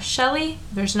arrest Shelly.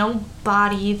 There's no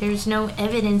body. There's no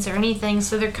evidence or anything,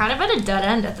 so they're kind of at a dead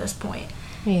end at this point.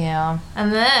 Yeah.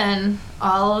 And then,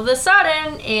 all of a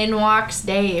sudden, in walks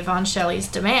Dave on Shelly's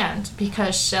demand,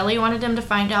 because Shelly wanted him to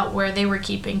find out where they were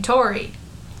keeping Tori,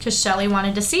 because Shelly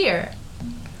wanted to see her.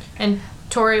 And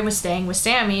Tori was staying with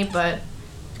Sammy, but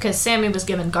because Sammy was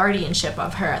given guardianship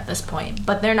of her at this point,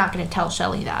 but they're not going to tell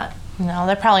Shelly that. No,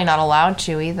 they're probably not allowed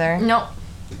to either. Nope.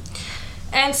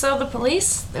 And so the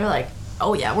police, they're like,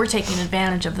 oh yeah, we're taking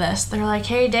advantage of this. They're like,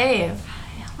 hey Dave,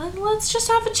 let's just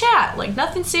have a chat.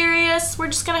 Nothing serious. We're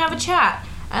just going to have a chat.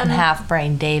 And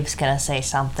half-brain Dave's gonna say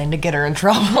something to get her in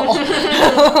trouble.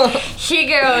 He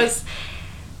goes,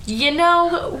 we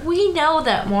know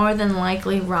that more than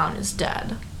likely Ron is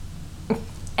dead.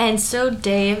 And so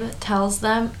Dave tells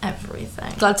them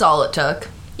everything. That's all it took.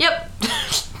 Yep.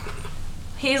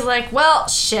 He's like, well,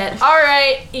 shit,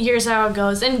 alright, here's how it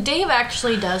goes. And Dave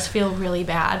actually does feel really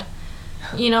bad.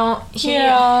 He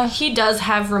does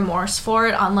have remorse for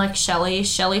it, unlike Shelly.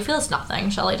 Shelly feels nothing.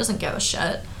 Shelly doesn't give a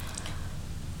shit.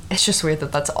 It's just weird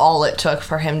that that's all it took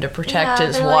for him to protect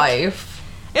his wife.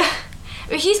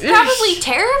 He's probably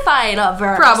terrified of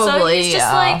her. Probably, so he's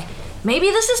just like, maybe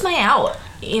this is my out,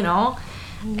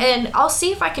 And I'll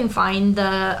see if I can find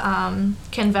the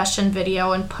confession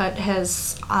video and put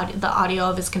the audio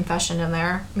of his confession in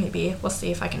there. Maybe we'll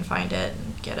see if I can find it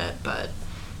and get it, but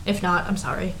if not, I'm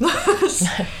sorry.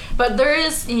 But there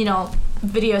is,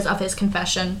 videos of his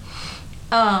confession.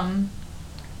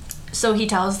 So he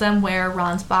tells them where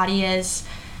Ron's body is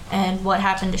and what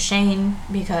happened to Shane,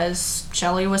 because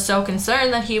Shelly was so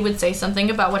concerned that he would say something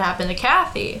about what happened to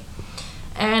Kathy.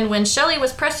 And when Shelly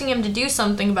was pressing him to do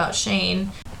something about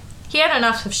Shane, he had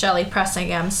enough of Shelly pressing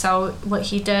him, so what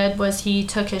he did was he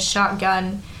took his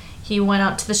shotgun, he went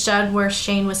out to the shed where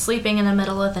Shane was sleeping in the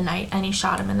middle of the night, and he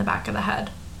shot him in the back of the head.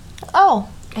 Oh.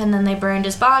 And then they burned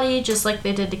his body, just like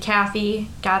they did to Kathy,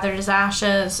 gathered his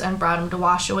ashes, and brought him to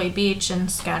Washaway Beach and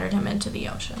scattered him into the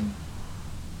ocean.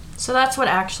 So that's what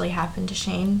actually happened to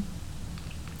Shane.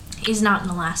 He's not in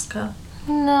Alaska.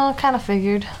 No, kind of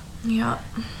figured. Yeah.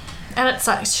 And it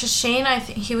sucks. Shane, I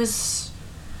think he was...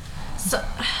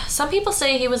 some people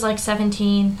say he was like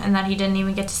 17 and that he didn't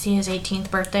even get to see his 18th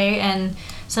birthday, and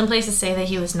some places say that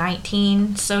he was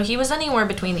 19, so he was anywhere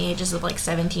between the ages of like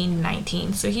 17 and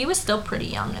 19, so he was still pretty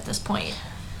young at this point.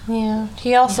 Yeah.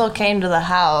 He also came to the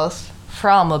house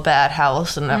from a bad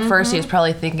house, and at first he was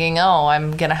probably thinking, oh,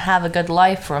 I'm gonna have a good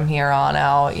life from here on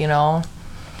out,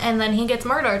 And then he gets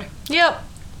murdered. Yep.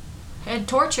 And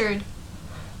tortured.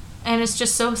 And it's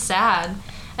just so sad.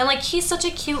 And, he was such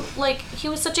a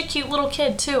cute little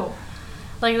kid, too.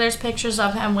 There's pictures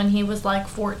of him when he was,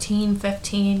 14,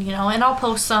 15, and I'll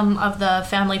post some of the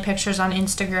family pictures on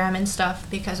Instagram and stuff,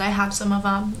 because I have some of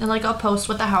them. And, I'll post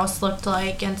what the house looked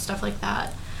like and stuff like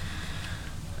that.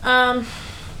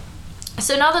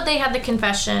 So now that they had the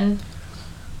confession,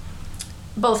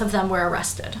 both of them were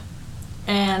arrested.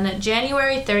 And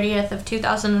January 30th of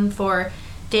 2004,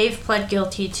 Dave pled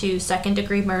guilty to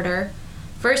second-degree murder,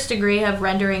 first degree of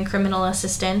rendering criminal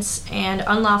assistance, and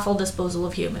unlawful disposal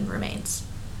of human remains.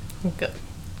 Good.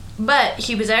 But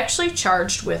he was actually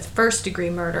charged with first-degree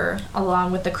murder,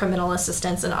 along with the criminal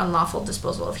assistance and unlawful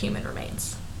disposal of human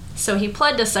remains. So he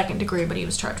pled to second degree, but he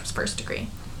was charged with first degree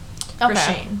for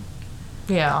Shane.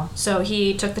 Yeah. So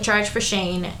he took the charge for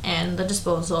Shane and the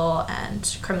disposal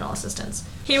and criminal assistance.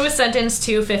 He was sentenced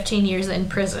to 15 years in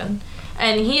prison.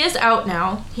 And he is out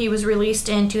now. He was released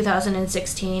in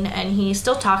 2016, and he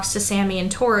still talks to Sammy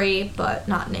and Tori, but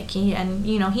not Nikki, and,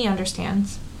 he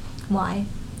understands why.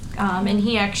 And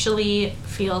he actually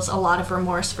feels a lot of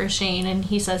remorse for Shane, and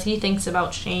he says he thinks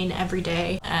about Shane every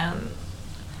day. I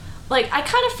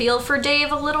kind of feel for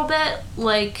Dave a little bit,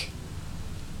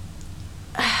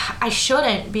 I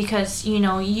shouldn't, because,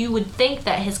 you would think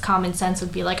that his common sense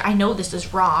would be I know this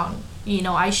is wrong,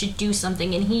 I should do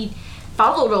something, and he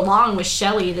followed along with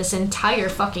Shelly this entire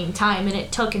fucking time, and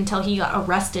it took until he got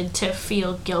arrested to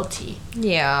feel guilty.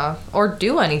 Yeah, or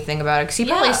do anything about it, because he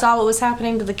probably saw what was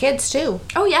happening to the kids, too.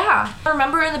 Oh, yeah. I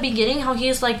remember in the beginning how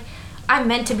he's I'm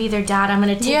meant to be their dad, I'm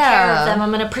going to take care of them,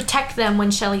 I'm going to protect them when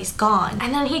Shelly's gone.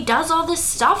 And then he does all this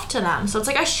stuff to them, so it's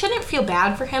I shouldn't feel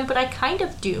bad for him, but I kind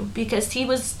of do, because he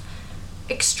was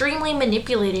extremely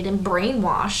manipulated and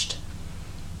brainwashed.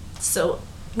 So,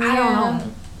 I don't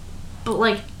know.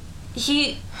 But,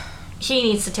 he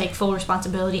needs to take full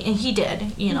responsibility, and he did,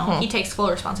 he takes full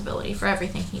responsibility for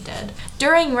everything he did.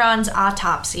 During Ron's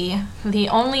autopsy, the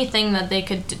only thing that they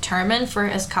could determine for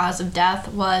his cause of death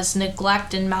was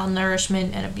neglect and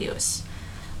malnourishment and abuse.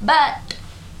 But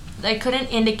they couldn't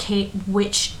indicate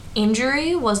which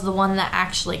injury was the one that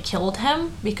actually killed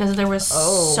him, because there was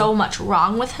so much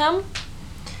wrong with him.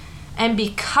 And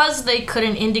because they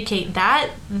couldn't indicate that,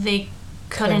 they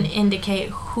couldn't indicate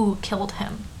who killed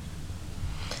him.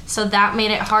 So that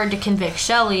made it hard to convict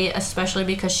Shelly, especially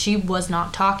because she was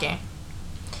not talking.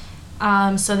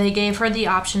 So they gave her the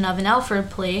option of an Alford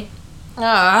plea.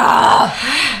 God,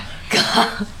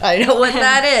 I know what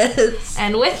that is.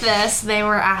 And with this, they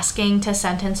were asking to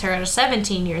sentence her to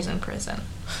 17 years in prison.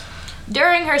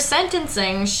 During her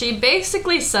sentencing, she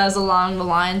basically says along the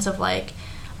lines of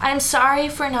I'm sorry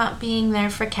for not being there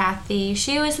for Kathy.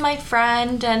 She was my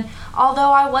friend, and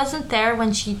although I wasn't there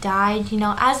when she died,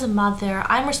 as a mother,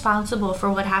 I'm responsible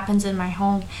for what happens in my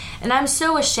home. And I'm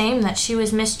so ashamed that she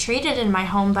was mistreated in my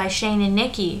home by Shane and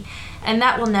Nikki, and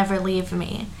that will never leave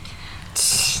me.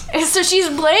 And so she's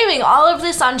blaming all of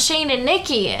this on Shane and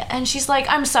Nikki, and she's like,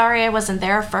 I'm sorry I wasn't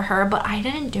there for her, but I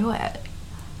didn't do it.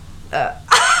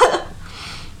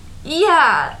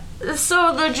 Yeah,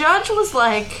 so the judge was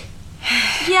like,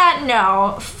 yeah,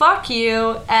 no, fuck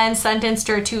you, and sentenced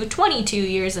her to 22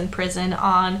 years in prison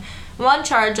on one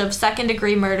charge of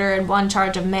second-degree murder and one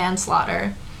charge of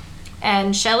manslaughter.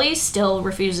 And Shelly still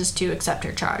refuses to accept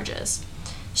her charges.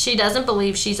 She doesn't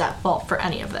believe she's at fault for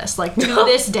any of this. Like, to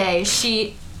this day,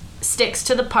 she sticks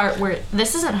to the part where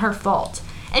this isn't her fault.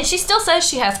 And she still says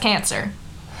she has cancer.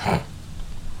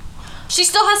 She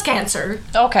still has cancer.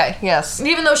 Okay, yes.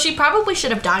 Even though she probably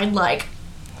should have died,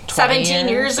 17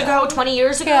 years ago, 20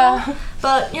 years ago. Yeah.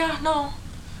 But, yeah, no.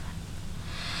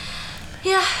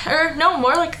 Yeah, or no,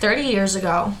 more like 30 years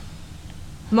ago.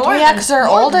 More yeah, because her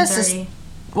oldest 30.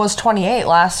 was 28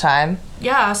 last time.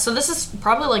 Yeah, so this is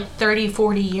probably 30,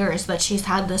 40 years that she's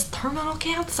had this terminal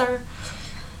cancer.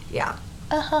 Yeah.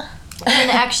 Uh-huh.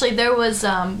 And actually, there was,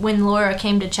 when Laura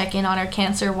came to check in on her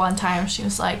cancer one time, she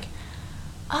was like,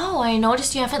 oh, I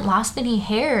noticed you haven't lost any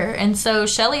hair. And so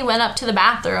Shelly went up to the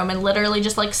bathroom and literally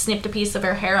just snipped a piece of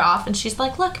her hair off. And she's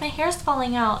like, look, my hair's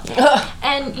falling out.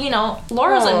 And,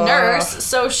 Laura's a nurse.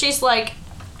 So she's like,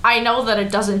 I know that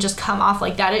it doesn't just come off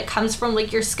like that. It comes from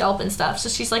your scalp and stuff. So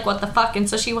she's like, what the fuck? And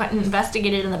so she went and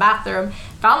investigated in the bathroom,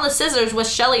 found the scissors with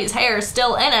Shelly's hair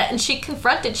still in it. And she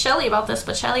confronted Shelly about this.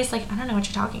 But Shelly's like, I don't know what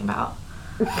you're talking about.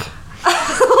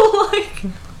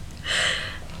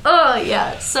 Oh,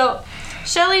 yeah. So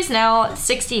Shelly's now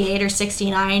 68 or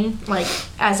 69,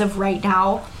 as of right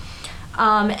now.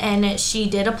 And she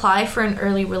did apply for an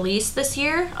early release this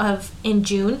year in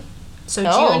June. So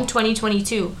June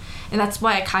 2022. And that's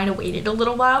why I kind of waited a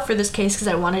little while for this case, because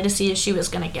I wanted to see if she was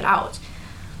going to get out.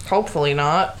 Hopefully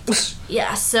not.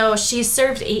 Yeah, so she's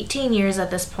served 18 years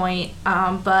at this point,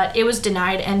 but it was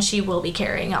denied, and she will be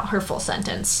carrying out her full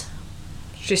sentence.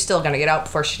 She's still going to get out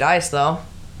before she dies, though.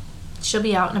 She'll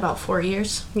be out in about 4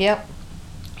 years. Yep.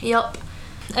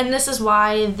 And this is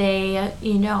why they,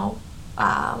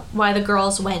 why the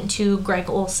girls went to Gregg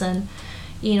Olson,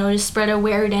 to spread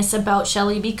awareness about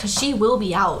Shelly, because she will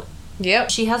be out.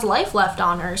 Yep. She has life left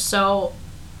on her, so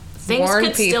things Warn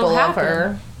could still happen. Of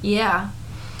her. Yeah.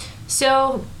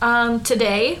 So,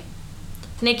 today,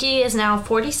 Nikki is now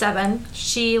 47.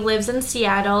 She lives in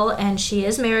Seattle, and she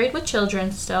is married with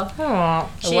children still.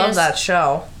 Oh, I love that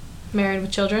show. Married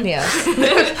with Children? Yes.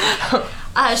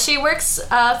 She works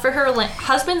for her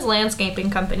husband's landscaping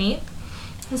company.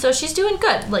 And so she's doing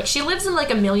good. She lives in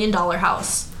 $1 million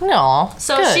house. No.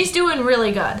 So good. She's doing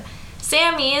really good.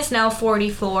 Sammy is now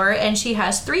 44, and she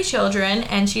has 3 children,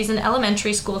 and she's an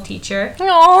elementary school teacher.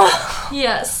 No.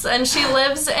 Yes, and she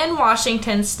lives in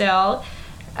Washington still.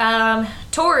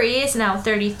 Tori is now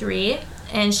 33,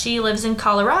 and she lives in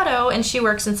Colorado, and she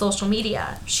works in social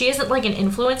media. She isn't an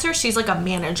influencer, she's a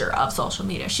manager of social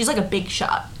media. She's a big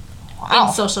shot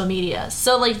in social media.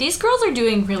 So these girls are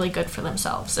doing really good for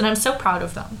themselves, and I'm so proud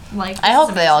of them. I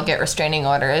hope they all get restraining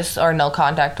orders or no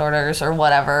contact orders or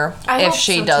whatever if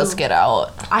she does get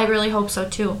out. I really hope so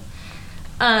too.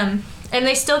 And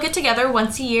they still get together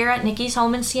once a year at Nikki's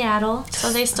home in Seattle,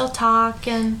 so they still talk.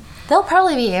 And they'll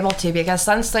probably be able to, because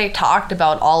since they talked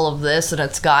about all of this and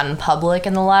it's gotten public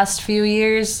in the last few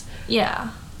years,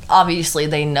 yeah, obviously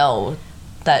they know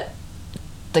that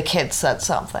the kid said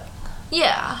something.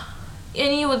 Yeah.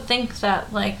 And you would think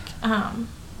that,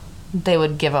 they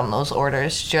would give them those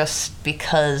orders just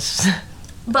because.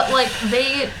 But,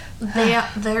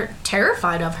 they're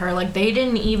terrified of her. They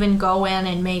didn't even go in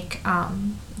and make,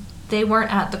 they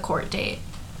weren't at the court date.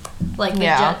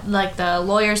 The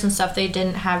lawyers and stuff, they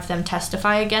didn't have them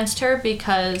testify against her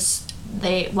because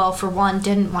they, for one,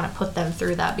 didn't want to put them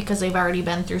through that because they've already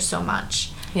been through so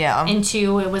much. Yeah. And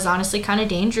 2, it was honestly kind of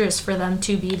dangerous for them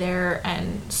to be there,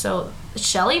 and so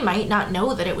Shelly might not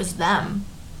know that it was them.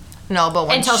 No, but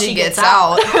when she gets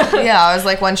out. Yeah, I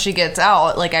was when she gets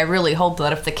out, I really hope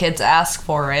that if the kids ask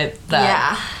for it,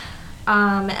 that...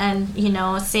 Yeah. And,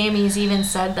 Sammy's even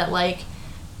said that,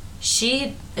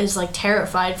 she is,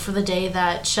 terrified for the day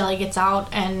that Shelly gets out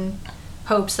and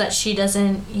hopes that she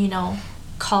doesn't,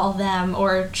 call them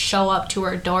or show up to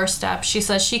her doorstep. She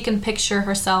says she can picture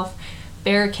herself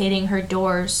barricading her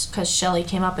doors because Shelly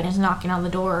came up and is knocking on the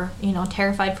door,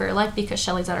 terrified for her life because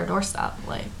Shelly's at her doorstep.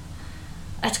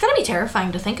 That's gotta be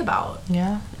terrifying to think about.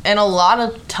 Yeah. And a lot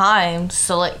of times,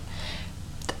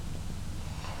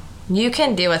 You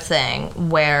can do a thing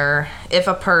where if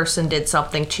a person did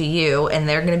something to you and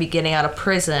they're going to be getting out of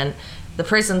prison, the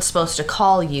prison's supposed to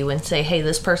call you and say, hey,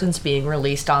 this person's being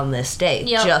released on this date.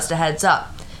 Yep. Just a heads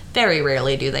up. Very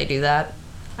rarely do they do that.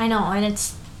 I know, and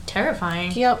it's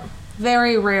terrifying. Yep.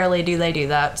 Very rarely do they do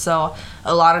that. So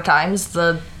a lot of times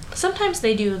sometimes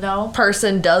they do, though.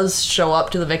 Person does show up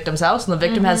to the victim's house and the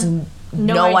victim has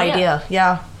no idea.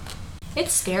 Yeah.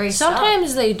 It's scary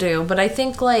Sometimes stuff. they do, but I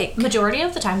think, like... Majority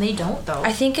of the time, they don't, though.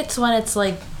 I think it's when it's,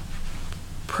 like,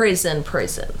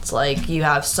 prisons. Like, you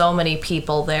have so many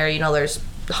people there. You know, there's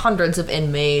hundreds of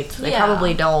inmates. They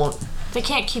probably don't... They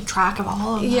can't keep track of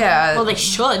all of them. Yeah. Well, they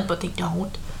should, but they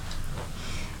don't.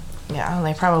 Yeah, and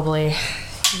they probably...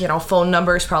 You know, phone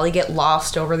numbers probably get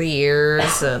lost over the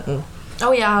years. And...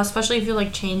 Oh, yeah, especially if you,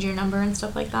 like, change your number and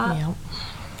stuff like that. Yep.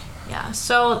 Yeah,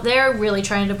 so they're really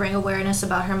trying to bring awareness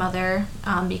about her mother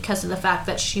because of the fact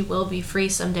that she will be free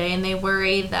someday, and they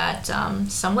worry that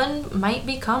someone might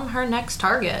become her next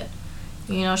target.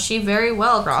 You know, she very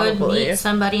well could meet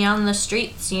somebody on the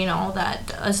streets, you know, that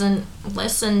doesn't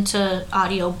listen to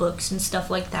audiobooks and stuff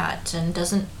like that and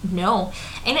doesn't know.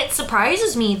 And it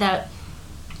surprises me that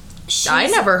I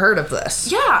never heard of this.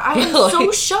 Yeah, I am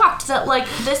so shocked that, like,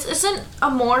 this isn't a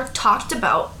more talked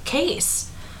about case.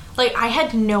 Like, I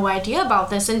had no idea about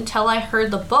this until I heard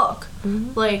the book.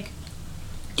 Mm-hmm. Like,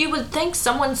 you would think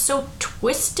someone so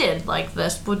twisted like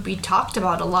this would be talked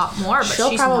about a lot more, but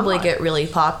she'll probably get really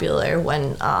popular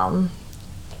when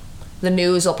the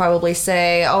news will probably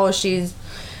say, oh, she's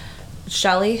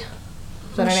Shelly.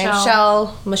 Is that her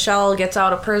name? Michelle gets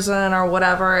out of prison or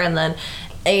whatever, and then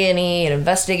A&E and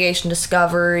Investigation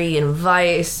Discovery and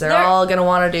Vice, they're all going to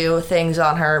want to do things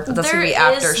on her, but that's going to be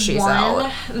after she's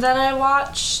out. That I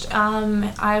watched.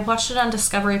 I watched it on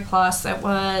Discovery Plus. It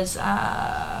was,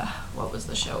 what was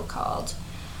the show called?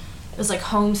 It was like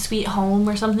Home Sweet Home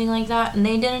or something like that, and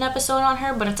they did an episode on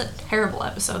her, but it's a terrible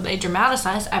episode. They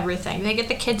dramatize everything. They get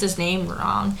the kids' name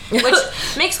wrong, which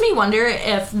makes me wonder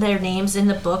if their names in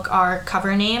the book are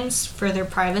cover names for their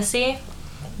privacy.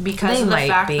 Because of the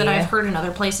fact that I've heard in other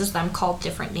places them called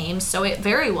different names, so it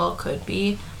very well could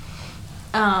be.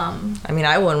 I mean,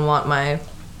 I wouldn't want my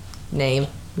name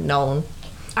known.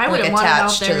 I wouldn't want it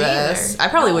out there either. I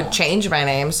probably would change my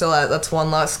name, so that's one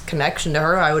less connection to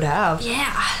her I would have.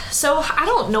 Yeah. So I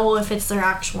don't know if it's their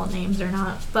actual names or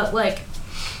not, but like,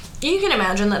 you can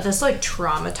imagine that this like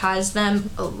traumatized them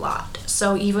a lot.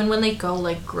 So even when they go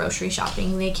like grocery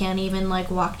shopping, they can't even like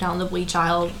walk down the bleach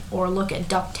aisle or look at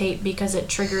duct tape because it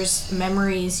triggers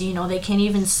memories. You know, they can't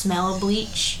even smell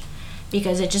bleach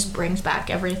because it just brings back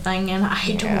everything, and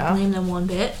I don't blame them one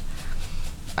bit.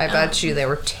 I bet you they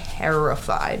were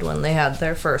terrified when they had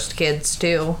their first kids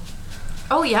too.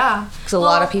 Oh yeah. Because a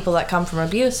lot of people that come from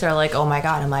abuse are like, oh my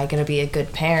god, am I going to be a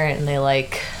good parent? And they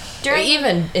like...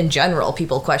 Even in general,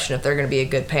 people question if they're going to be a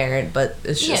good parent, but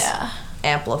it's just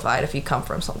amplified if you come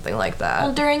from something like that.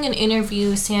 Well, during an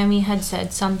interview, Sammy had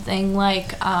said something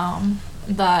like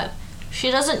that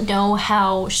she doesn't know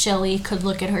how Shelly could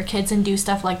look at her kids and do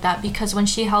stuff like that because when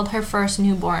she held her first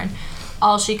newborn,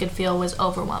 all she could feel was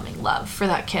overwhelming love for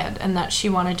that kid and that she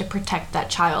wanted to protect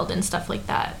that child and stuff like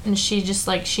that. And she just,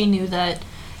 like, she knew that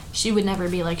she would never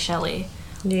be like Shelly.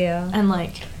 Yeah. And,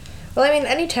 like... Well, I mean,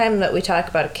 anytime that we talk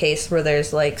about a case where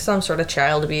there's, like, some sort of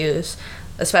child abuse,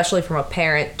 especially from a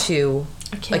parent to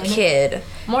a kid.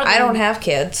 I don't have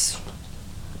kids,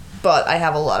 but I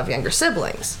have a lot of younger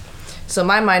siblings. So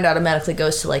my mind automatically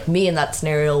goes to, like, me in that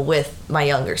scenario with my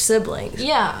younger siblings.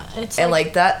 Yeah. It's and,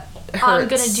 like that hurts. I'm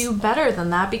going to do better than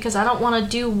that because I don't want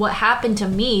to do what happened to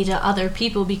me to other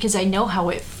people because I know how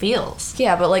it feels.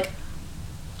 Yeah, but, like,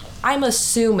 I'm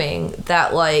assuming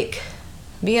that, like,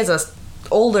 me as a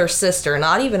older sister,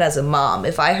 not even as a mom,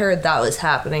 if I heard that was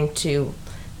happening to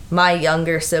my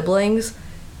younger siblings,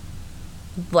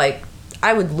 like,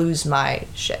 I would lose my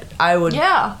shit. I would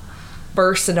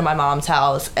burst into my mom's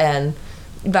house and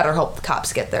better hope the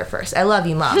cops get there first. I love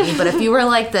you, Mommy, but if you were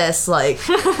like this, like,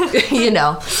 you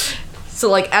know. So,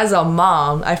 like, as a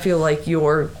mom, I feel like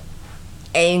your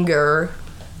anger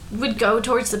would go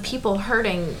towards the people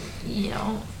hurting, you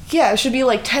know. Yeah, it should be,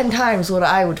 like, 10 times what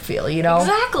I would feel, you know?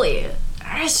 Exactly.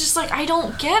 It's just like, I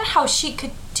don't get how she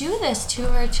could do this to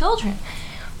her children.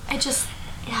 I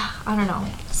don't know.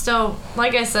 So,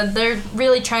 like I said, they're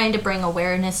really trying to bring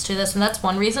awareness to this, and that's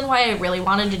one reason why I really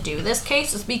wanted to do this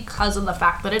case is because of the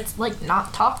fact that it's, like,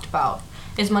 not talked about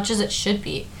as much as it should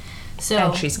be. So,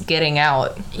 and she's getting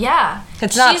out. Yeah.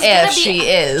 It's not if, she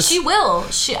is. She will.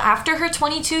 After her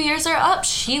 22 years are up,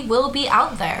 she will be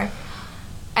out there.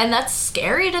 And that's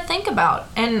scary to think about.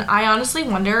 And I honestly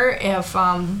wonder if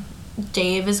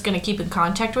Dave is going to keep in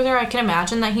contact with her. I can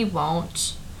imagine that he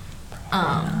won't.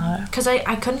 Because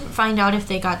I couldn't find out if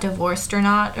they got divorced or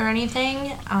not or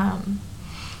anything.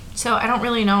 So I don't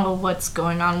really know what's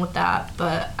going on with that,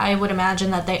 but I would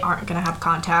imagine that they aren't going to have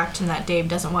contact and that Dave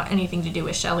doesn't want anything to do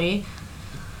with Shelly.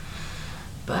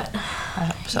 But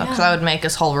I hope so, because that would make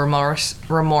his whole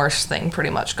remorse thing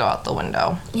pretty much go out the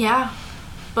window. Yeah.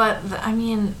 But, I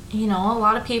mean, you know, a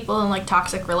lot of people in, like,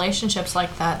 toxic relationships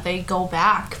like that, they go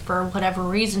back for whatever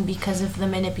reason because of the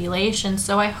manipulation.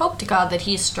 So I hope to God that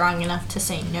he's strong enough to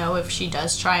say no if she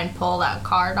does try and pull that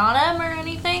card on him or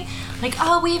anything. Like,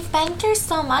 oh, we've been through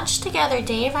so much together,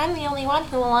 Dave. I'm the only one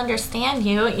who will understand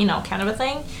you, you know, kind of a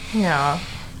thing. Yeah.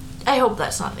 I hope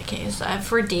that's not the case,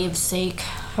 for Dave's sake.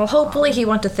 Well, hopefully he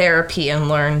went to therapy and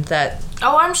learned that...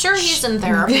 Oh, I'm sure he's in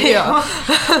therapy. Yeah.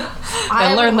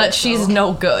 And learned that she's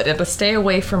no good and to stay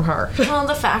away from her. Well,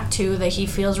 the fact, too, that he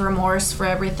feels remorse for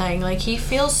everything. Like, he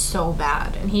feels so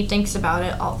bad, and he thinks about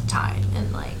it all the time.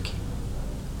 And, like,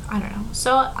 I don't know.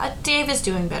 So, Dave is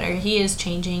doing better. He is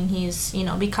changing. He's, you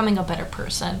know, becoming a better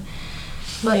person.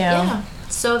 But, yeah.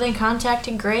 So they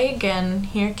contacted Gregg, and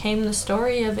here came the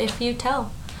story of If You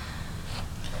Tell.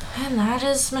 And that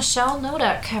is Michelle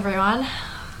Knotek, everyone.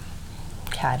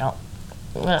 I don't...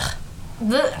 Ugh.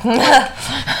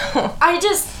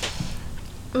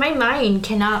 My mind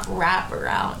cannot wrap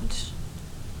around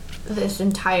this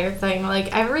entire thing.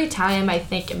 Like, every time I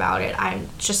think about it, I'm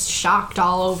just shocked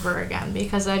all over again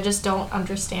because I just don't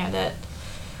understand it.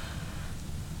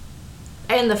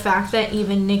 And the fact that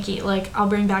even Nikki, like, I'll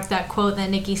bring back that quote that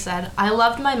Nikki said, I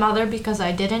loved my mother because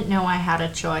I didn't know I had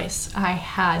a choice. I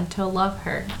had to love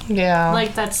her. Yeah.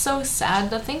 Like, that's so sad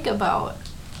to think about.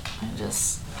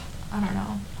 I don't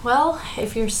know. Well,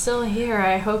 if you're still here,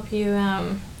 I hope you,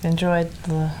 enjoyed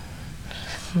the...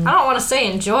 I don't want to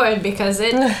say enjoyed because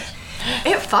it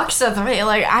fucks with me.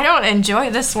 Like, I don't enjoy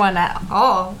this one at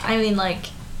all. I mean, like,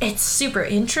 it's super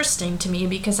interesting to me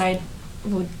because I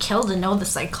would kill to know the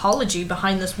psychology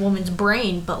behind this woman's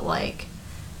brain, but, like,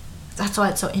 that's why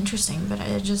it's so interesting. But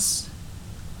I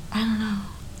don't know.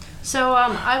 So,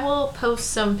 I will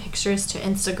post some pictures to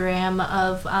Instagram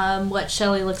of what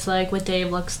Shelly looks like, what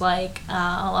Dave looks like.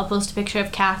 I'll post a picture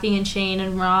of Kathy and Shane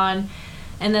and Ron,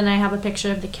 and then I have a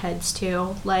picture of the kids,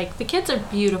 too. Like, the kids are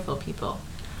beautiful people.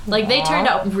 Like, they turned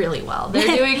out really well.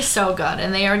 They're doing so good,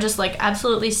 and they are just, like,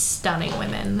 absolutely stunning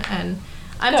women, and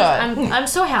I'm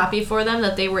so happy for them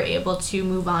that they were able to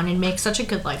move on and make such a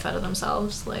good life out of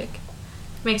themselves. Like,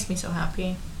 it makes me so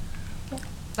happy.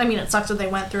 I mean, it sucks that they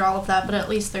went through all of that, but at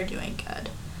least they're doing good.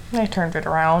 They turned it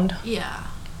around. Yeah.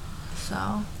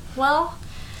 So, well,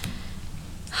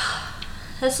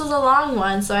 this was a long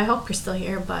one, so I hope you're still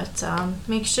here, but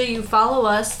make sure you follow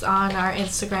us on our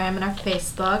Instagram and our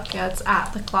Facebook. It's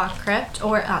at The Clock Crypt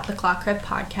or at The Clock Crypt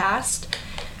Podcast.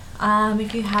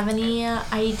 If you have any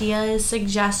ideas,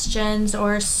 suggestions,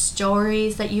 or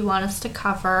stories that you want us to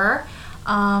cover,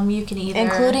 you can either...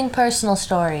 Including personal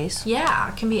stories.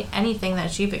 Yeah, it can be anything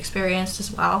that you've experienced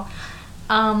as well.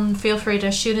 Feel free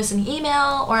to shoot us an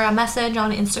email or a message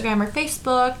on Instagram or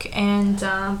Facebook, and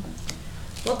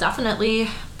we'll definitely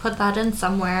put that in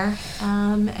somewhere.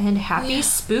 And happy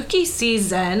spooky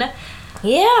season.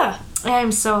 Yeah.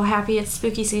 I'm so happy it's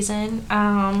spooky season.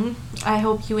 I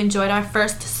hope you enjoyed our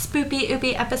first Spoopy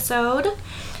Oopy episode.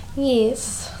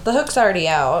 Yes. The hook's already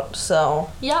out, so...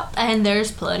 Yep, and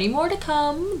there's plenty more to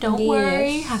come. Don't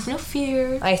worry. Have no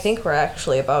fear. I think we're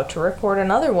actually about to record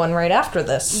another one right after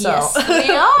this, so... Yes, we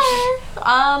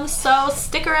are. So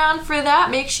stick around for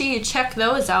that. Make sure you check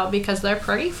those out because they're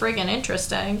pretty friggin'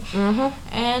 interesting.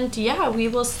 Mm-hmm. And yeah, we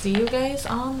will see you guys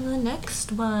on the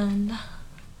next one.